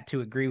chat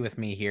to agree with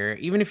me here.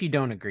 Even if you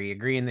don't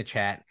agree in the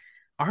chat.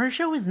 Our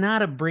show is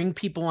not a bring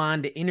people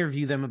on to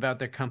interview them about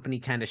their company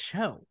kind of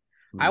show.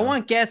 No. I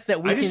want guests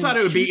that we thought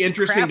it would be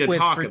interesting to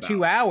talk for about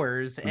 2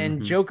 hours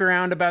and joke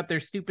around about their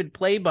stupid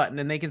play button,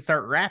 and they can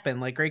start rapping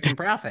like Rake and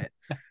Profit.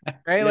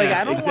 Right?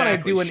 I don't want to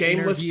do an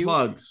shameless interview.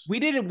 Plugs. We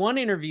did one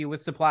interview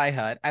with Supply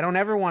Hut. I don't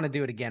ever want to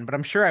do it again, but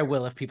I'm sure I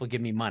will if people give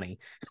me money.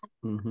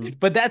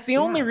 But that's the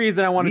only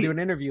reason I want to do an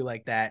interview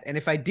like that. And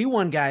if I do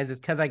one, guys,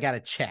 it's because I got a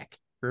check.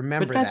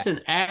 Remember, but that's an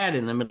ad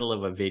in the middle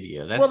of a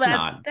video.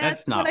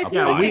 That's not.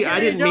 I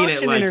didn't mean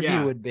it like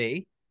interview would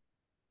be.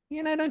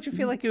 Don't you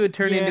feel like it would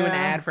turn into an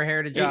ad for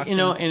Heritage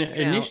Auctions?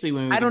 Initially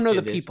when I don't know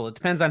the people. It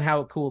depends on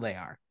how cool they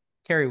are.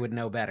 Kerry would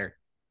know better.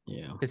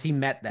 Yeah, because he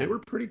met them. They were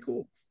pretty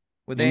cool.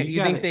 Would they?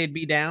 You think they'd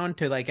be down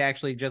to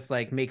actually just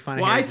make fun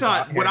of? Well, I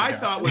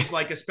thought was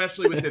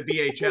especially with the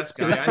VHS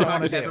guy, I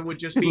thought Kevin would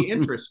just be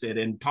interested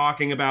in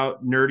talking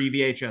about nerdy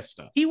VHS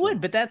stuff. He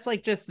would, but that's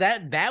just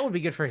that. That would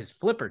be good for his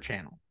Flipper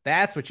channel.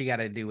 That's what you got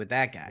to do with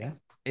that guy. Yeah.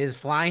 Is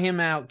fly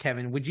him out,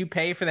 Kevin. Would you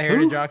pay for the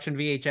Heritage Auction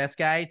VHS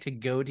guy to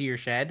go to your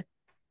shed?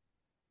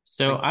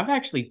 So I've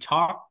actually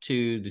talked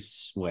to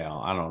this.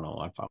 Well, I don't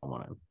know if I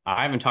want to.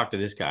 I haven't talked to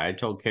this guy. I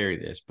told Kerry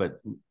this, but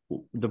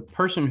the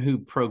person who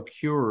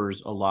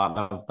procures a lot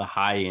of the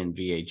high-end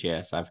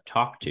VHS I've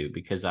talked to,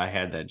 because I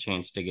had that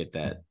chance to get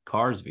that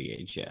Cars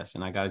VHS,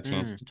 and I got a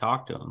chance to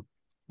talk to him.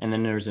 And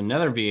then there's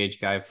another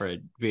VHS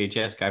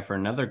guy for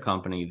another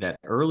company that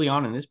early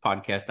on in this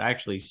podcast, I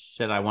actually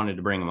said I wanted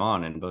to bring him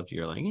on, and both of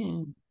you are like,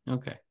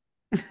 okay.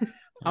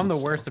 I'm the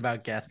worst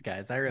about guest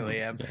guys. I really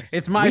am. Yes.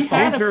 It's my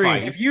fault.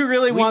 If you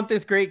really want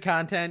this great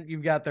content,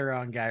 you've got the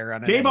wrong guy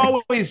running. Dave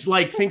always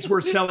thinks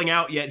we're selling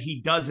out, yet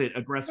he does it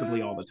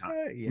aggressively all the time.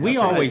 Yeah, we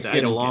always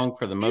get along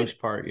for the most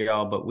part,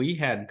 y'all, but we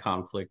had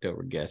conflict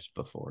over guests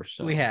before.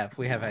 So we have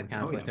had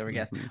conflict over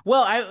guests.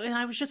 Well,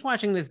 I was just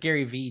watching this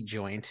Gary V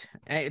joint.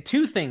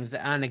 Two things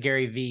on a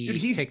Gary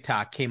V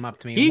TikTok came up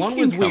to me. One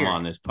was weird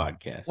on this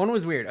podcast. One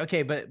was weird.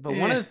 Okay, but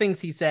one of the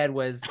things he said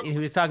was he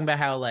was talking about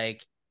how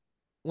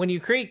when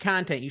you create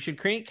content, you should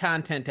create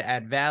content to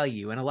add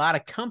value. And a lot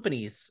of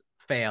companies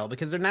fail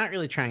because they're not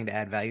really trying to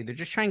add value. They're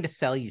just trying to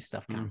sell you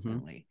stuff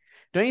constantly.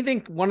 Don't you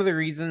think one of the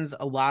reasons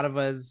a lot of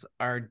us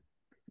are,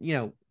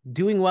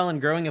 doing well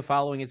and growing a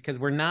following is because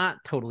we're not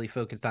totally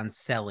focused on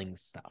selling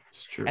stuff.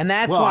 It's true. And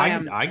that's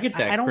why I get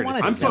that. I don't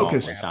want to sell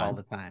all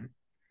the time.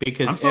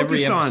 Because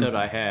every episode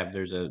I have,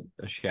 there's a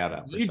shout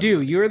out. You do.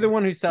 You're the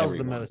one who sells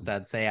the most,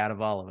 I'd say, out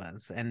of all of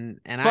us.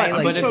 And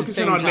I'm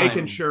focusing on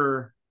making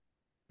sure.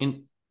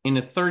 in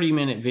a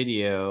 30-minute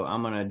video,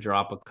 I'm going to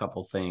drop a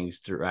couple things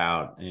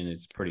throughout, and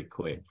it's pretty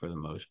quick for the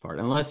most part,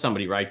 unless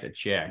somebody writes a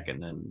check,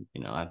 and then,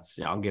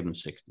 I'll give them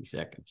 60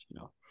 seconds,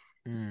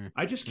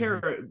 I just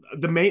care.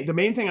 The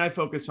main thing I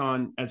focus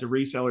on as a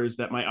reseller is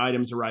that my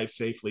items arrive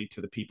safely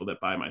to the people that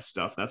buy my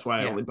stuff. That's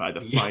why I only buy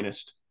the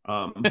finest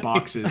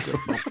boxes of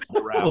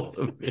wrap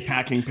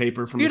packing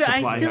paper from the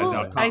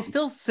supplyhead.com. I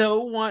still so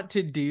want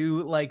to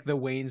do like the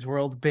Wayne's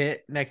World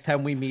bit next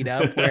time we meet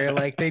up, where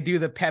like they do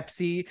the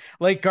Pepsi,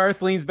 like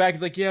Garth leans back,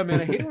 he's like, yeah, man,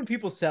 I hate it when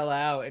people sell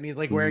out, and he's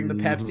like wearing the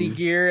Pepsi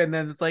gear, and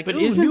then it's like, but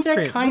isn't that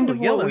print, kind of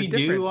what we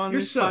different. do on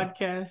this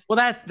podcast? Well,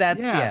 that's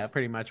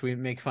pretty much. We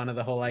make fun of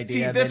the whole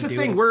idea. See, that's the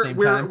thing. We're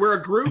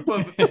a group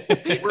of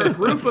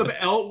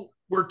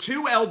we're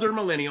two elder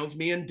millennials,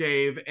 me and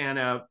Dave, and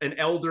an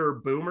elder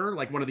boomer,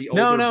 like one of the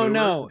older boomers.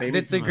 No.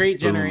 It's the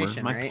great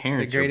generation, My right?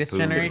 parents the greatest are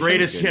generation. The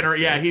greatest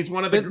generation. Yeah, he's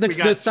one of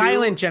the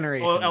silent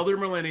generation. Elder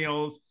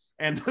millennials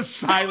and the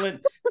silent,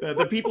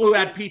 the people who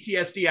had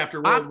PTSD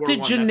after World War I.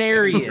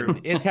 Octogenarian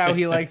is how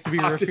he likes to be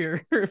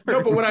referred.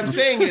 No, but what I'm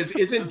saying is,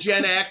 isn't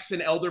Gen X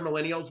and elder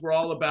millennials, we're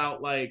all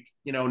about like,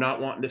 not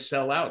wanting to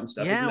sell out and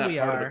stuff. Yeah, isn't that we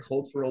part are. of the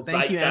cultural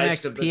Thank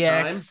zeitgeist you, of the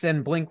time? MXPX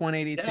and Blink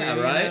 182. Yeah,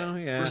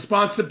 right. Yeah.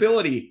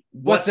 Responsibility.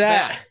 What's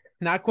that?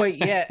 Not quite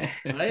yet.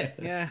 Right?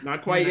 Yeah.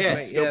 Not quite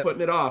yet. Still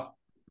putting it off.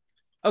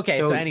 Okay,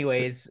 so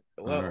anyways,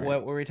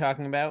 what were we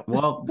talking about?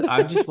 Well,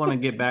 I just want to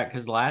get back,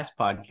 because last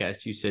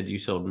podcast you said you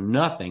sold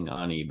nothing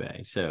on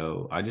eBay.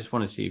 So I just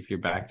want to see if you're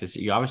back to see.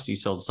 You obviously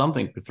sold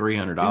something for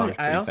 $300.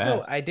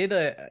 I did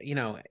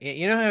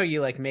how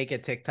you like make a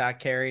TikTok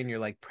carry and you're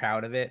like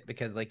proud of it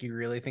because like you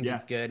really think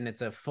it's good and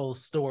it's a full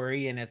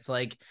story and it's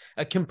like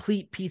a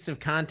complete piece of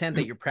content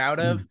that you're proud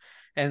of.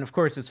 And of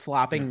course, it's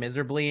flopping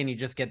miserably, and you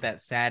just get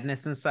that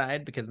sadness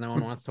inside because no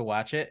one wants to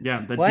watch it.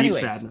 Yeah, deep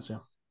sadness. Yeah.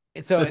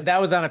 So that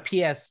was on a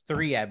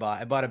PS3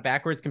 I bought a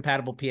backwards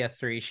compatible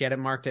PS3. She had it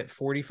marked at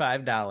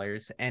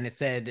 $45, and it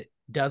said,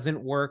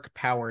 doesn't work,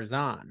 powers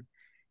on.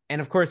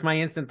 And of course, my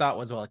instant thought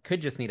was, well, it could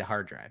just need a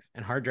hard drive,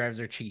 and hard drives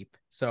are cheap.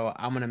 So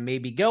I'm going to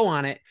maybe go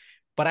on it.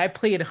 But I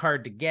played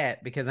hard to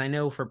get because I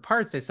know for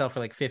parts, they sell for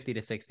like 50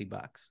 to 60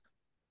 bucks.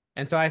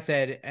 And so I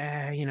said,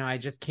 I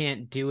just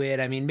can't do it.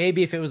 I mean,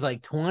 maybe if it was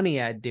like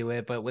 20, I'd do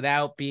it. But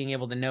without being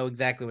able to know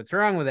exactly what's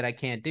wrong with it, I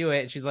can't do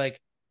it. And she's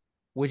like,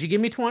 would you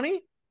give me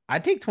 20?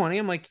 I'd take 20.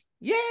 I'm like,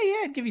 yeah,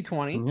 I'd give you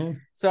 20. Mm-hmm.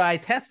 So I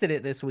tested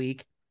it this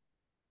week.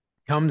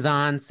 Comes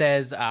on,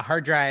 says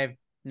hard drive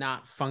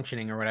not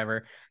functioning or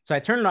whatever. So I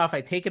turn it off.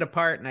 I take it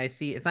apart and I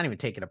see it's not even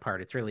take it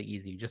apart. It's really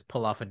easy. You just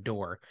pull off a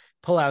door,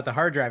 pull out the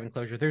hard drive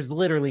enclosure. There's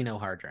literally no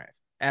hard drive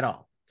at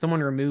all.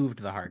 Someone removed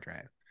the hard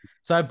drive.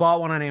 So I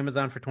bought one on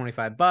Amazon for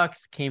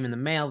 $25, came in the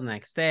mail the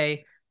next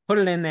day, put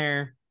it in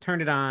there,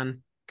 turned it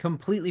on,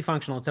 completely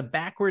functional. It's a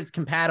backwards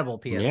compatible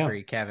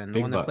PS3, Kevin,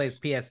 the one that plays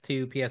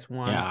PS2,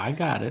 PS1. Yeah, I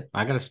got it.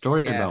 I got a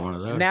story about one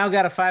of those. Now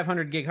got a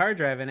 500 gig hard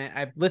drive in it.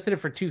 I listed it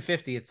for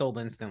 $250. It sold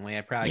instantly.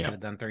 I probably could have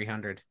done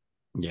 $300.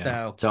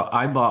 Yeah. So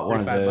I bought one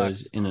of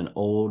those in an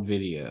old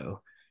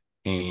video,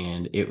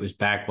 and it was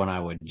back when I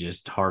would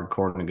just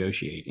hardcore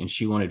negotiate, and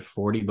she wanted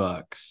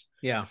 $40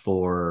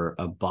 for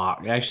a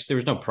box. Actually, there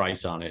was no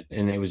price on it,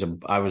 and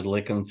I was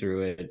licking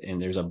through it,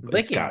 and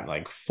it's got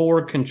like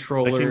 4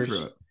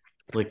 controllers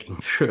flicking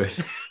through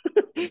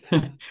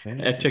it.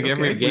 I took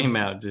every game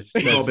out. Just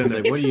like,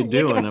 what are you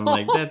doing? I'm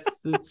like,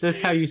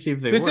 that's how you see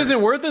if they work. This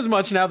isn't worth as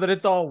much now that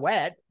it's all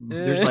wet.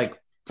 There's like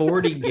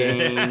 40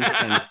 games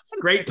and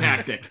great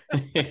tactic.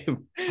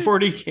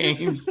 40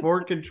 games,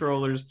 4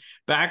 controllers,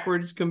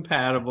 backwards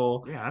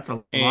compatible. Yeah, that's a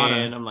lot.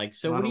 And I'm like,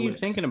 so what are you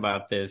thinking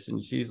about this?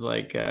 And she's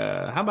like,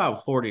 how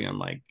about 40? I'm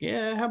like,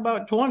 yeah, how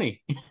about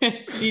 20?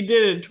 She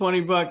did it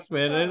 $20,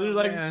 man. There's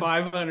like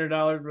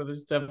 $500 worth of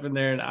stuff in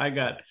there,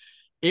 and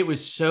it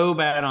was so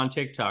bad on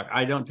TikTok.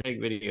 I don't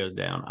take videos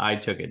down. I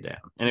took it down,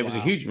 and it was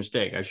a huge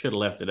mistake. I should have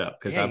left it up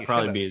because I'd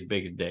probably be as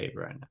big as Dave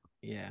right now.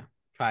 Yeah,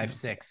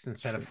 5'6"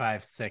 instead of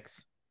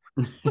 5'6".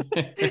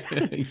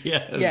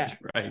 That's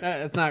right.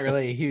 That's not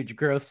really a huge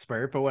growth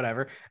spurt, but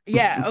whatever.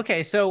 Yeah.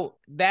 Okay. So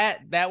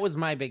that was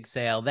my big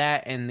sale.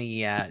 That and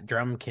the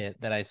drum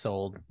kit that I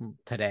sold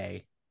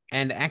today.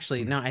 And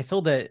actually, no, I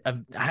sold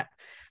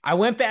I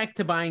went back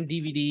to buying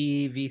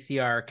DVD,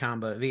 VCR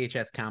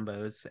VHS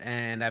combos,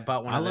 and I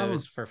bought one of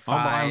those for $5.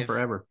 I'll buy them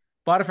forever.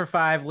 Bought it for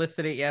 $5.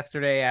 Listed it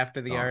yesterday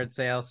after the yard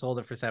sale. Sold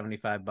it for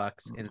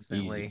 $75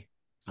 instantly. Easy.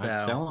 So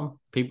I'd sell them.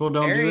 People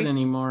don't do it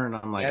anymore, and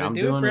I'm like, I'm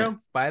doing it.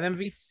 Buy them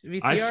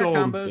VCR I sold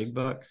combos. Big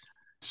bucks.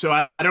 So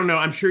I don't know.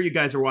 I'm sure you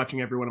guys are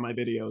watching every one of my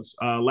videos.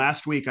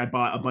 Last week I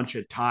bought a bunch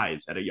of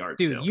ties at a yard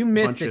sale. Dude, you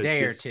missed a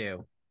day or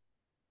two.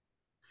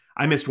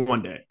 I missed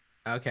one day.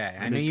 Okay,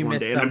 I knew you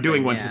missed something. And I'm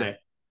doing one today.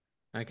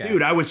 Okay,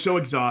 dude, I was so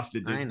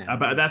exhausted. Dude. I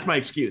know. That's my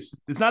excuse.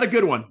 It's not a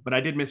good one, but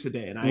I did miss a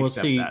day, and I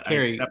accept that.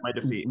 Carrie, I accept my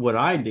defeat. What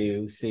I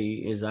do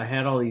is I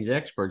had all these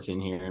experts in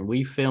here, and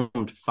we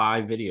filmed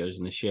 5 videos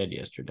in the shed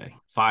yesterday.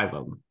 5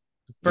 of them.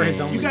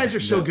 You guys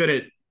are so good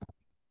at.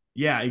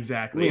 Yeah,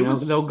 exactly.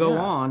 They'll go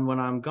on when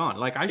I'm gone.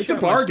 Like it's a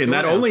bargain.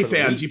 That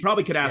OnlyFans, you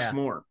probably could ask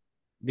more.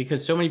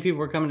 Because so many people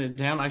were coming to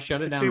town, I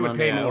shut it down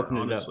Monday. I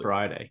opened it up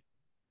Friday.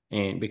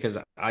 and because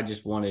I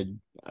just wanted,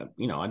 I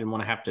didn't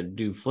want to have to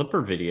do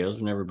flipper videos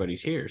when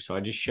everybody's here, so I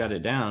just shut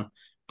it down.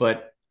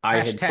 But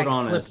I had put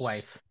on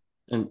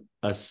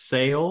a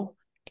sale,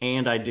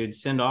 and I did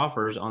send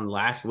offers on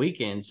last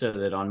weekend, so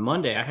that on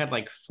Monday I had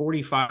like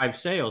 45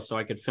 sales, so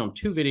I could film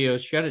 2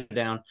 videos, shut it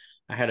down.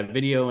 I had a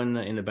video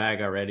in the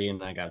bag already,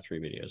 and I got 3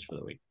 videos for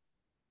the week.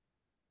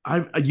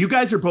 You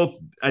guys are both,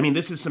 I mean,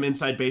 this is some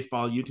inside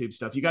baseball YouTube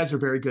stuff. You guys are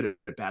very good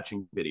at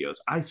batching videos.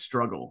 I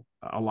struggle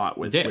a lot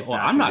with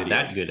I'm not videos.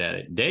 that good at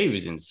it. Dave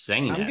is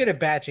insane. I'm good at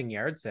batching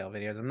yard sale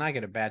videos. I'm not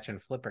good at batching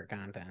flipper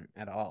content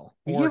at all.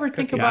 You ever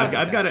think about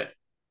I've got it.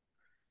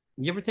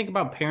 You ever think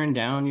about paring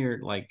down your,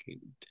 like,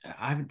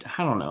 I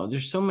don't know.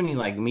 There's so many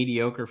like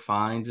mediocre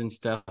finds and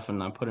stuff,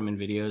 and I put them in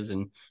videos.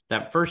 And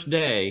that first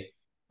day,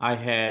 I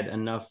had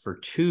enough for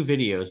 2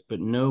 videos,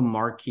 but no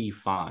marquee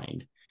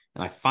find.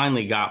 And I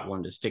finally got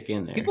one to stick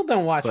in there. People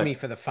don't watch me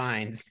for the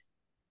finds.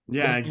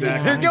 Yeah,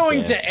 exactly. They're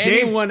going to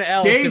anyone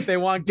else if they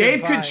want.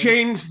 Dave could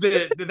change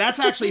that's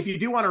actually, if you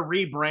do want to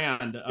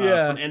rebrand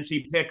from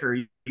NC Picker,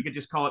 you could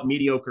just call it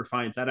mediocre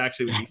finds. That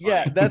actually would be fun.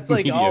 Yeah, that's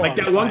like all. Like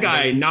that one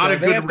guy, not a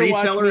good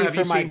reseller. Have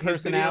you seen my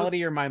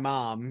personality or my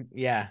mom?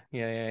 Yeah,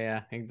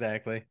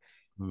 exactly.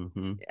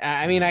 Mm-hmm.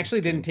 I mean, I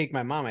actually didn't take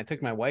my mom. I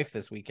took my wife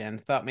this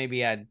weekend. Thought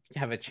maybe I'd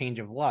have a change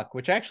of luck,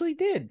 which I actually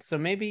did. So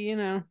maybe,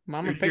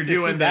 Mama picked You're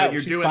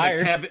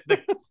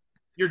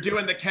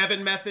doing the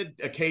Kevin method,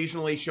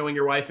 occasionally showing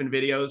your wife in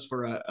videos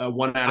for a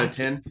 1 out of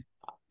 10.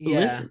 Yeah,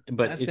 listen,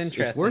 but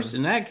it's worse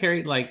than that,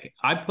 Carrie. Like,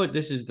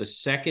 this is the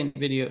second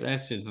video.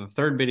 That's the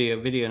third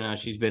video now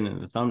she's been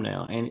in the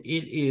thumbnail, and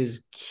it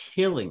is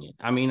killing it.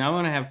 I mean, I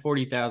want to have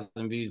 40,000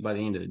 views by the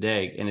end of the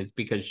day, and it's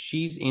because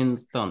she's in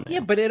the thumbnail. Yeah,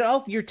 but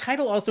your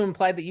title also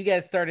implied that you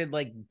guys started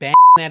like banging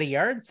at a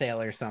yard sale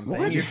or something.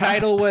 What? Your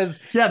title was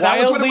that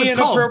was what it was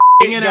called.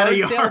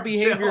 Yard sale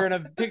behavior and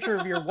a picture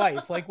of your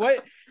wife. Like,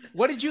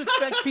 what did you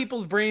expect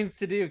people's brains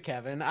to do,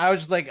 Kevin? I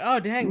was just like, oh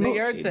dang, the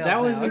yard sale. That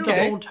was the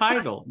whole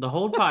title. The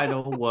whole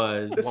title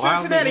was the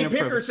Cincinnati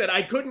Picker said,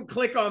 I couldn't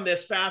click on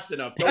this fast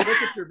enough. Go look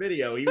at your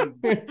video. He was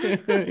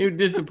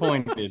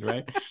disappointed,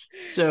 right?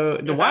 So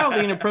the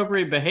wildly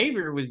inappropriate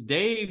behavior was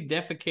Dave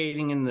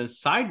defecating in the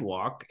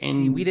sidewalk,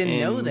 and we didn't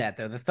know that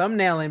though. The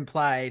thumbnail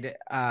implied,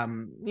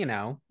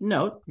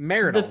 no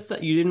marital.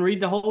 You didn't read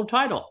the whole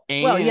title.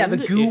 And the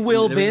goo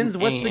will bins.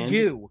 What's the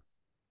goo?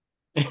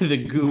 The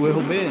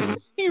Goodwill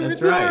bins. He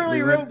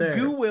literally wrote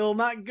Goodwill,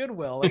 not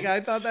Goodwill. Like, I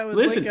thought that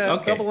was a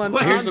double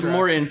entendre. Here's some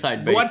more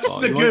inside baseball. What's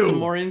the you goo? Want some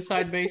more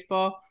inside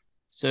baseball?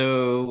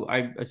 So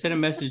I sent a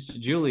message to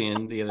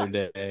Julian the other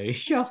day.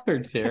 Y'all are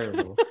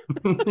terrible.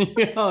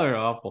 Y'all are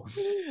awful.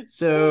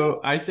 So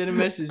I sent a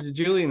message to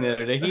Julian the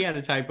other day. He had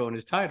a typo in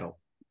his title.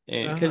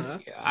 Because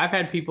I've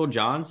had people,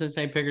 John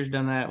Cincinnati Picker's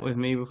done that with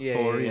me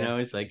before.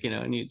 It's like,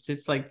 and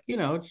it's like,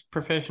 it's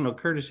professional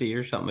courtesy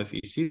or something if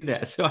you see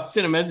that. So I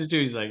sent a message to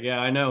him. He's like, yeah,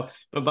 I know.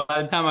 But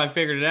by the time I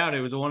figured it out,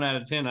 it was a 1 out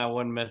of 10. I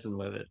wasn't messing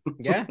with it.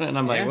 Yeah. And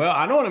I'm like, well,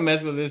 I don't want to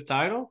mess with this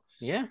title.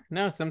 Yeah.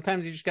 No,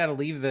 sometimes you just got to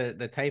leave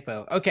the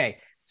typo. Okay.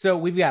 So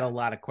we've got a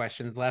lot of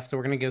questions left, so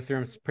we're going to go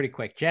through them pretty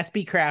quick. Jess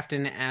B.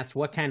 Crafton asked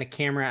what kind of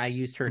camera I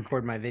use to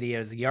record my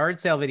videos. Yard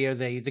sale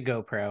videos, I use a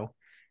GoPro.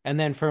 And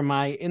then for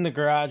my in the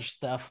garage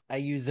stuff, I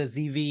use a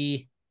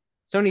Sony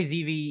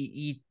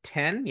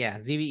ZV-E10. Yeah,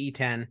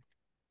 ZV-E10,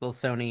 little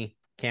Sony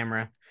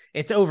camera.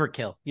 It's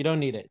overkill. You don't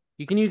need it.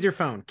 You can use your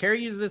phone.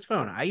 Carrie uses this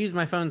phone. I use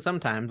my phone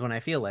sometimes when I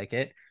feel like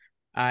it.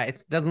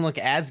 It doesn't look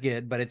as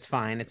good, but it's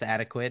fine. It's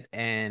adequate.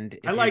 And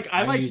I like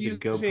using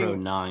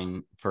GoPro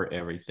 9 for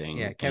everything.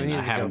 Yeah, Kevin,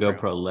 I have a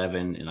GoPro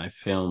 11, and I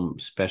film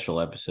special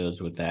episodes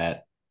with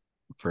that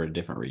for a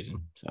different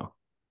reason. So.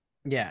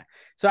 Yeah.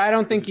 So I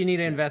don't think you need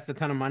to invest a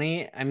ton of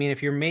money. I mean,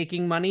 if you're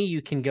making money,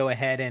 you can go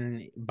ahead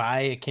and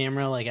buy a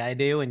camera like I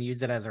do and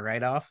use it as a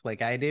write-off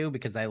like I do,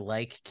 because I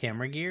like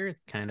camera gear.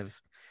 It's kind of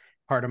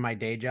part of my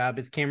day job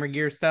is camera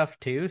gear stuff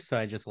too. So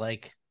I just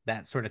like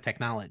that sort of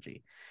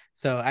technology.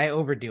 So I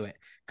overdo it.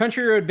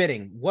 Country Road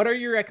Bidding. What are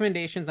your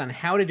recommendations on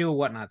how to do a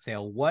whatnot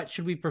sale? What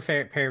should we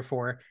prepare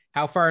for?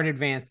 How far in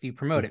advance do you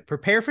promote it?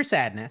 Prepare for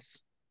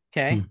sadness.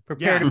 Okay.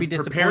 Prepare to be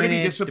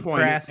disappointed.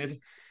 Depressed.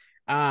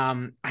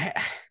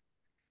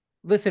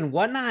 Listen,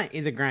 Whatnot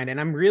is a grind, and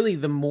I'm really,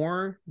 the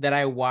more that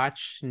I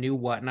watch new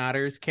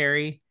Whatnotters,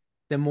 Carrie,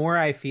 the more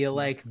I feel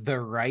like the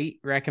right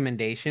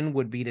recommendation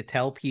would be to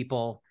tell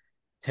people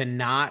to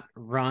not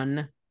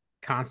run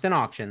constant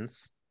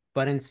auctions,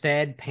 but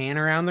instead pan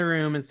around the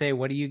room and say,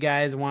 what do you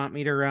guys want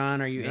me to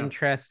run? Are you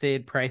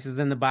interested? Prices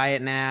in the buy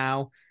it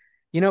now,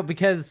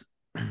 because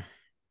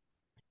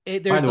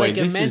there's by the way, like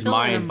this a mental is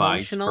my and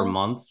advice emotional... for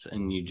months,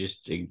 and you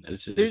just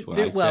this is what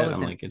I said. Listen,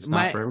 I'm like, it's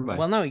not for everybody.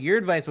 Well, no, your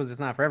advice was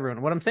it's not for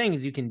everyone. What I'm saying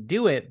is you can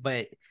do it,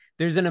 but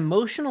there's an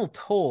emotional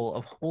toll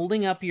of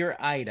holding up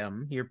your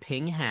item, your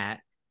Ping hat,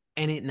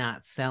 and it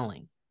not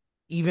selling,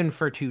 even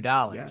for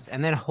 $2,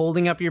 and then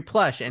holding up your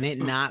plush and it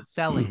not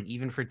selling,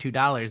 even for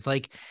 $2.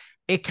 Like,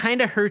 it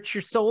kind of hurts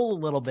your soul a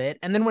little bit.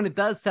 And then when it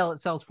does sell, it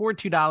sells for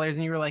 $2,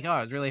 and you were like, oh,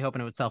 I was really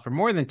hoping it would sell for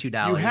more than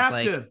 $2. You have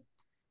to.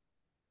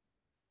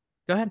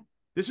 Go ahead.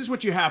 This is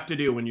what you have to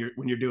do when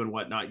you're doing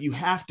whatnot. You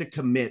have to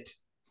commit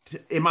to,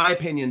 in my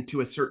opinion,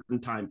 to a certain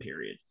time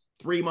period,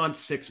 3 months,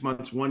 6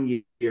 months,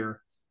 1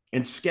 year,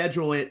 and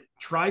schedule it.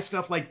 Try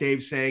stuff like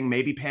Dave's saying,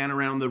 maybe pan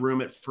around the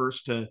room at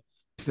first to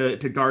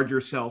guard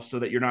yourself so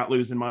that you're not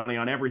losing money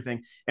on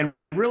everything. And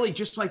really,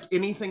 just like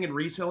anything in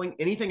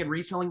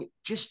reselling,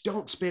 just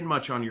don't spend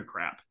much on your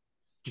crap.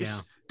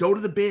 Just go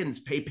to the bins,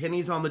 pay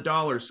pennies on the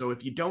dollar. So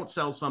if you don't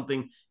sell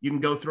something, you can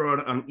go throw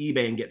it on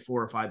eBay and get $4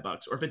 or $5.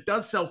 Or if it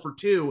does sell for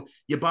 $2,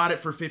 you bought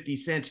it for 50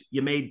 cents,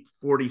 you made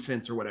 40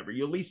 cents or whatever.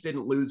 You at least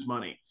didn't lose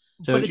money.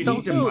 So but it's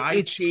also,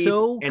 it's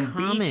so and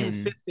common. Be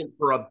consistent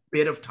for a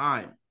bit of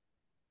time.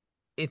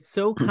 It's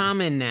so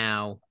common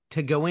now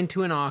to go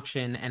into an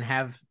auction and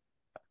have,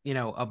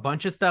 a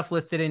bunch of stuff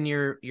listed in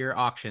your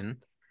auction,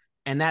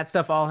 and that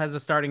stuff all has a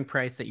starting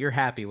price that you're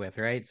happy with,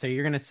 right? So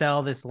you're going to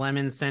sell this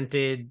lemon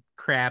scented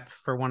crap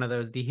for one of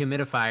those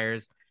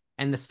dehumidifiers,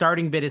 and the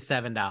starting bid is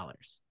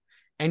 $7.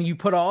 And you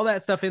put all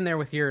that stuff in there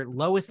with your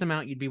lowest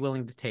amount you'd be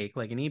willing to take,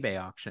 like an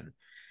eBay auction.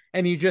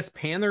 And you just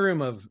pan the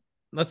room of,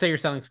 let's say you're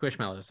selling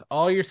Squishmallows,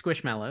 all your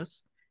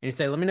Squishmallows. And you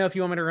say, let me know if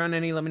you want me to run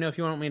any. Let me know if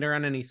you want me to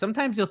run any.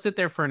 Sometimes you'll sit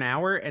there for an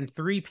hour and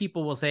 3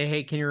 people will say,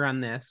 hey, can you run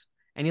this?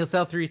 And you'll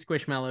sell 3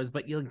 Squishmallows,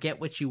 but you'll get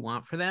what you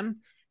want for them.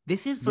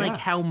 This is like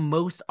how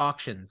most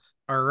auctions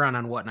are run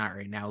on Whatnot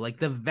right now. Like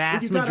the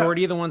vast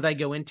majority of the ones I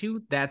go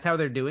into, that's how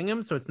they're doing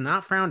them. So it's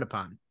not frowned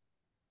upon.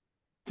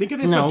 Think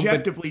of this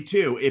objectively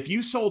too. If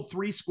you sold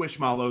 3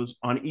 Squishmallows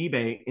on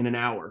eBay in an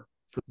hour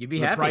for you'd be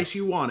the happy. Price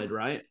you wanted,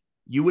 right?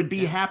 You would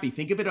be happy.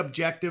 Think of it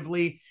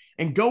objectively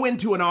and go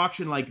into an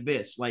auction like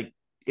this. Like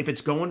if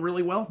it's going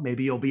really well,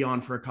 maybe you'll be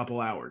on for a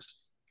couple hours.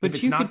 But if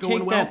it's you not could going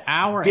take well, that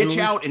hour ditch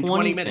out in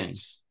 20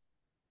 minutes.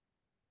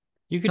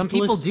 Some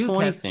people do,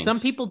 Kev. Some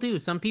people do.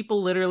 Some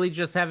people literally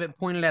just have it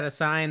pointed at a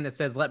sign that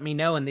says, let me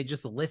know. And they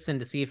just listen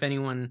to see if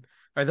anyone,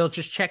 or they'll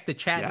just check the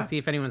chat to see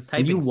if anyone's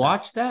typing. And you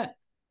watch that?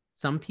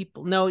 Some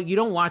people, no, you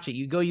don't watch it.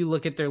 You go, you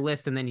look at their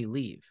list and then you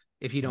leave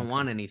if you don't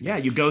want anything. Yeah,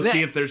 you go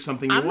see if there's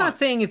something you want. I'm not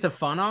saying it's a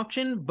fun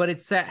auction, but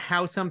it's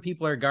how some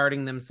people are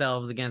guarding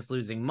themselves against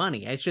losing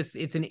money. It's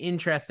an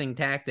interesting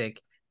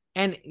tactic.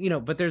 And,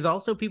 but there's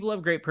also people who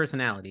have great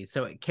personalities.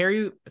 So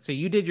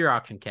you did your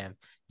auction, Kev.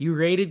 You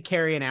raided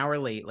Carrie an hour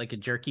late, like a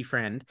jerky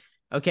friend.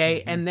 Okay.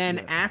 Mm-hmm. And then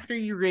after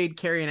you raid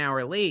Carrie an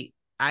hour late,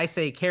 I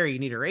say, Carrie, you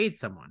need to raid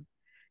someone.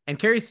 And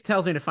Carrie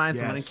tells me to find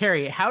someone. And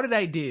Carrie, how did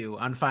I do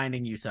on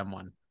finding you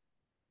someone?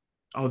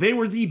 Oh, they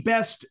were the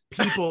best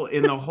people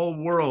in the whole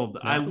world.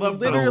 I love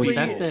literally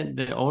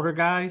the older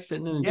guy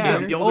sitting in the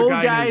chair. The older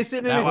guy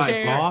sitting in a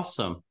chair. That was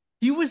awesome.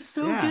 He was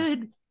so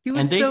good. He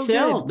was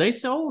good. They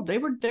sold. They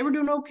were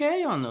doing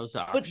okay on those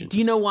auctions. But do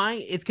you know why?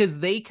 It's because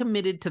they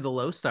committed to the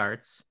low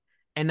starts.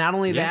 And not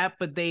only that,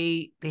 but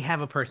they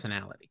have a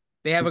personality.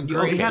 They have a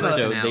great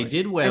personality. So they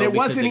did well, and it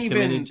wasn't even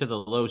committed to the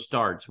low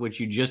starts, which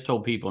you just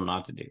told people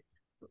not to do.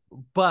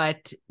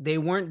 But they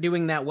weren't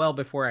doing that well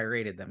before I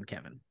rated them,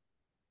 Kevin.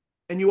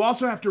 And you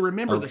also have to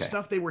remember the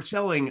stuff they were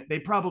selling, they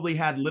probably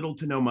had little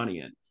to no money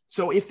in.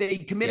 So if they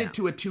committed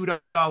to a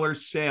 $2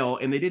 sale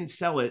and they didn't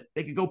sell it,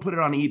 they could go put it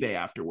on eBay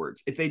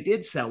afterwards. If they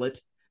did sell it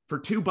for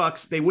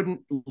 $2, they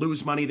wouldn't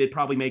lose money. They'd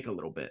probably make a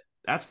little bit.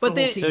 That's the whole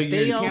thing. So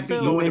you can't be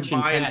going and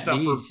buying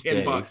stuff for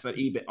 $10 at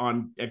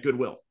eBay at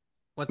Goodwill.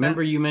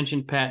 Remember you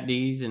mentioned Pat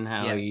Dees and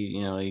how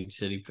he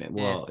said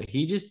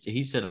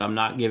he said, I'm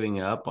not giving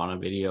up on a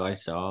video I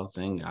saw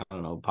thing. I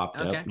don't know, popped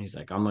up and he's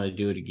like, I'm going to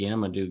do it again. I'm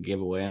going to do a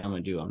giveaway. I'm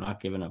not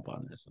giving up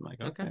on this. I'm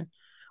like, okay.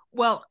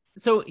 Well,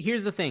 so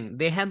here's the thing.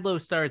 They had low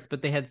starts,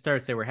 but they had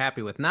starts they were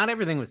happy with. Not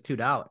everything was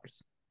 $2.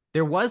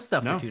 There was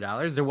stuff for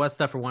 $2. There was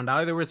stuff for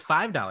 $1. There was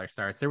 $5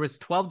 starts. There was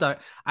 $12.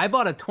 I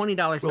bought a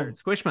 $20 start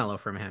Squishmallow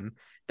from him.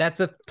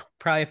 That's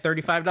probably a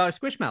 $35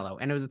 Squishmallow,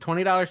 and it was a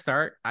 $20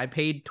 start. I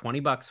paid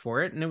 $20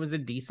 for it, and it was a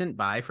decent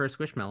buy for a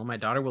Squishmallow. My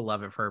daughter will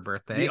love it for her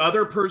birthday. The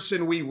other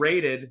person we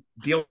rated,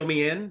 Deal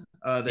Me In,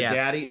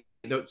 daddy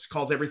that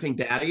calls everything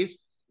daddies,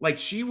 like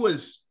she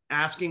was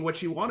asking what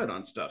she wanted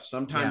on stuff.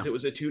 Sometimes it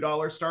was a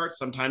 $2 start.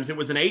 Sometimes it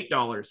was an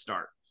 $8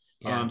 start.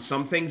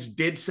 Some things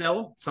did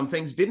sell, some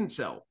things didn't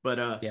sell, but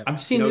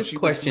I've seen this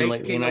question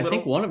lately, and I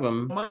think one of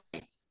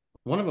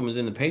them is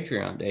in the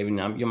Patreon, Dave,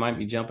 and you might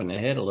be jumping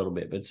ahead a little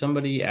bit, but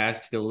somebody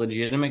asked a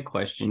legitimate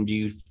question. Do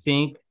you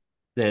think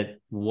that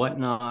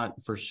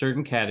Whatnot for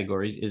certain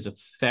categories is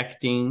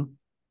affecting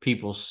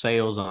people's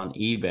sales on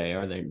eBay?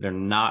 Or they're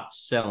not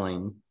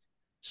selling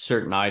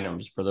certain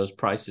items for those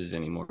prices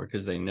anymore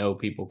because they know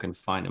people can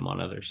find them on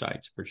other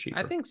sites for cheaper?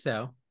 I think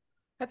so.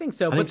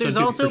 But there's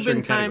also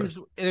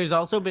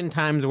been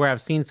times where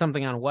I've seen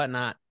something on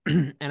Whatnot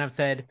and I've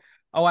said,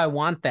 oh, I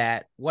want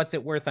that. What's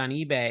it worth on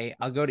eBay?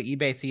 I'll go to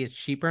eBay, see it's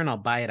cheaper, and I'll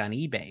buy it on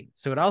eBay.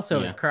 So it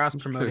also is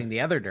cross-promoting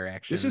the other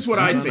direction. This is what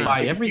I think.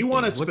 If you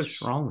want to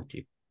what's wrong with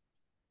you?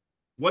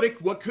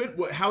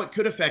 How it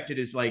could affect it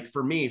is like,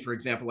 for me, for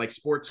example, like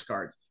sports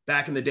cards.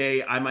 Back in the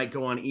day, I might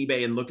go on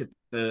eBay and look at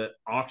the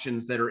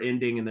auctions that are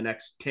ending in the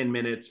next 10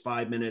 minutes,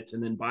 5 minutes,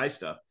 and then buy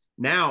stuff.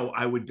 Now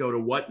I would go to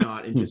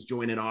Whatnot and just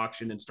join an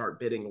auction and start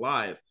bidding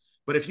live.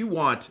 But if you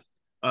want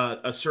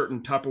a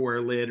certain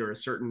Tupperware lid or a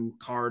certain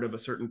card of a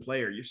certain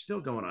player, you're still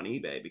going on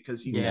eBay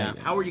because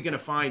how are you going to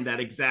find that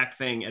exact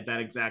thing at that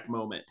exact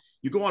moment?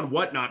 You go on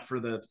Whatnot for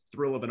the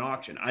thrill of an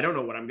auction. I don't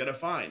know what I'm going to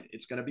find.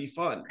 It's going to be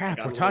fun. Crap, I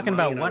got we're a little talking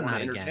money about and I want to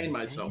Whatnot entertain again.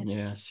 myself.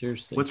 Yeah,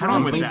 seriously. What's How wrong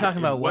do we with keep that? talking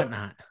about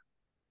Whatnot?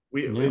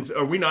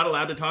 Are we not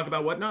allowed to talk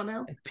about Whatnot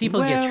now?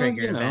 People get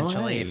triggered you know,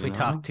 eventually hey, if we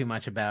talk too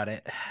much about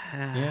it.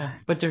 Yeah,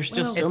 but there's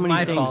just so it's many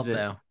my things fault that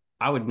though.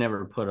 I would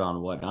never put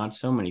on Whatnot.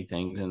 So many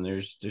things, and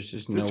there's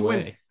just no Since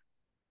way.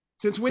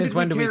 Since when Since did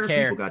when we do we care if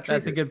people care? got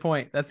That's a triggered? good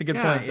point. That's a good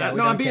Yeah, point. Yeah, we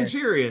no, I'm don't being care.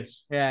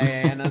 serious.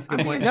 Yeah, that's a good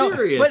I'm point. being No,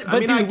 serious. but I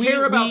mean, I dude,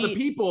 care about the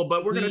people,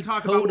 but we're going to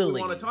talk about what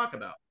we want to talk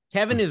about.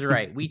 Kevin is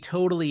right. We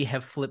totally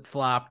have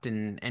flip-flopped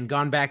and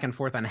gone back and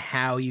forth on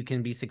how you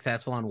can be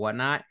successful on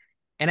Whatnot.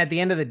 And at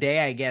the end of the day,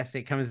 I guess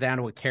it comes down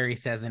to what Kerry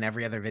says in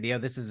every other video.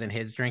 This is in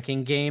his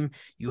drinking game.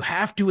 You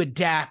have to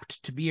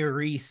adapt to be a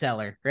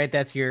reseller, right?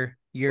 That's your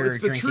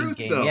It's the drinking truth,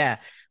 game. though. Yeah.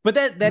 But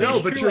that No,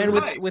 is but true. you're And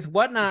right, with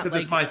Whatnot, because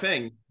like it's my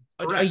thing.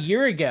 a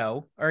year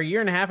ago or a year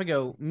and a half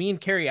ago, me and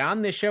Kerry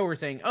on this show were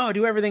saying, oh,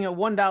 do everything at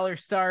 $1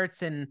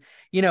 starts and,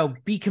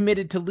 be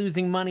committed to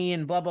losing money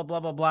and blah, blah, blah,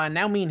 blah, blah. And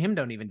now me and him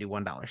don't even do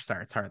 $1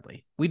 starts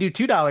hardly. We do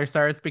 $2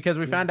 starts because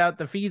we found out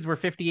the fees were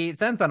 58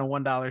 cents on a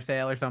 $1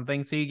 sale or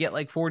something. So you get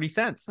like 40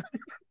 cents.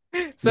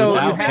 So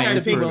you have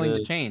to be willing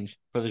to change.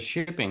 For the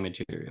shipping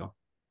material.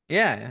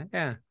 Yeah,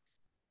 yeah.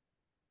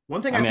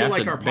 One thing I feel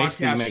like our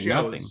podcast shows.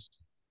 Nothing.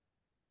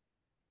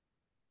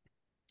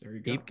 There you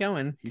go. Keep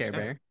going, Care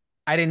Bear.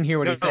 I didn't hear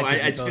what he said.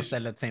 I both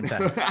said at the same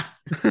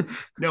time.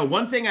 No,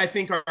 one thing I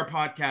think our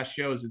podcast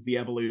shows is the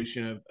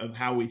evolution of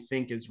how we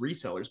think as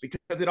resellers,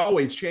 because it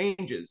always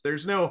changes.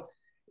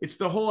 It's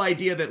the whole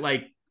idea that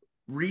like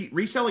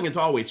reselling is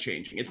always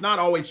changing. It's not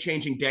always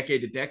changing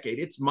decade to decade.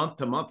 It's month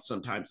to month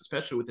sometimes,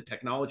 especially with the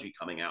technology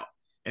coming out.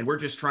 And we're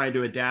just trying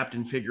to adapt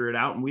and figure it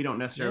out. And we don't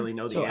necessarily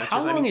know the answers.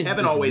 How long is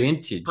Kevin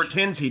always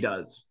pretends he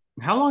does.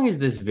 How long is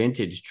this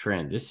vintage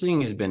trend? This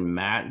thing has been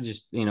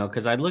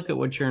because I look at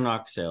what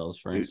Chernock sells,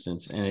 for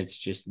instance, and it's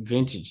just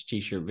vintage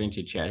t-shirt,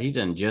 vintage hat. He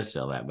doesn't just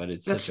sell that, but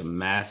it's such a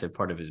massive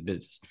part of his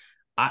business.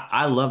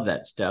 I love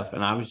that stuff.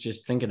 And I was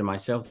just thinking to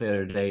myself the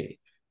other day,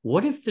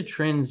 what if the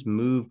trends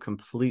move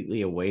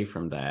completely away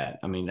from that?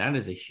 I mean, that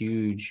is a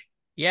huge.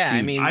 Yeah,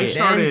 huge I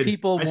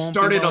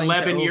started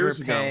 11 years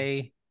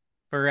ago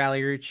for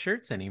Rally Roots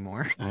shirts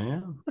anymore.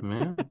 Yeah.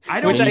 I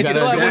don't. Which I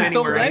still haven't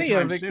sold any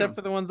of, except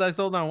for the ones I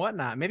sold on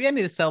Whatnot. Maybe I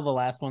need to sell the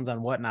last ones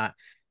on Whatnot,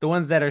 the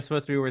ones that are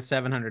supposed to be worth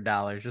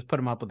 $700. Just put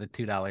them up with a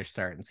 $2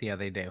 start and see how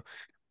they do.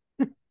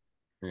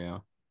 Yeah.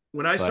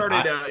 When I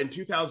started in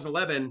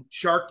 2011,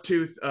 shark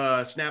tooth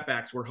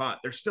snapbacks were hot.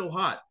 They're still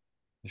hot.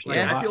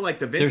 I feel like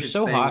the vintage they're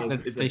so thing hot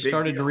is that they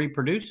started to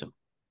reproduce them.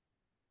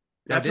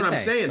 That's what I'm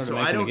saying. So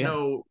I don't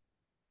know.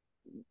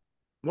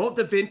 Won't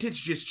the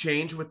vintage just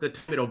change with the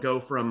time? It'll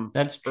go from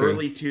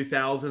early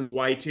 2000s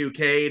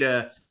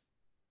Y2K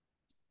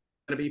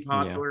to be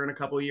popular in a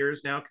couple of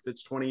years now because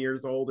it's 20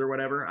 years old or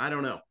whatever. I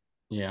don't know.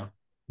 Yeah,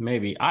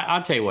 maybe.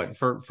 I'll tell you what,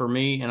 for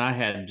me, and I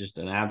had just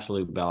an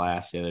absolute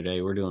blast the other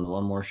day. We're doing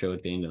one more show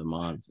at the end of the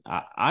month.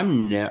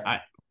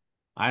 I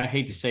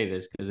hate to say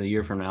this because a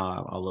year from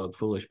now I'll look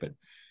foolish, but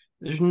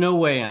there's no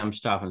way I'm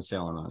stopping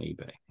selling on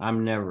eBay.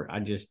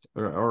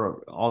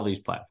 Or all these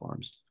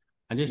platforms.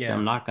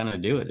 I'm not going to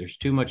do it. There's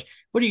too much.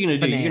 What are you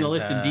going to do? You're going to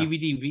list a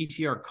DVD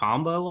VCR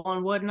combo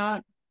on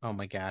Whatnot? Oh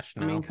my gosh.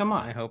 No. I mean, come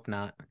on. I hope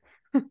not.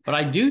 But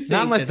I do think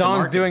not unless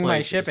Dawn's doing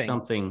my shipping.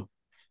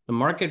 The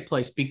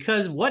marketplace,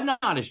 because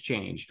Whatnot has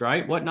changed,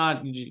 right?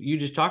 Whatnot, you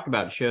just talked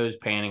about shows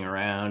panning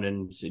around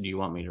and said, do you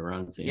want me to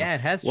run? Yeah,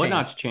 it has changed.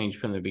 Whatnot's changed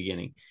from the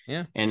beginning.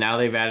 Yeah. And now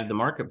they've added the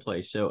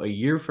marketplace. So a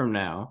year from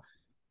now,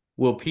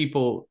 will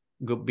people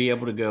be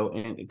able to go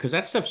in? Because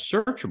that stuff's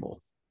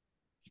searchable.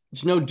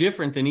 It's no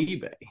different than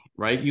eBay,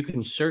 right? You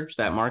can search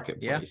that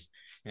marketplace.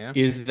 Yeah.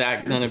 Is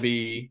that going to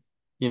be,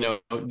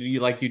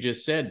 like you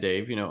just said,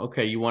 Dave,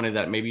 okay, you wanted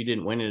that. Maybe you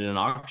didn't win it in an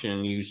auction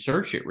and you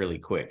search it really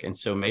quick. And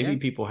so maybe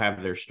people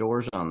have their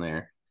stores on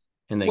there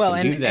and they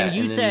can do that. And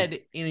you said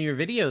in your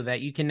video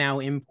that you can now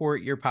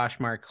import your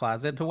Poshmark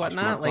closet to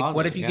Whatnot. Like,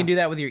 what if you can do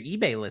that with your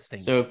eBay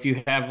listings? So if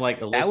you have like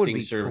a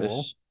listing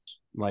service,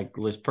 like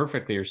List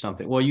Perfectly or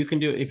something, well, you can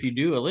do, if you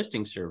do a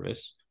listing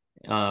service,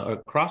 a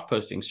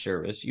cross-posting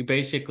service, you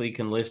basically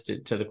can list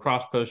it to the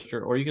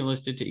cross-poster, or you can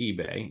list it to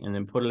eBay and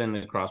then put it in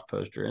the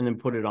cross-poster and then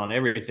put it on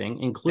everything,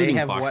 including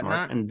Poshmark.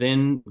 Whatnot? And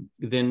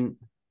then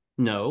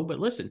no, but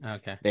listen,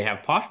 they have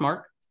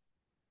Poshmark,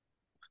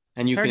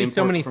 and you can import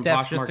so many from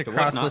steps Poshmark just to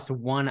cross-list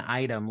one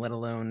item, let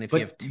alone if you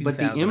have 2,000. But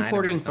the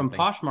importing from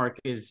Poshmark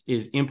is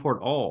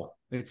import all.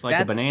 It's like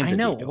a bonanza. I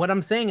know. deal. What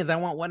I'm saying is I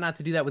want Whatnot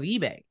to do that with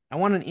eBay. I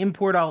want an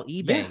import all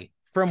eBay.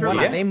 From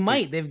Whatnot. They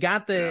might. They've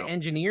got the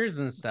engineers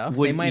and stuff.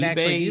 They might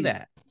actually do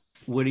that.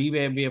 Would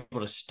eBay be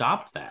able to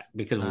stop that?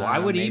 Because why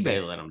would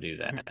eBay let them do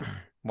that?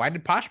 Why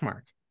did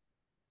Poshmark?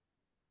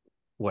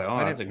 Well,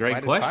 Why that's did a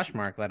great question.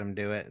 Poshmark let him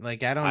do it?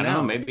 Like, I don't I don't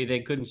know. know. Maybe they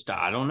couldn't stop.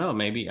 I don't know.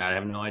 Maybe I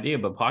have no idea.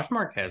 But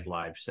Poshmark has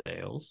live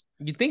sales.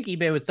 You'd think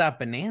eBay would stop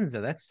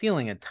Bonanza. That's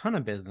stealing a ton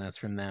of business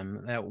from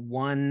them. That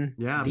one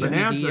Yeah, DVD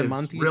Bonanza a is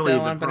month you really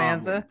sell the on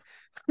Bonanza.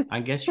 problem. I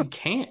guess you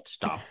can't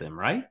stop them,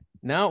 right?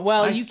 No,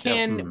 well, I you sell.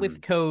 can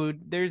with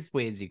code. There's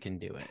ways you can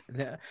do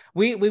it.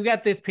 We've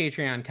got this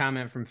Patreon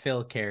comment from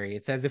Phil Carey.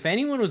 It says, if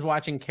anyone was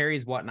watching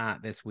Carey's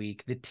Whatnot this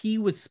week, the tea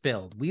was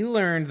spilled. We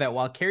learned that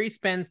while Carey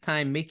spends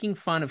time making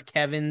fun of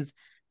Kevin's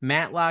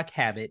Matlock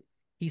habit,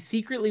 he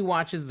secretly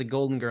watches the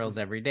Golden Girls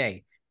every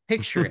day.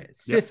 Picture it.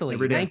 Sicily,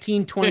 every day.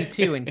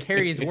 1922, and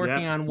Carey is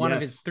working on one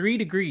of his 3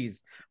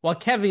 degrees, while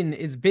Kevin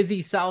is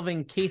busy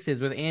solving cases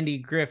with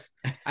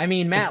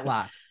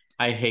Matlock.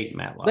 I hate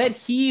Matlock. Let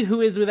he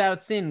who is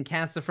without sin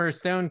cast the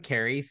first stone,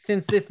 Carey.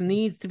 Since this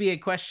needs to be a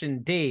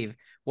question, Dave,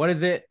 what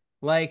is it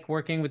like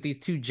working with these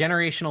 2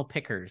 generational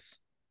pickers?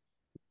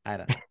 I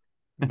don't know.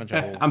 A bunch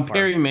of old I'm farts.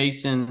 Perry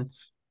Mason,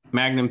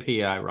 Magnum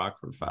PI,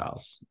 Rockford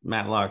Files.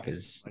 Matlock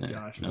is. Oh my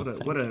gosh,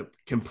 what a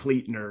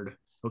complete nerd.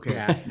 Okay.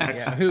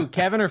 Yeah. Who,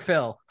 Kevin or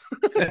Phil?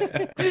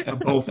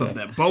 Both of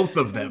them.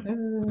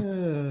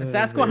 The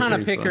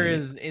Susquehanna picker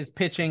is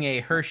pitching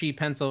a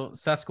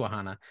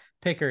Susquehanna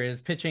picker is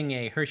pitching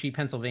a Hershey,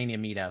 Pennsylvania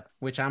meetup,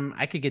 which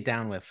I could get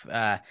down with.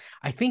 I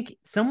think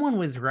someone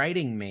was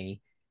writing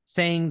me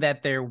saying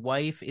that their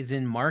wife is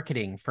in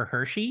marketing for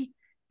Hershey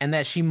and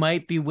that she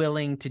might be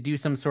willing to do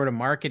some sort of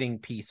marketing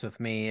piece with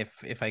me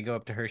if I go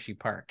up to Hershey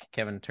Park.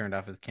 Kevin turned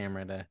off his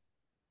camera to.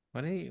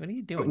 What are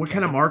you doing? What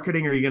kind of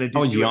marketing are you going to do?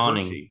 I was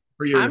yawning.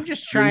 I'm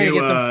just trying to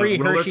get some free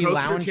Hershey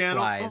lounge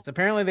flies.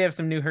 Apparently, they have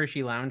some new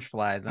Hershey lounge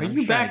flies. Are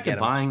you back to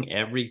buying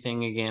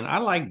everything again? I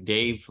like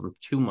Dave from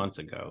 2 months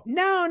ago.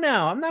 No,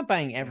 I'm not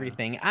buying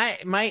everything.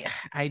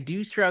 I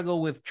do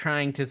struggle with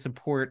trying to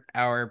support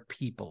our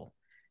people,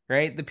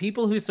 right? The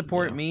people who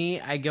support me,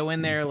 I go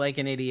in there like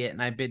an idiot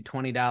and I bid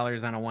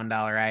 $20 on a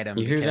 $1 item.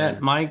 You hear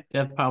that, Mike?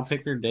 That pile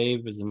picker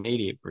Dave is an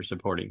idiot for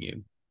supporting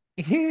you.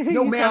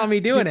 No, man, saw me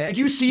doing it. Did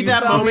you see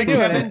that moment,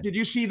 Kevin? Did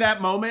you see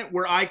that moment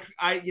where I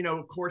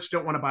of course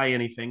don't want to buy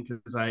anything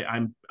because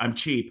I'm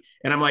cheap,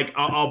 and I'm like,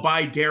 I'll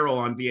buy Daryl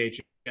on VHS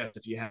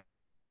if you have,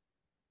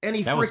 and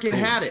he freaking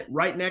had it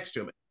right next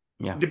to him.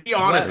 Yeah. To be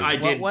honest, I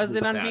did. What was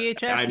it on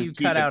VHS? You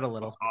cut out a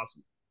little.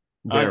 Awesome.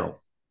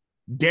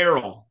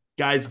 Daryl.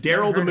 Guys,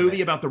 Daryl, the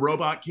movie about the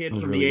robot kid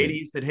from the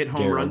 80s that hit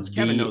home runs.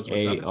 Kevin knows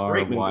what's up. It's a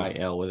great movie.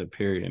 DARYL with a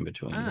period in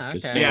between.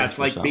 Yeah, it's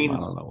like being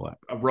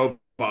a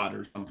robot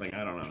or something.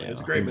 I don't know. It's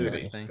a great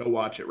movie. Go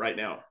watch it right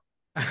now.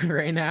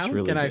 Right now?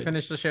 Really Can I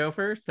finish the show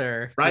first?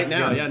 Or right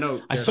now? Yeah,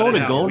 no. I sold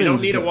a golden. We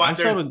don't need to watch.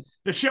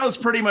 The show's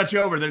pretty much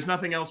over. There's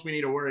nothing else we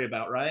need to worry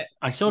about, right?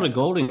 I sold a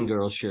Golden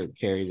Girls shirt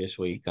Carey this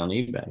week on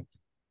eBay.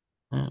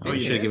 You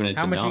should have given it to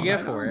How much you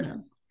get for it?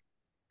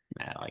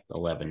 Like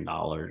 $11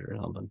 or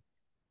something.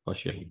 Plus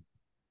shipping.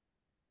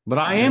 But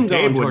I am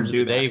going towards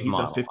the Dave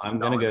model. I'm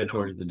going to go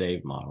towards the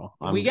Dave model.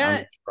 I'm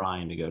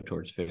trying to go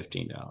towards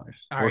 $15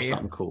 or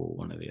something cool,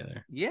 one or the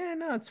other. Yeah,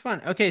 no, it's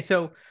fun. Okay,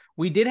 so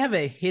we did have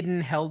a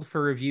hidden held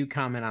for review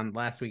comment on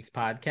last week's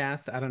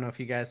podcast. I don't know if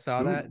you guys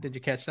saw that. Did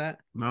you catch that?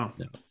 No.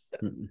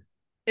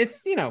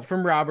 It's,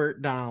 from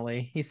Robert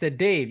Donnelly. He said,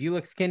 Dave, you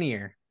look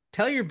skinnier.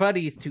 Tell your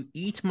buddies to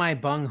eat my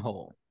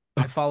bunghole.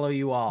 I follow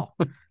you all.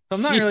 So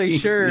I'm not really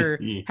sure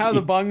how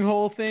the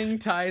bunghole thing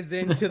ties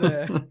into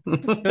the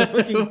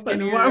looking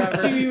skinnier.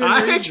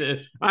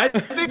 I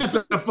think it's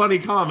a funny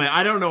comment.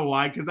 I don't know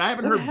why, because I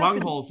haven't heard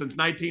bunghole since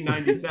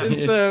 1997.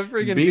 It's the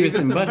freaking Beavis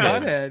and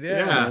Butthead.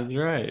 Yeah, that's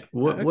right.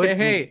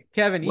 Hey,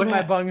 Kevin, eat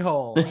my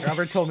bunghole.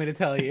 Robert told me to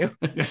tell you.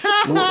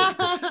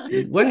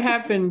 What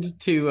happened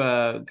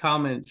to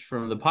comments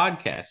from the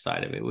podcast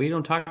side of it? We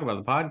don't talk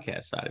about the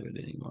podcast side of it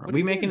anymore. Are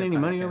we making any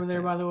money over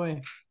there, by the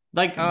way?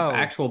 Like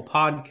actual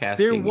podcasting.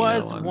 There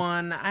was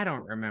one. I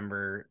don't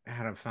remember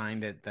how to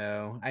find it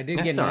though. I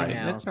did get an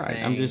email. That's all right.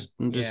 I'm just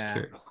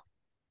curious.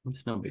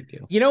 It's no big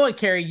deal. You know what,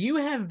 Carey? You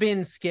have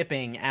been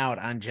skipping out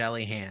on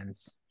Jelly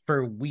Hands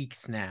for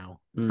weeks now,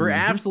 for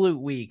absolute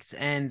weeks.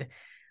 And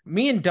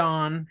me and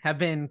Don have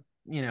been,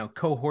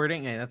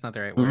 cohorting. That's not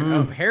the right word.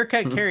 Oh,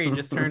 Haircut Carey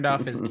just turned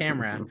off his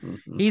camera.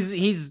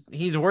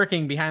 He's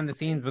working behind the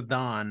scenes with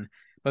Don.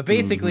 But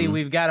basically,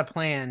 we've got a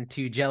plan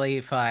to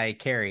jellify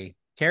Carey.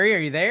 Carey, are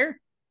you there?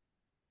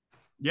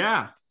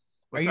 Yeah.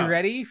 Are you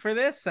ready for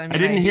this? I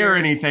didn't hear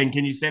anything.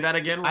 Can you say that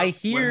again? I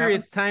hear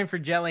it's time for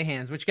Jelly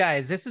Hands, which,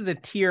 guys, this is a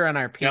tier on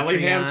our Patreon.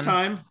 Jelly Hands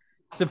time?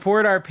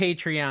 Support our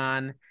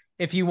Patreon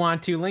if you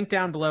want to. Link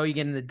down below. You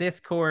get in the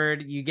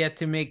Discord. You get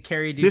to make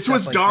Carey do This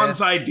was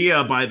Don's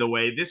idea, by the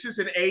way. This is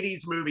an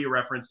 80s movie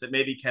reference that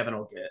maybe Kevin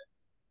will get.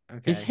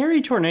 Okay. Is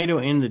Harry Tornado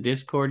in the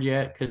Discord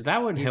yet? Because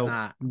that would help.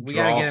 Not. We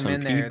got to get him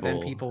in there.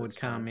 Then people would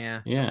come,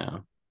 yeah. Yeah.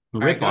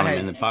 Rip on him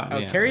in the pot.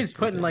 Oh, Carrie's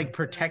putting like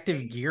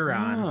protective gear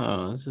on.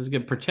 Oh, this is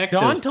good. Protect.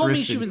 Dawn told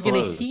me she was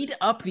going to heat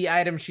up the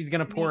item she's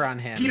going to pour on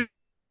him.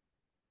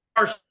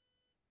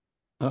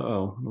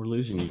 Uh-oh, we're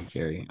losing you,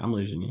 Carey. I'm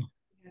losing you.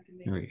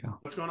 There we go.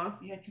 What's going on?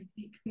 You have to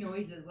make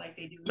noises like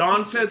they do.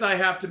 Dawn says I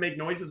have to make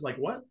noises like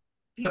what?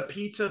 The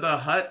Pizza the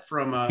Hut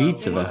from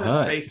Pizza the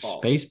Hut.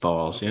 Spaceballs.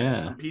 Spaceballs, okay.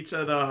 yeah. I'm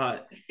Pizza the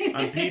Hut.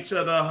 I'm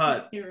Pizza the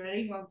Hut. You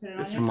ready? You want to put it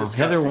This on is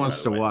there? Heather disgusting, wants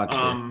by the to way. watch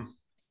it.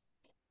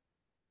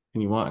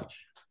 Can you watch?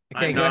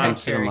 Okay, I'm go not- ahead, I'm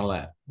sitting on my Carrie.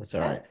 lap. That's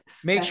all right.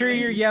 Make sure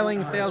you're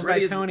yelling As sales by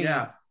ready as- Tony.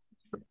 Yeah.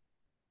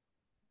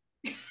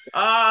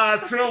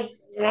 Phil.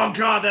 Oh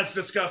God, that's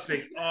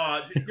disgusting.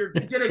 Oh, you're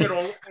getting it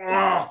all.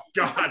 Oh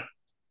God.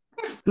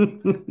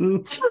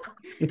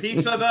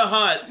 Pizza the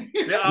Hut.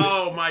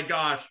 Oh my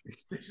gosh.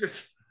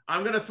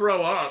 I'm gonna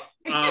throw up.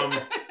 How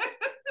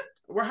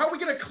are we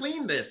gonna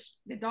clean this?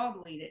 The dog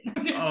will eat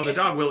it. Oh, the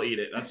dog will eat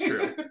it. That's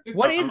true.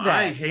 What is I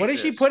that? hate What is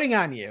she this. putting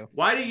on you?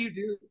 Why do you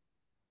do?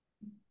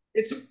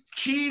 It's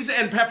cheese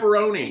and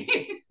pepperoni.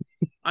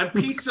 I'm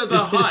Pizza the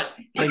Hut.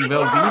 Like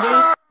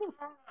Velveeta?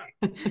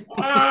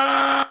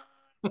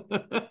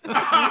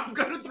 I'm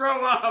gonna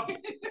throw up.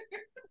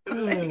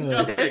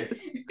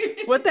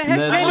 What the heck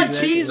No, kind I of like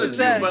cheese pizza is too,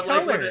 that but,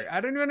 like, color? when it- I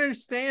don't even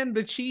understand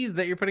the cheese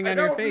that you're putting I on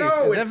your don't face.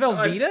 know. Is that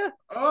It's- Velveeta?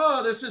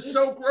 Oh, this is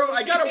so gross.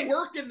 I gotta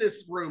work in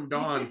this room,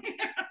 Dawn.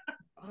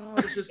 Oh,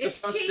 this is It's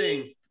disgusting.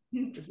 cheese.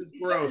 This is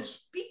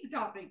gross. Pizza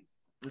toppings.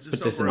 This Put is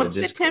so this in the gross.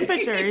 What's the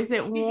temperature? Is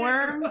it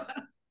warm?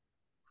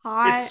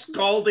 Hot? It's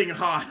scalding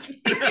hot.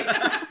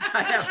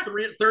 I have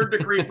third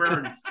degree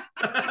burns.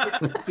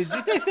 Did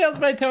you say sales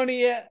by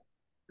Tony yet?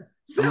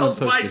 Sales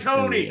I'm gonna by post this in the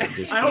Tony.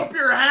 Discord. I hope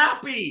you're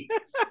happy.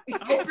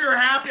 I hope you're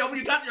happy. I hope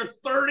you got your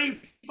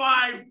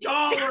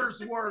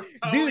 $35 worth,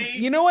 Tony. Dude,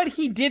 you know what?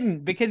 He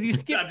didn't because you I'm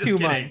skipped just 2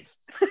 kidding. months.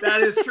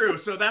 That is true.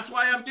 So that's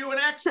why I'm doing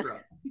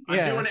extra. I'm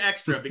Yeah. doing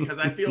extra because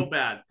I feel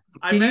bad.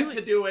 I Can meant you-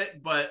 to do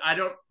it, but I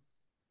don't.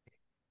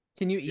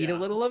 Can you eat Yeah. a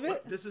little of it?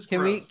 What? This is Can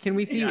gross.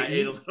 we see Yeah, you I ate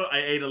eat? a little. I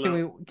ate a Can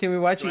little. we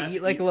watch Do I you have eat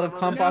to like a eat little some of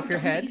clump it? off your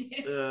head?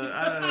 I don't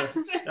know.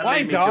 That Why,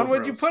 made me Dawn? feel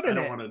What'd you gross. put in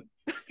I it? don't want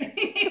to.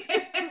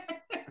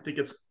 I think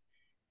it's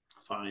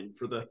fine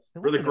for the I for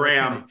the wonder what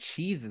gram. kind of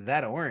cheese is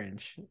that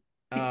orange?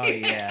 Oh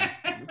yeah.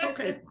 It's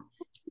okay.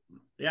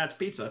 Yeah, it's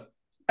pizza.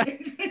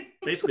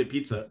 Basically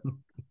pizza. All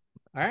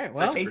right.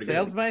 Well, actually pretty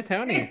sales good. by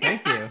Tony.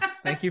 Thank you.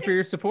 Thank you for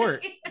your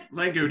support.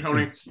 Thank you,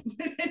 Tony.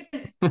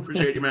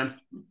 Appreciate you, man.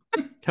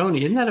 Tony,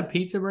 isn't that a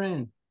pizza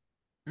brand?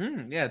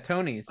 Yeah,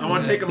 Tony's. I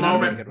wanna Yeah, take a that's really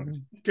moment. good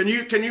one.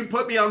 Can you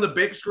put me on the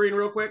big screen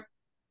real quick?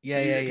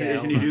 Yeah. Can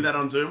hold you do on. that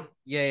on Zoom?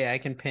 Yeah. I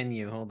can pin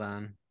you. Hold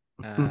on.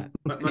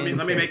 Let me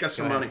make us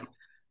some Go ahead. money.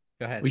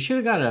 Go ahead. We should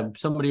have got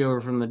somebody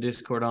over from the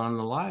Discord on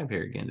the live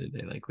here again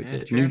today, like we Yeah,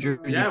 did. true. New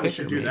Jersey Yeah, we Picker,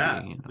 should do maybe,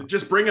 that. you know.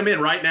 Just bring them in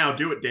right now.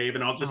 Do it, Dave,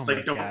 and I'll just Oh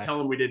my don't gosh. tell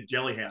them we did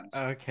jelly hands.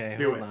 Okay,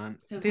 Do hold it. on.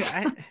 Dude,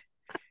 all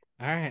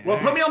right. Well,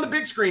 all put right. me on the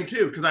big screen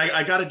too, because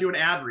I got to do an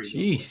ad read.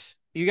 Jeez.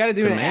 You got to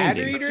do an ad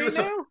Demanding. read Let's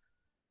do right a now?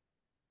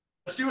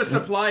 Let's do a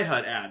Supply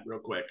Hut ad real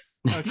quick.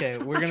 Okay,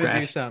 we're going to do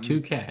Trash something.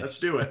 2 cats. Let's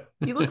do it.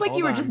 You look like Hold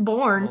you were on. just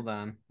born. Hold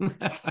on.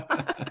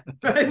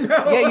 I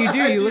know. Yeah, you do.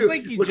 I You look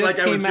like you just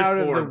I was came out of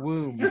the born.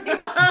 womb.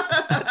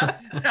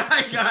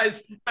 Hi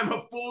guys, I'm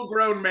a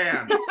full-grown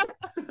man.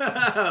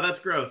 That's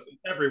gross. It's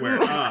everywhere.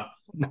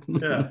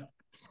 Yeah.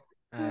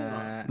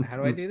 How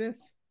do I do this?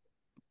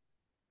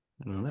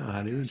 I don't know.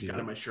 How do you It's do got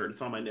it? on my shirt.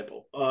 It's on my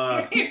nipple.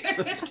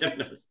 That's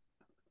goodness.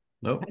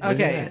 Nope. look at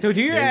Okay, that. so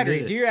do your There ad you read.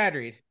 did Do it. your ad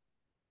read.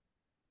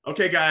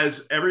 Okay,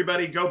 guys,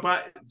 everybody go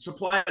buy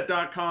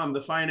supplyhut.com,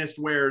 the finest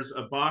wares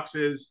of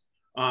boxes.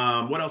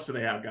 What else do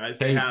they have, guys?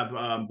 They Tape. have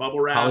bubble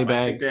wrap. Poly I think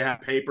bags. they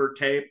have paper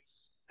tape.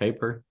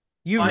 Paper.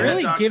 You've Supplyhut.com,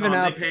 really given they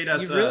up. paid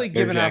us, You've really air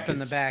given up in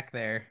the jackets. back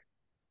there.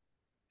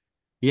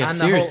 Yeah, On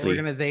the whole seriously.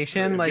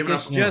 organization. Yeah, Like giving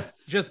it's up-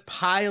 just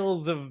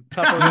piles of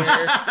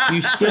Tupperware.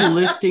 You still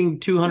listing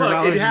 $200 Look,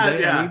 a it has-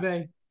 day yeah. on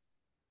eBay?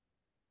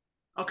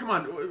 Oh, come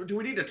on. Do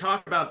we need to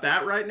talk about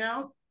that right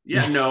now?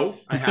 Yeah, no,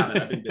 I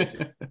haven't. I've been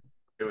busy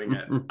doing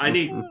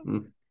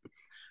it.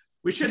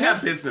 We should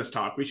have business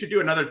talk. We should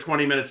do another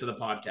 20 minutes of the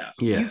podcast.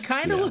 Yes, You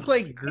kind of yeah. look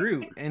like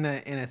Groot in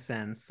a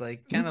sense.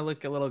 Like kind of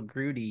look a little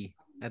Grooty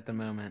at the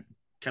moment.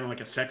 Kind of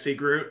like a sexy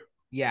Groot.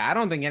 Yeah, I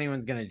don't think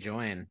anyone's gonna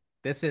join.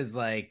 This is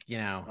like,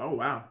 Oh,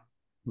 wow.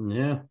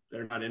 Yeah,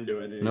 They're not into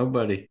it.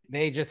 nobody.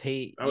 they just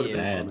hate That was you.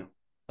 bad. bad.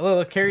 Oh,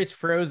 look, Carrie's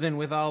frozen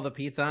with all the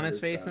pizza on That his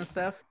is face sad. and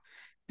stuff.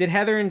 Did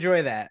Heather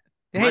enjoy that?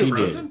 Am I Hey, She did.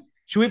 frozen?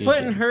 should we She put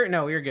in did. her?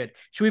 No, you're good.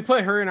 Should we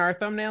put her in our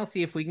thumbnail?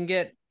 See if we can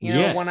get,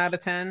 Yes. 1 out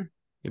of 10.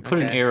 You put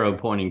an Okay. arrow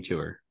pointing to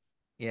her.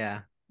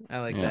 Yeah, I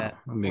like Yeah, that.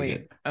 that'd be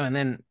Wait. good. Oh, and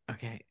then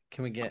okay,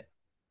 can we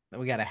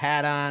got a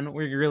hat on?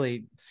 We're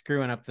really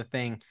screwing up the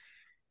thing.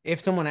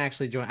 If someone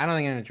actually joined, I don't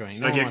think I'm gonna join.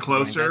 Should No I one get wants to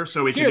join, closer guys.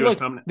 so we can Here, do a look,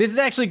 thumbnail? this is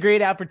actually a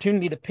great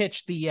opportunity to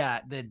pitch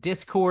the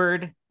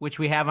Discord, which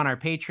we have on our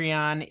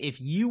Patreon.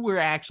 If you were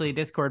actually a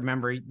Discord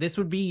member, this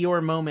would be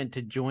your moment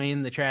to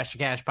join the Trash to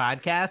Cash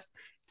podcast.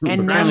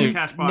 And But no, only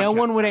Cash no podcast.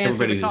 one would answer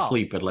Everybody's the call.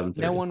 asleep at 11:30.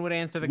 No one would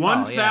answer the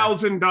call. Yeah.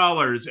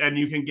 $1,000 and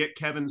you can get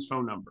Kevin's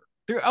phone number.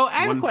 Oh, I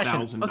have a question.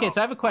 $1,000. Okay, so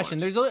I have a question.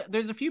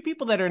 There's a few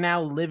people that are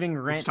now living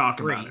rent Let's talk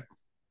free. about it.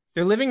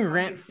 They're living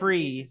rent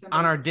free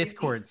on our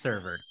Discord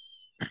server.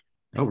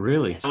 Oh,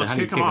 really? So Let's how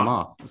do you kick them them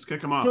off. Let's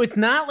kick them off. So it's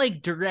not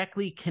like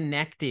directly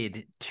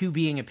connected to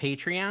being a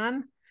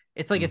Patreon.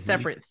 It's like a Mhm.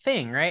 separate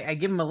thing, right? I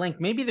give them a link.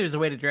 Maybe there's a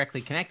way to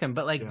directly connect them,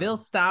 but like they'll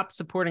stop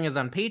supporting us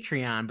on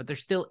Patreon, but they're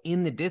still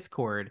in the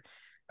Discord.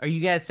 Are you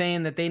guys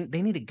saying that they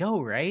need to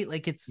go, right?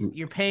 Like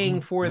you're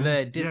paying for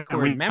the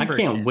Discord I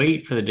membership. can't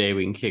wait for the day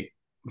we can kick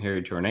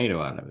Harry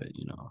Tornado out of it.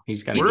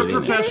 He's got to We're get a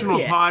in there. professional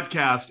Yeah.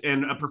 podcast,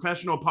 and a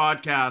professional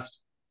podcast.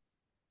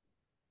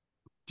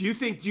 Do you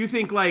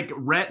think like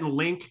Rhett and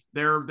Link,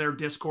 their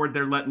Discord,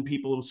 they're letting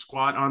people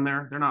squat on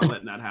there? They're not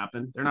letting that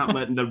happen. They're not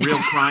letting the Real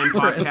Crime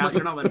podcast.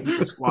 They're not letting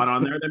people squat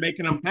on there. They're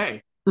making them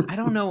pay. I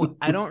don't know.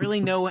 I don't really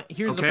know.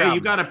 Here's the Okay, problem.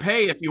 you got to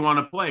pay if you want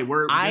to play.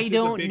 I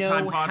don't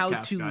know podcast, how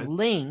to guys.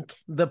 link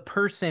the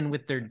person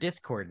with their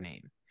Discord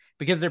name,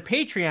 because their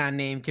Patreon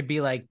name could be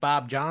like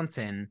Bob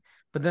Johnson,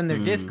 but then their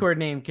Discord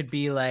name could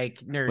be like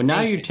Nerd Well,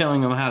 now Nation. you're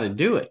telling them how to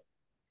do it.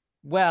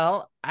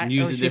 Well,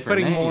 Use a she's different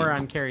putting name. more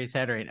on Carrie's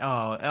head right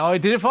now. Oh,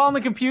 did it fall on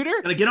the computer?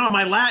 Gonna get on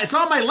my It's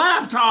on my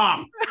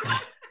laptop.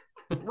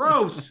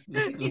 Gross.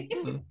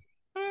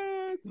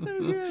 It's so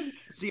good.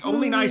 It's the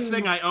only nice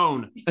thing I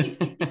own.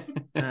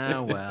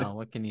 Oh, well,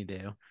 what can you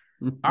do?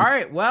 All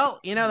right. Well,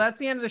 that's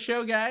the end of the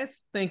show,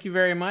 guys. Thank you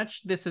very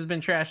much. This has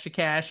been Trash to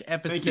Cash,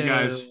 episode Thank you,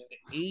 guys.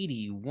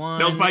 81.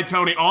 Sales by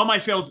Tony. All my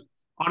sales.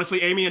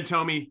 Honestly, Amy and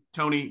Tony,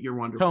 you're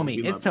wonderful.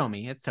 Tommy. We It's love you.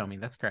 Tommy. It's Tommy.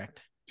 That's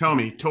correct.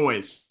 Tommy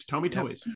Toys. Tommy Yep. Toys.